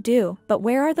 You do, but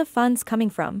where are the funds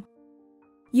coming from?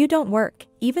 You don't work,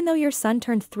 even though your son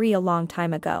turned 3 a long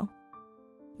time ago.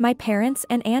 My parents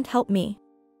and aunt help me.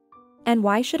 And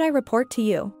why should I report to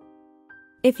you?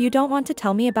 If you don't want to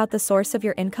tell me about the source of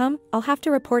your income, I'll have to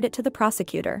report it to the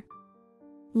prosecutor.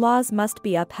 Laws must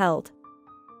be upheld.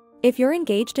 If you're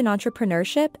engaged in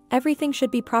entrepreneurship, everything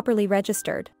should be properly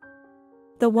registered.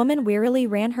 The woman wearily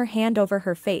ran her hand over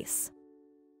her face.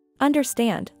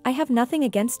 Understand, I have nothing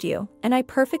against you, and I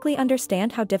perfectly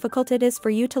understand how difficult it is for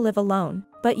you to live alone,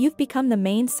 but you've become the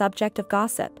main subject of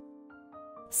gossip.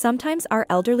 Sometimes our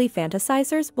elderly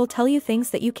fantasizers will tell you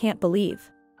things that you can't believe.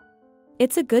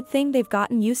 It's a good thing they've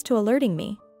gotten used to alerting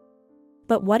me.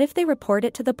 But what if they report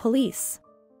it to the police?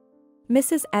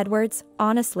 Mrs. Edwards,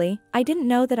 honestly, I didn't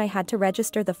know that I had to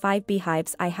register the 5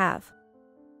 beehives I have.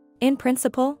 In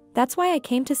principle, that's why I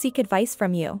came to seek advice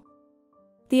from you.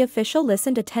 The official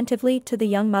listened attentively to the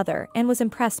young mother and was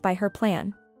impressed by her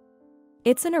plan.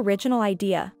 It's an original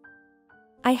idea.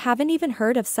 I haven't even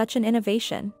heard of such an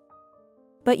innovation.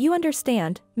 But you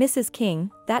understand, Mrs.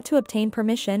 King, that to obtain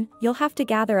permission, you'll have to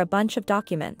gather a bunch of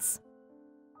documents.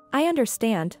 I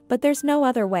understand, but there's no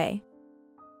other way.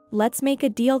 Let's make a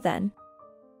deal then.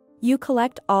 You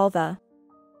collect all the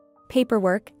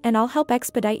paperwork, and I'll help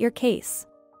expedite your case.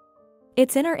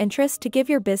 It's in our interest to give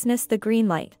your business the green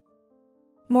light.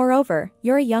 Moreover,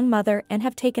 you're a young mother and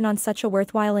have taken on such a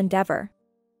worthwhile endeavor.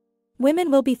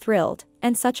 Women will be thrilled,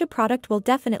 and such a product will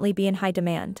definitely be in high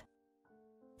demand.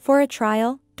 For a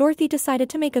trial, Dorothy decided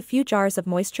to make a few jars of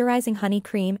moisturizing honey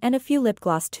cream and a few lip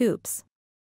gloss tubes.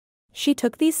 She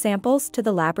took these samples to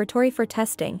the laboratory for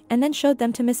testing and then showed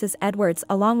them to Mrs. Edwards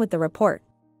along with the report.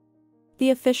 The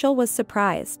official was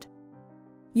surprised.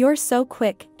 You're so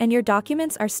quick, and your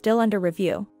documents are still under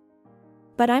review.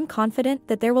 But I'm confident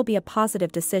that there will be a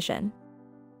positive decision.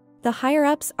 The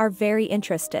higher-ups are very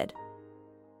interested.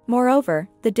 Moreover,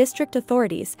 the district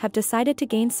authorities have decided to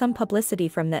gain some publicity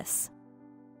from this.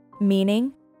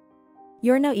 Meaning?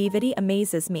 Your naivety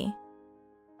amazes me.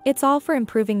 It's all for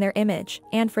improving their image,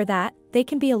 and for that, they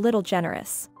can be a little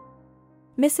generous.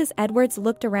 Mrs. Edwards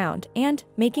looked around and,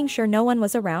 making sure no one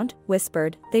was around,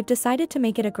 whispered, they've decided to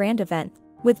make it a grand event,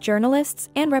 with journalists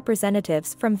and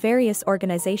representatives from various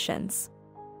organizations.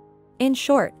 In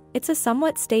short, it's a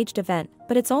somewhat staged event,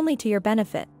 but it's only to your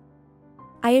benefit.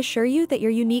 I assure you that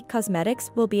your unique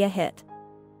cosmetics will be a hit.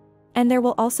 And there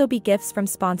will also be gifts from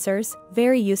sponsors,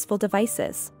 very useful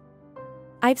devices.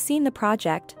 I've seen the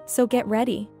project, so get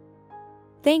ready.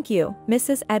 Thank you,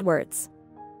 Mrs. Edwards.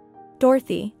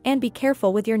 Dorothy, and be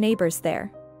careful with your neighbors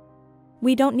there.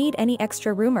 We don't need any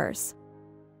extra rumors.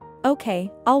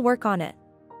 Okay, I'll work on it.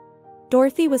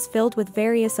 Dorothy was filled with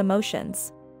various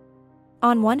emotions.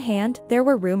 On one hand, there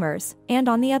were rumors, and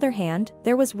on the other hand,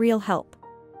 there was real help.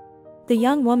 The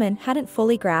young woman hadn't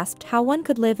fully grasped how one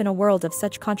could live in a world of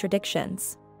such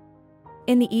contradictions.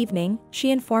 In the evening,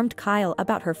 she informed Kyle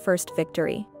about her first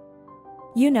victory.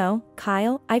 You know,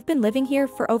 Kyle, I've been living here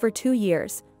for over 2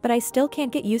 years, but I still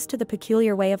can't get used to the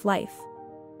peculiar way of life.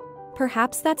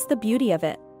 Perhaps that's the beauty of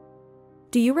it.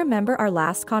 Do you remember our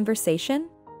last conversation?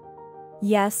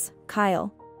 Yes,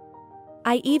 Kyle.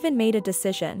 I even made a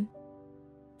decision.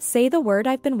 Say the word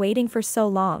I've been waiting for so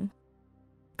long.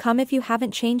 Come if you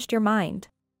haven't changed your mind.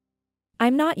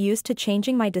 I'm not used to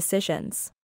changing my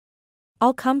decisions.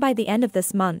 I'll come by the end of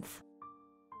this month.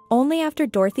 Only after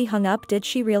Dorothy hung up did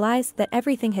she realize that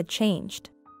everything had changed.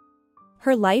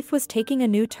 Her life was taking a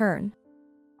new turn.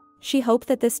 She hoped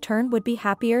that this turn would be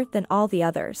happier than all the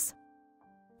others.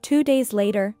 2 days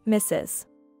later, Mrs.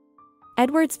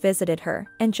 Edwards visited her,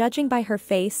 and judging by her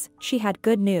face, she had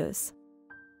good news.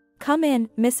 Come in,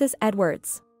 Mrs.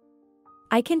 Edwards.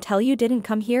 I can tell you didn't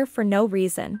come here for no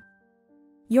reason.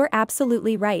 You're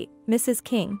absolutely right, Mrs.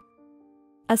 King.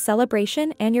 A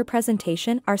celebration and your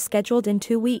presentation are scheduled in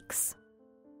 2 weeks.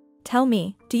 Tell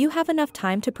me, do you have enough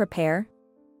time to prepare?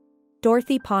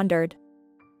 Dorothy pondered.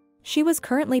 She was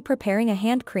currently preparing a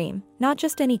hand cream, not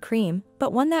just any cream,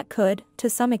 but one that could, to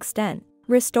some extent,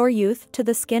 restore youth to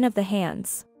the skin of the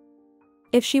hands.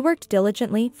 If she worked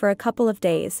diligently for a couple of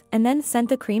days and then sent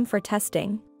the cream for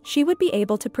testing, she would be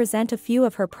able to present a few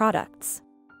of her products.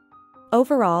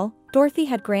 Overall, Dorothy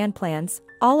had grand plans,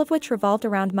 all of which revolved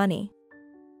around money.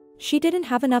 She didn't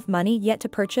have enough money yet to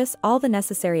purchase all the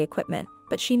necessary equipment,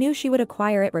 but she knew she would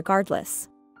acquire it regardless.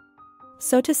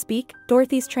 So to speak,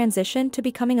 Dorothy's transition to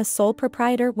becoming a sole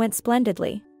proprietor went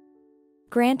splendidly.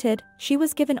 Granted, she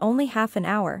was given only half an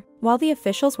hour, while the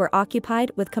officials were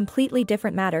occupied with completely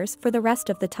different matters for the rest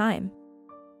of the time.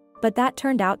 But that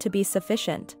turned out to be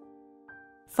sufficient.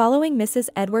 Following Mrs.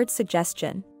 Edwards'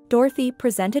 suggestion, Dorothy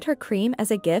presented her cream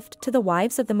as a gift to the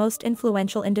wives of the most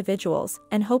influential individuals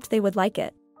and hoped they would like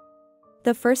it.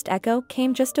 The first echo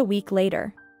came just a week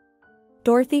later.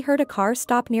 Dorothy heard a car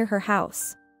stop near her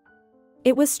house.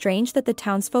 It was strange that the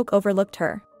townsfolk overlooked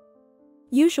her.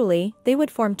 Usually, they would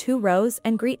form 2 rows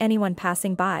and greet anyone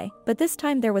passing by, but this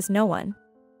time there was no one.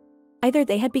 Either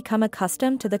they had become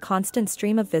accustomed to the constant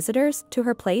stream of visitors to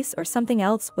her place or something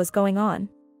else was going on.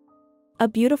 A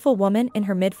beautiful woman in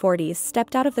her mid-40s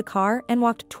stepped out of the car and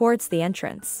walked towards the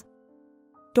entrance.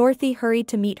 Dorothy hurried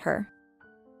to meet her.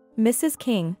 "Mrs.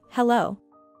 King, hello."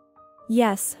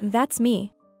 "Yes, that's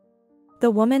me."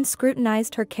 The woman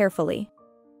scrutinized her carefully.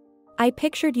 "I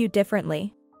pictured you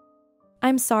differently."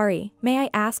 "I'm sorry, may I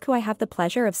ask who I have the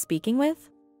pleasure of speaking with?"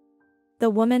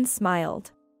 The woman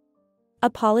smiled.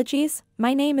 "Apologies,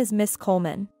 my name is Miss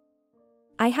Coleman.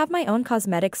 I have my own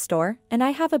cosmetics store, and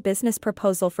I have a business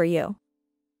proposal for you."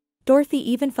 Dorothy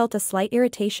even felt a slight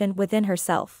irritation within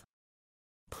herself.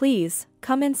 "Please,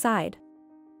 come inside."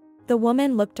 The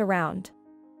woman looked around.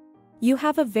 "You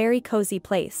have a very cozy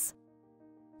place."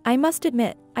 "I must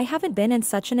admit, I haven't been in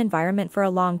such an environment for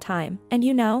a long time, and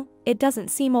you know, it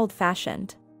doesn't seem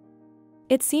old-fashioned.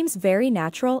 It seems very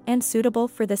natural and suitable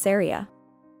for this area.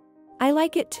 I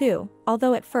like it too,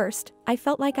 although at first, I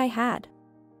felt like I had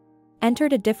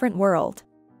entered a different world."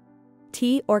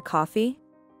 "Tea or coffee?"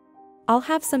 "I'll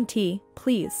have some tea,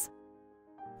 please."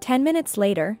 10 minutes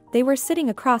later, they were sitting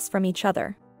across from each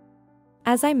other.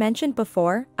 "As I mentioned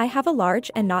before, I have a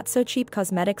large and not-so-cheap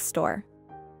cosmetics store.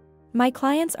 My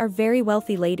clients are very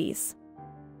wealthy ladies.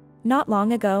 Not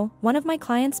long ago, one of my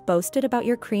clients boasted about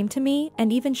your cream to me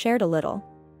and even shared a little.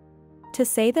 To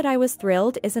say that I was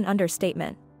thrilled is an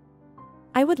understatement.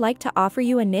 I would like to offer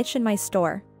you a niche in my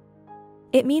store.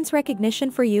 It means recognition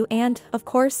for you and, of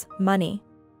course, money.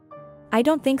 I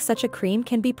don't think such a cream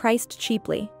can be priced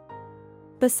cheaply.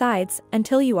 Besides,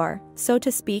 until you are, so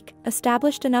to speak,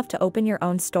 established enough to open your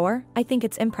own store, I think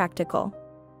it's impractical.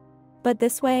 But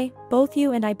this way, both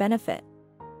you and I benefit.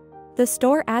 The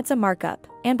store adds a markup,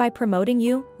 and by promoting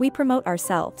you, we promote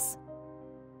ourselves.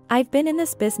 I've been in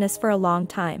this business for a long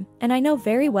time, and I know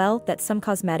very well that some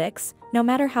cosmetics, no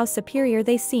matter how superior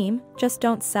they seem, just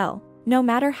don't sell, no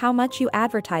matter how much you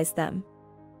advertise them.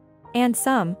 And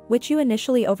some, which you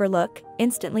initially overlook,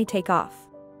 instantly take off.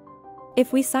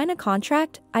 If we sign a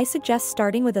contract, I suggest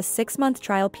starting with a 6-month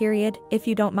trial period, if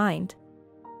you don't mind.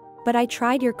 But I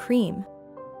tried your cream.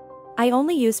 I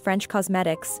only use French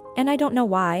cosmetics, and I don't know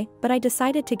why, but I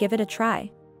decided to give it a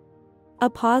try." A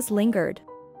pause lingered.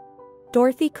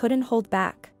 Dorothy couldn't hold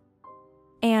back.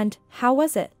 "And, how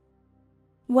was it?"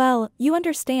 "Well, you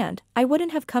understand, I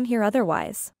wouldn't have come here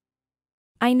otherwise.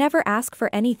 I never ask for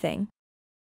anything.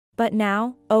 But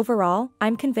now, overall,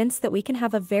 I'm convinced that we can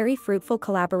have a very fruitful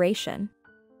collaboration.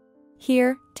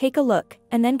 Here, take a look,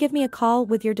 and then give me a call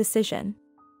with your decision."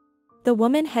 The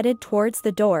woman headed towards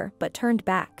the door but turned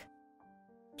back.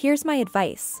 "Here's my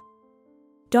advice.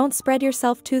 Don't spread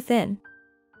yourself too thin.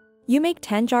 You make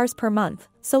 10 jars per month,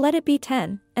 so let it be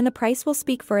 10, and the price will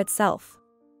speak for itself."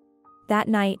 That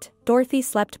night, Dorothy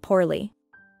slept poorly.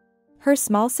 Her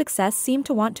small success seemed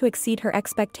to want to exceed her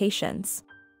expectations.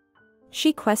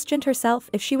 She questioned herself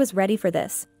if she was ready for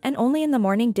this, and only in the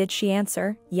morning did she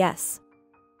answer, yes.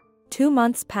 2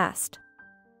 months passed.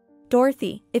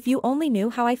 "Dorothy, if you only knew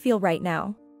how I feel right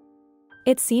now.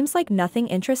 It seems like nothing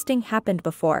interesting happened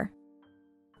before.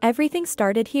 Everything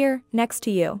started here, next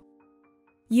to you.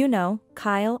 You know,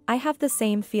 Kyle, I have the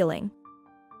same feeling.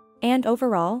 And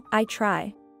overall, I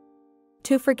try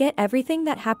to forget everything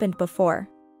that happened before.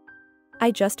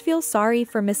 I just feel sorry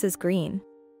for Mrs. Green.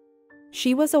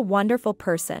 She was a wonderful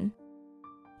person.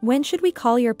 When should we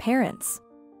call your parents?"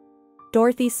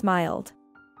 Dorothy smiled.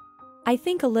 "I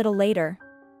think a little later.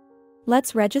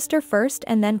 Let's register first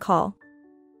and then call."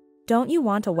 "Don't you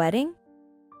want a wedding?"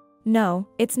 "No,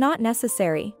 it's not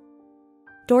necessary."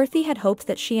 Dorothy had hoped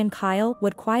that she and Kyle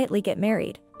would quietly get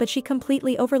married, but she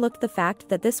completely overlooked the fact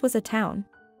that this was a town.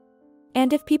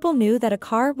 And if people knew that a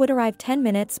car would arrive 10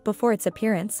 minutes before its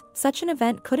appearance, such an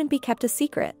event couldn't be kept a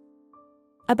secret.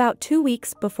 About 2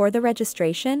 weeks before the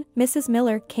registration, Mrs.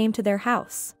 Miller came to their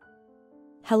house.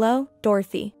 "Hello,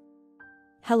 Dorothy."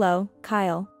 "Hello,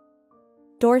 Kyle."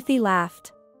 Dorothy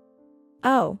laughed.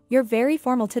 Oh, you're very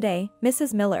formal today,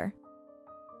 Mrs. Miller.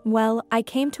 Well, I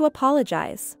came to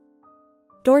apologize.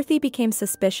 Dorothy became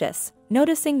suspicious,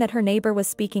 noticing that her neighbor was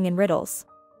speaking in riddles.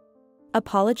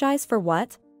 Apologize for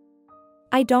what?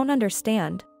 I don't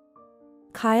understand.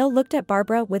 Kyle looked at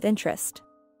Barbara with interest.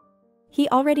 He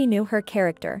already knew her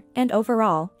character, and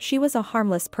overall, she was a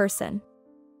harmless person.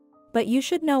 But you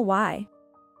should know why.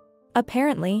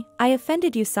 Apparently, I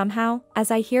offended you somehow,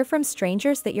 as I hear from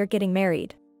strangers that you're getting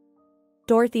married.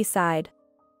 Dorothy sighed.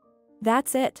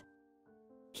 That's it.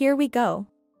 Here we go.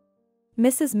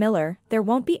 Mrs. Miller, there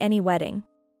won't be any wedding.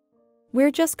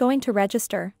 We're just going to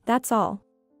register, that's all.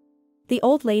 The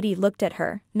old lady looked at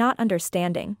her, not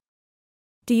understanding.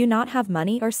 Do you not have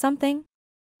money or something?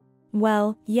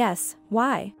 Well, yes,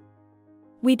 why?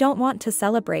 We don't want to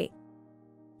celebrate.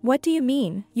 What do you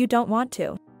mean, you don't want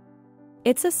to?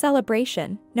 It's a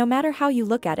celebration, no matter how you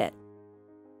look at it.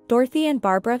 Dorothy and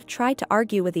Barbara tried to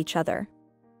argue with each other.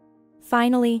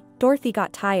 Finally, Dorothy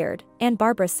got tired, and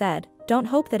Barbara said, don't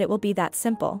hope that it will be that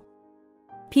simple.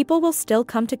 People will still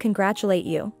come to congratulate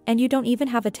you, and you don't even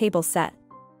have a table set.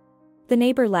 The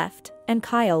neighbor left, and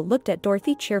Kyle looked at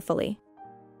Dorothy cheerfully.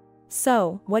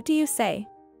 So, what do you say?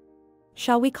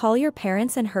 Shall we call your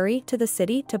parents and hurry to the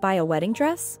city to buy a wedding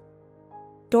dress?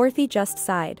 Dorothy just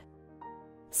sighed.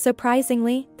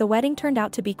 Surprisingly, the wedding turned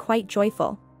out to be quite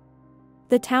joyful.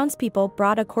 The townspeople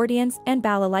brought accordions and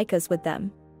balalaikas with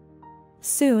them.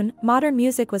 Soon, modern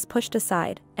music was pushed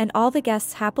aside, and all the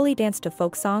guests happily danced to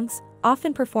folk songs,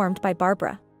 often performed by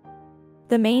Barbara.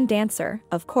 The main dancer,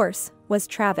 of course, was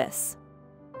Travis.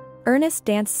 Ernest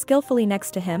danced skillfully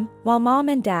next to him, while Mom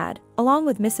and Dad, along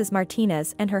with Mrs.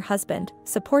 Martinez and her husband,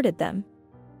 supported them.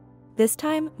 This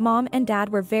time, Mom and Dad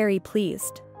were very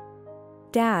pleased.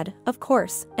 Dad, of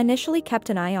course, initially kept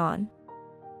an eye on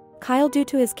Kyle due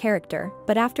to his character,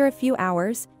 but after a few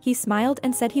hours, he smiled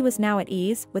and said he was now at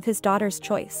ease with his daughter's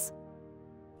choice.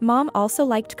 Mom also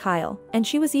liked Kyle, and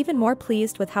she was even more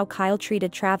pleased with how Kyle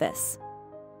treated Travis.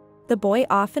 The boy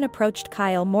often approached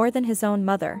Kyle more than his own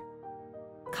mother.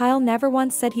 Kyle never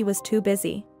once said he was too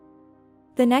busy.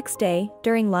 The next day,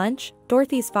 during lunch,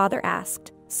 Dorothy's father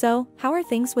asked, So, how are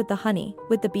things with the honey,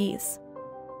 with the bees?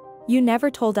 You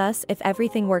never told us if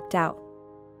everything worked out.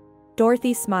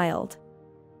 Dorothy smiled.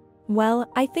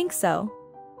 Well, I think so.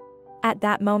 At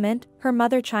that moment, her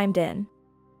mother chimed in.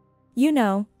 You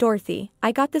know, Dorothy,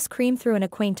 I got this cream through an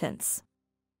acquaintance.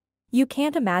 You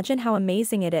can't imagine how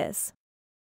amazing it is.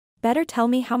 Better tell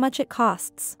me how much it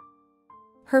costs.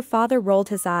 Her father rolled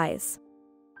his eyes.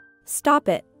 Stop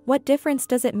it, what difference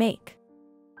does it make?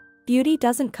 Beauty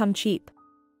doesn't come cheap.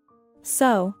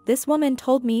 So, this woman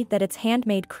told me that it's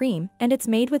handmade cream and it's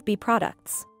made with bee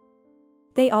products.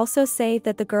 They also say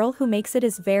that the girl who makes it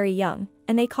is very young,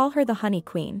 and they call her the Honey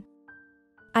Queen.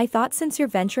 I thought since you're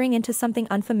venturing into something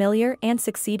unfamiliar and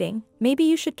succeeding, maybe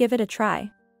you should give it a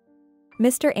try.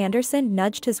 Mr. Anderson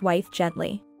nudged his wife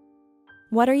gently.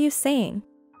 What are you saying?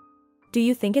 Do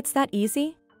you think it's that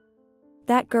easy?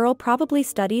 That girl probably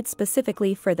studied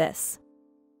specifically for this.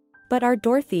 But our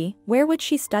Dorothy, where would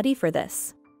she study for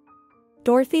this?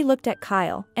 Dorothy looked at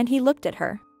Kyle, and he looked at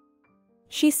her.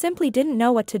 She simply didn't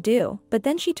know what to do, but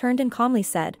then she turned and calmly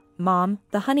said, Mom,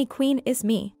 the Honey Queen is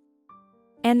me.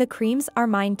 And the creams are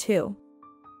mine too.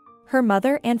 Her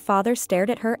mother and father stared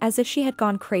at her as if she had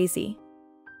gone crazy.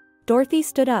 Dorothy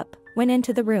stood up, went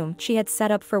into the room she had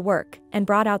set up for work, and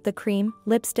brought out the cream,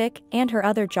 lipstick, and her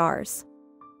other jars.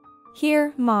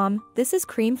 Here, Mom, this is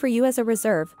cream for you as a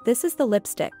reserve, this is the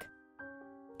lipstick.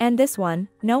 And this one,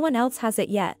 no one else has it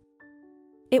yet.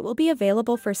 It will be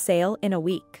available for sale in a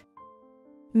week.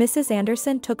 Mrs.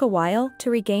 Anderson took a while to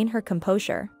regain her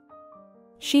composure.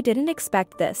 She didn't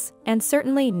expect this, and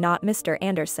certainly not Mr.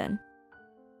 Anderson.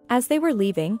 As they were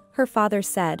leaving, her father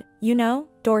said, You know,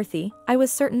 Dorothy, I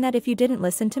was certain that if you didn't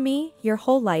listen to me, your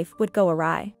whole life would go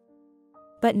awry.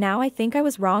 But now I think I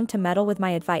was wrong to meddle with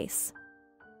my advice.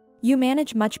 You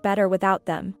manage much better without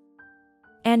them.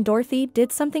 And Dorothy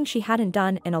did something she hadn't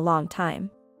done in a long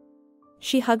time.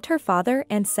 She hugged her father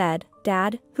and said,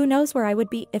 Dad, who knows where I would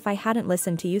be if I hadn't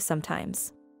listened to you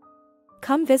sometimes.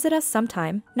 Come visit us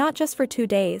sometime, not just for 2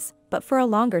 days, but for a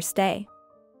longer stay.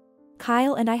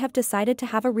 Kyle and I have decided to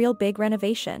have a real big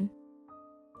renovation.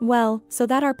 Well, so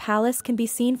that our palace can be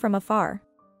seen from afar.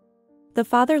 The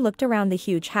father looked around the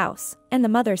huge house, and the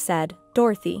mother said,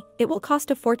 Dorothy, it will cost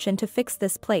a fortune to fix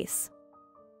this place.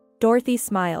 Dorothy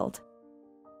smiled.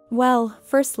 Well,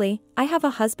 firstly, I have a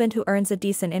husband who earns a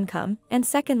decent income, and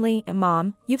secondly,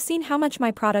 Mom, you've seen how much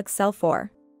my products sell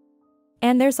for.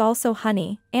 And there's also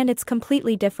honey, and it's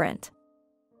completely different.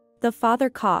 The father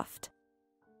coughed.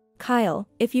 Kyle,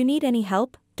 if you need any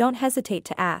help, don't hesitate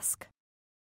to ask.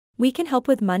 We can help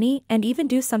with money and even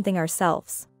do something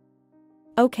ourselves.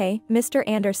 Okay, Mr.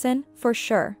 Anderson, for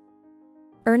sure.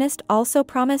 Ernest also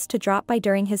promised to drop by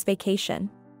during his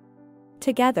vacation.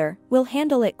 Together, we'll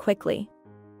handle it quickly.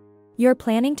 You're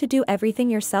planning to do everything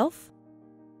yourself?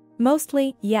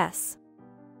 Mostly, yes.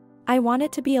 I want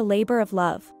it to be a labor of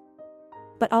love.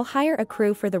 But I'll hire a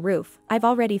crew for the roof, I've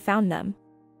already found them.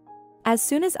 As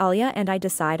soon as Alia and I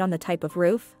decide on the type of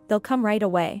roof, they'll come right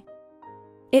away.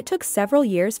 It took several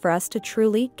years for us to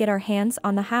truly get our hands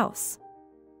on the house.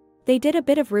 They did a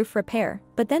bit of roof repair,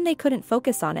 but then they couldn't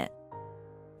focus on it.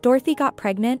 Dorothy got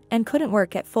pregnant and couldn't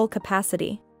work at full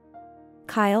capacity.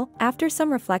 Kyle, after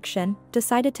some reflection,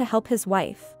 decided to help his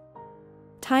wife.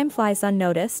 Time flies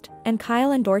unnoticed, and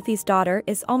Kyle and Dorothy's daughter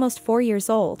is almost 4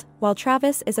 years old, while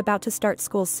Travis is about to start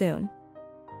school soon.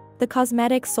 The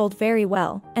cosmetics sold very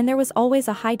well, and there was always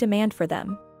a high demand for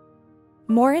them.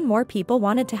 More and more people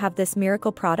wanted to have this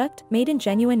miracle product made in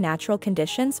genuine natural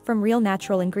conditions from real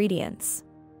natural ingredients.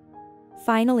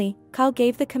 Finally, Kyle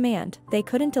gave the command, they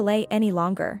couldn't delay any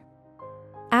longer.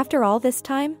 After all this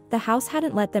time, the house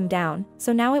hadn't let them down,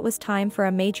 so now it was time for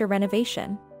a major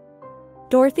renovation.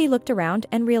 Dorothy looked around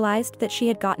and realized that she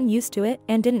had gotten used to it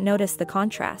and didn't notice the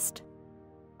contrast.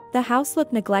 The house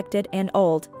looked neglected and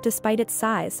old, despite its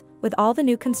size, with all the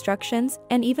new constructions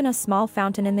and even a small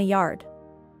fountain in the yard.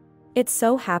 It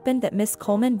so happened that Miss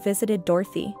Coleman visited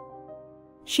Dorothy.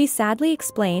 She sadly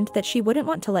explained that she wouldn't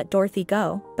want to let Dorothy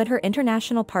go, but her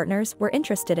international partners were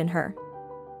interested in her.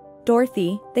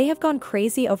 Dorothy, they have gone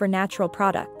crazy over natural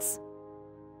products.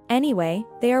 Anyway,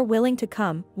 they are willing to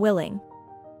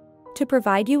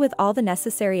provide you with all the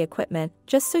necessary equipment,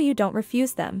 just so you don't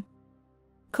refuse them.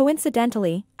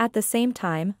 Coincidentally, at the same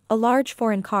time, a large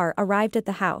foreign car arrived at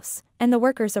the house, and the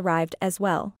workers arrived as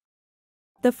well.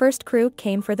 The first crew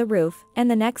came for the roof,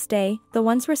 and the next day, the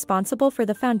ones responsible for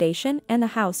the foundation and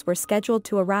the house were scheduled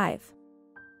to arrive.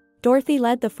 Dorothy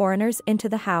led the foreigners into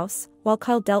the house, while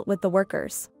Kyle dealt with the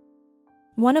workers.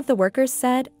 One of the workers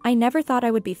said, "I never thought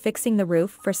I would be fixing the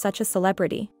roof for such a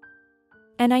celebrity.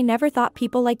 And I never thought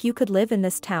people like you could live in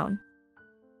this town."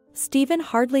 Stephen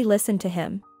hardly listened to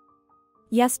him.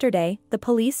 Yesterday, the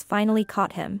police finally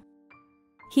caught him.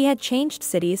 He had changed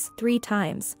cities 3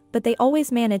 times, but they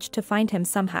always managed to find him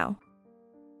somehow.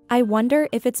 I wonder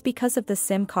if it's because of the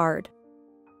SIM card.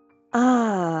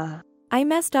 I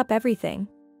messed up everything.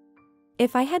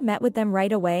 If I had met with them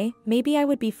right away, maybe I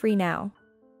would be free now.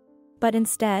 But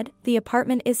instead, the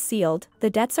apartment is sealed, the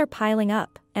debts are piling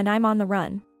up, and I'm on the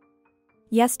run.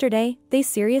 Yesterday, they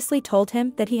seriously told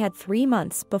him that he had 3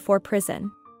 months before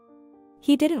prison.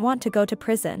 He didn't want to go to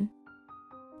prison.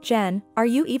 Jen, are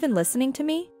you even listening to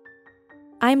me?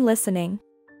 I'm listening.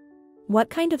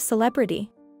 What kind of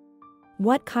celebrity?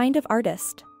 What kind of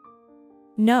artist?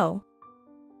 No.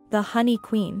 The Honey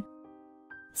Queen.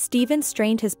 Stephen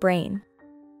strained his brain.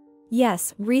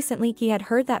 Yes, recently he had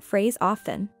heard that phrase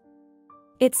often.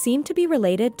 It seemed to be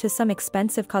related to some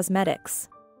expensive cosmetics.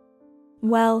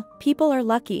 Well, people are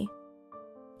lucky.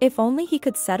 If only he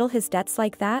could settle his debts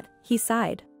like that, he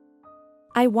sighed.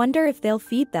 I wonder if they'll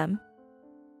feed them.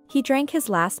 He drank his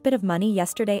last bit of money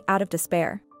yesterday out of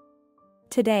despair.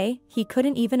 Today, he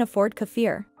couldn't even afford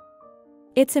kefir.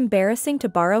 It's embarrassing to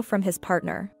borrow from his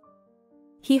partner.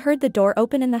 He heard the door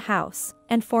open in the house,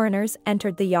 and foreigners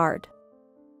entered the yard.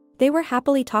 They were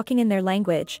happily talking in their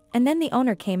language, and then the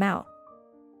owner came out.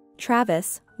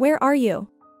 Travis, where are you?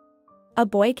 A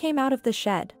boy came out of the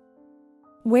shed.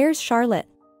 Where's Charlotte?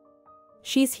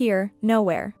 She's here,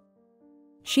 nowhere.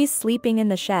 She's sleeping in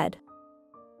the shed.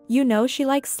 You know she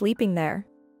likes sleeping there.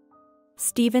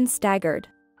 Stephen staggered.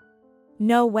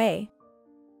 No way.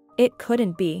 It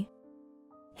couldn't be.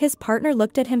 His partner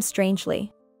looked at him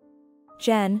strangely.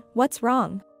 Jen, what's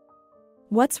wrong?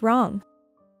 What's wrong?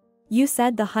 You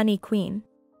said the Honey Queen.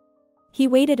 He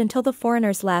waited until the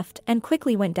foreigners left and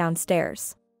quickly went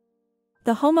downstairs.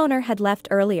 The homeowner had left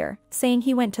earlier, saying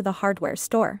he went to the hardware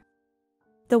store.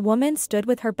 The woman stood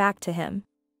with her back to him.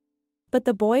 But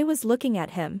the boy was looking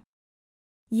at him.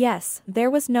 Yes, there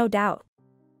was no doubt.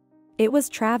 It was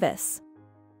Travis.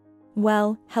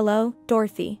 Well, hello,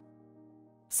 Dorothy.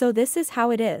 So this is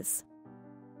how it is.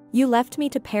 You left me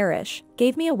to perish,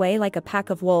 gave me away like a pack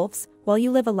of wolves, while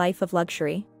you live a life of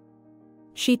luxury.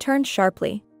 She turned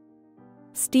sharply.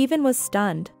 Stephen was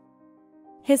stunned.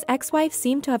 His ex-wife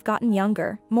seemed to have gotten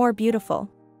younger, more beautiful.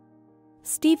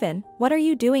 Stephen, what are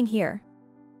you doing here?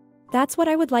 That's what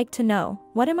I would like to know,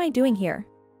 what am I doing here?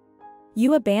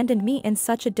 You abandoned me in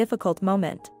such a difficult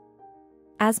moment.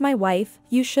 As my wife,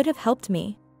 you should have helped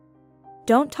me.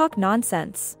 Don't talk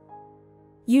nonsense.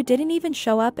 You didn't even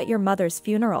show up at your mother's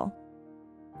funeral.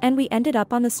 And we ended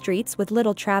up on the streets with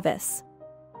little Travis.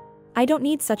 I don't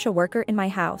need such a worker in my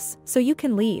house, so you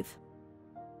can leave.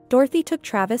 Dorothy took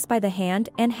Travis by the hand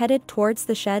and headed towards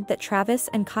the shed that Travis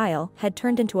and Kyle had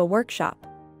turned into a workshop.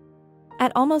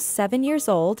 At almost 7 years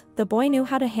old, the boy knew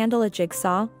how to handle a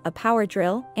jigsaw, a power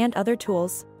drill, and other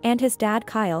tools, and his dad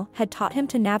Kyle had taught him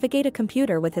to navigate a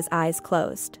computer with his eyes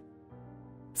closed.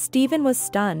 Stephen was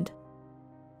stunned.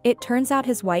 It turns out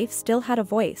his wife still had a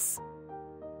voice.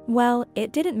 Well,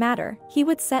 it didn't matter, he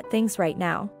would set things right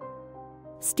now.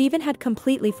 Stephen had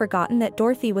completely forgotten that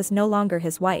Dorothy was no longer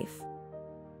his wife.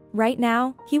 Right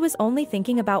now, he was only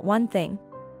thinking about one thing.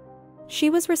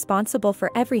 She was responsible for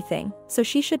everything, so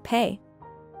she should pay.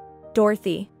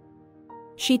 Dorothy.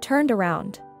 She turned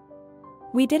around.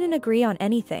 We didn't agree on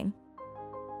anything.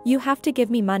 You have to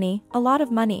give me money, a lot of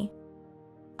money.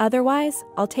 Otherwise,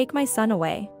 I'll take my son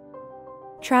away.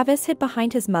 Travis hid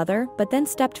behind his mother but then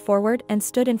stepped forward and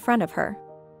stood in front of her.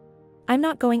 I'm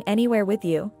not going anywhere with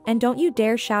you, and don't you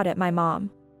dare shout at my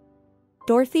mom.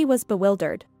 Dorothy was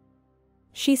bewildered.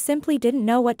 She simply didn't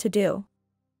know what to do.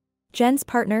 Jen's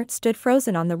partner stood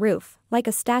frozen on the roof, like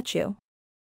a statue.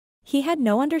 He had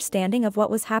no understanding of what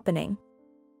was happening.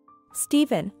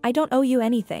 Stephen, I don't owe you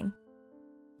anything.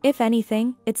 If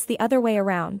anything, it's the other way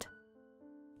around.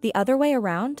 The other way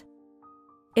around?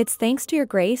 It's thanks to your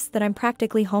grace that I'm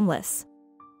practically homeless.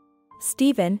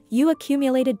 Stephen, you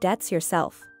accumulated debts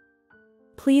yourself.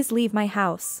 Please leave my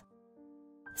house.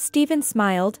 Stephen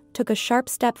smiled, took a sharp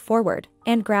step forward,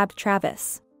 and grabbed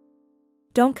Travis.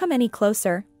 Don't come any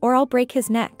closer, or I'll break his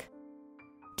neck.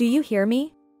 Do you hear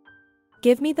me?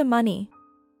 Give me the money.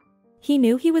 He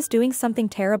knew he was doing something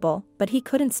terrible, but he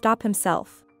couldn't stop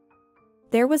himself.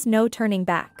 There was no turning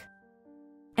back.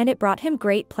 And it brought him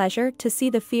great pleasure to see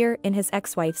the fear in his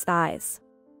ex-wife's eyes.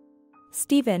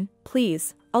 Stephen,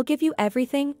 please, I'll give you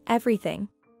everything, everything.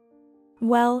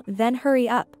 Well, then hurry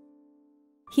up.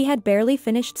 He had barely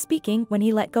finished speaking when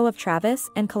he let go of Travis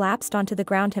and collapsed onto the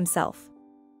ground himself.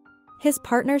 His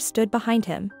partner stood behind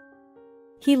him.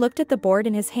 He looked at the board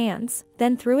in his hands,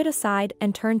 then threw it aside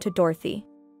and turned to Dorothy.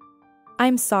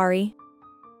 I'm sorry.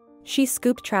 She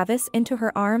scooped Travis into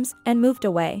her arms and moved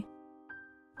away.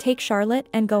 Take Charlotte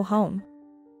and go home.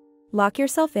 Lock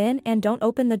yourself in and don't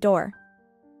open the door.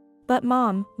 But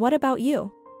Mom, what about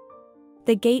you?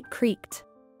 The gate creaked.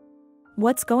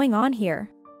 What's going on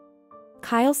here?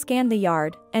 Kyle scanned the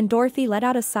yard, and Dorothy let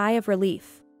out a sigh of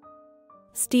relief.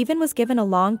 Stephen was given a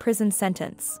long prison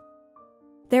sentence.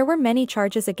 There were many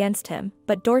charges against him,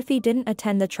 but Dorothy didn't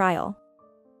attend the trial.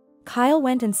 Kyle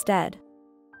went instead.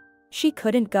 She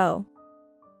couldn't go.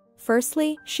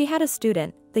 Firstly, she had a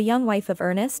student, the young wife of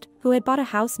Ernest, who had bought a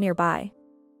house nearby.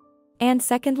 And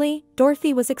secondly,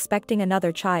 Dorothy was expecting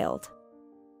another child.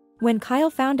 When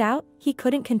Kyle found out, he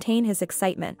couldn't contain his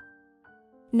excitement.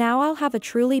 Now I'll have a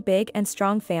truly big and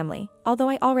strong family, although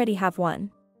I already have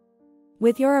one.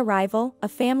 With your arrival, a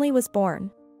family was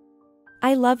born.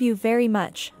 I love you very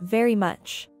much, very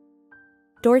much.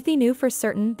 Dorothy knew for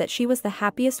certain that she was the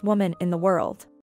happiest woman in the world.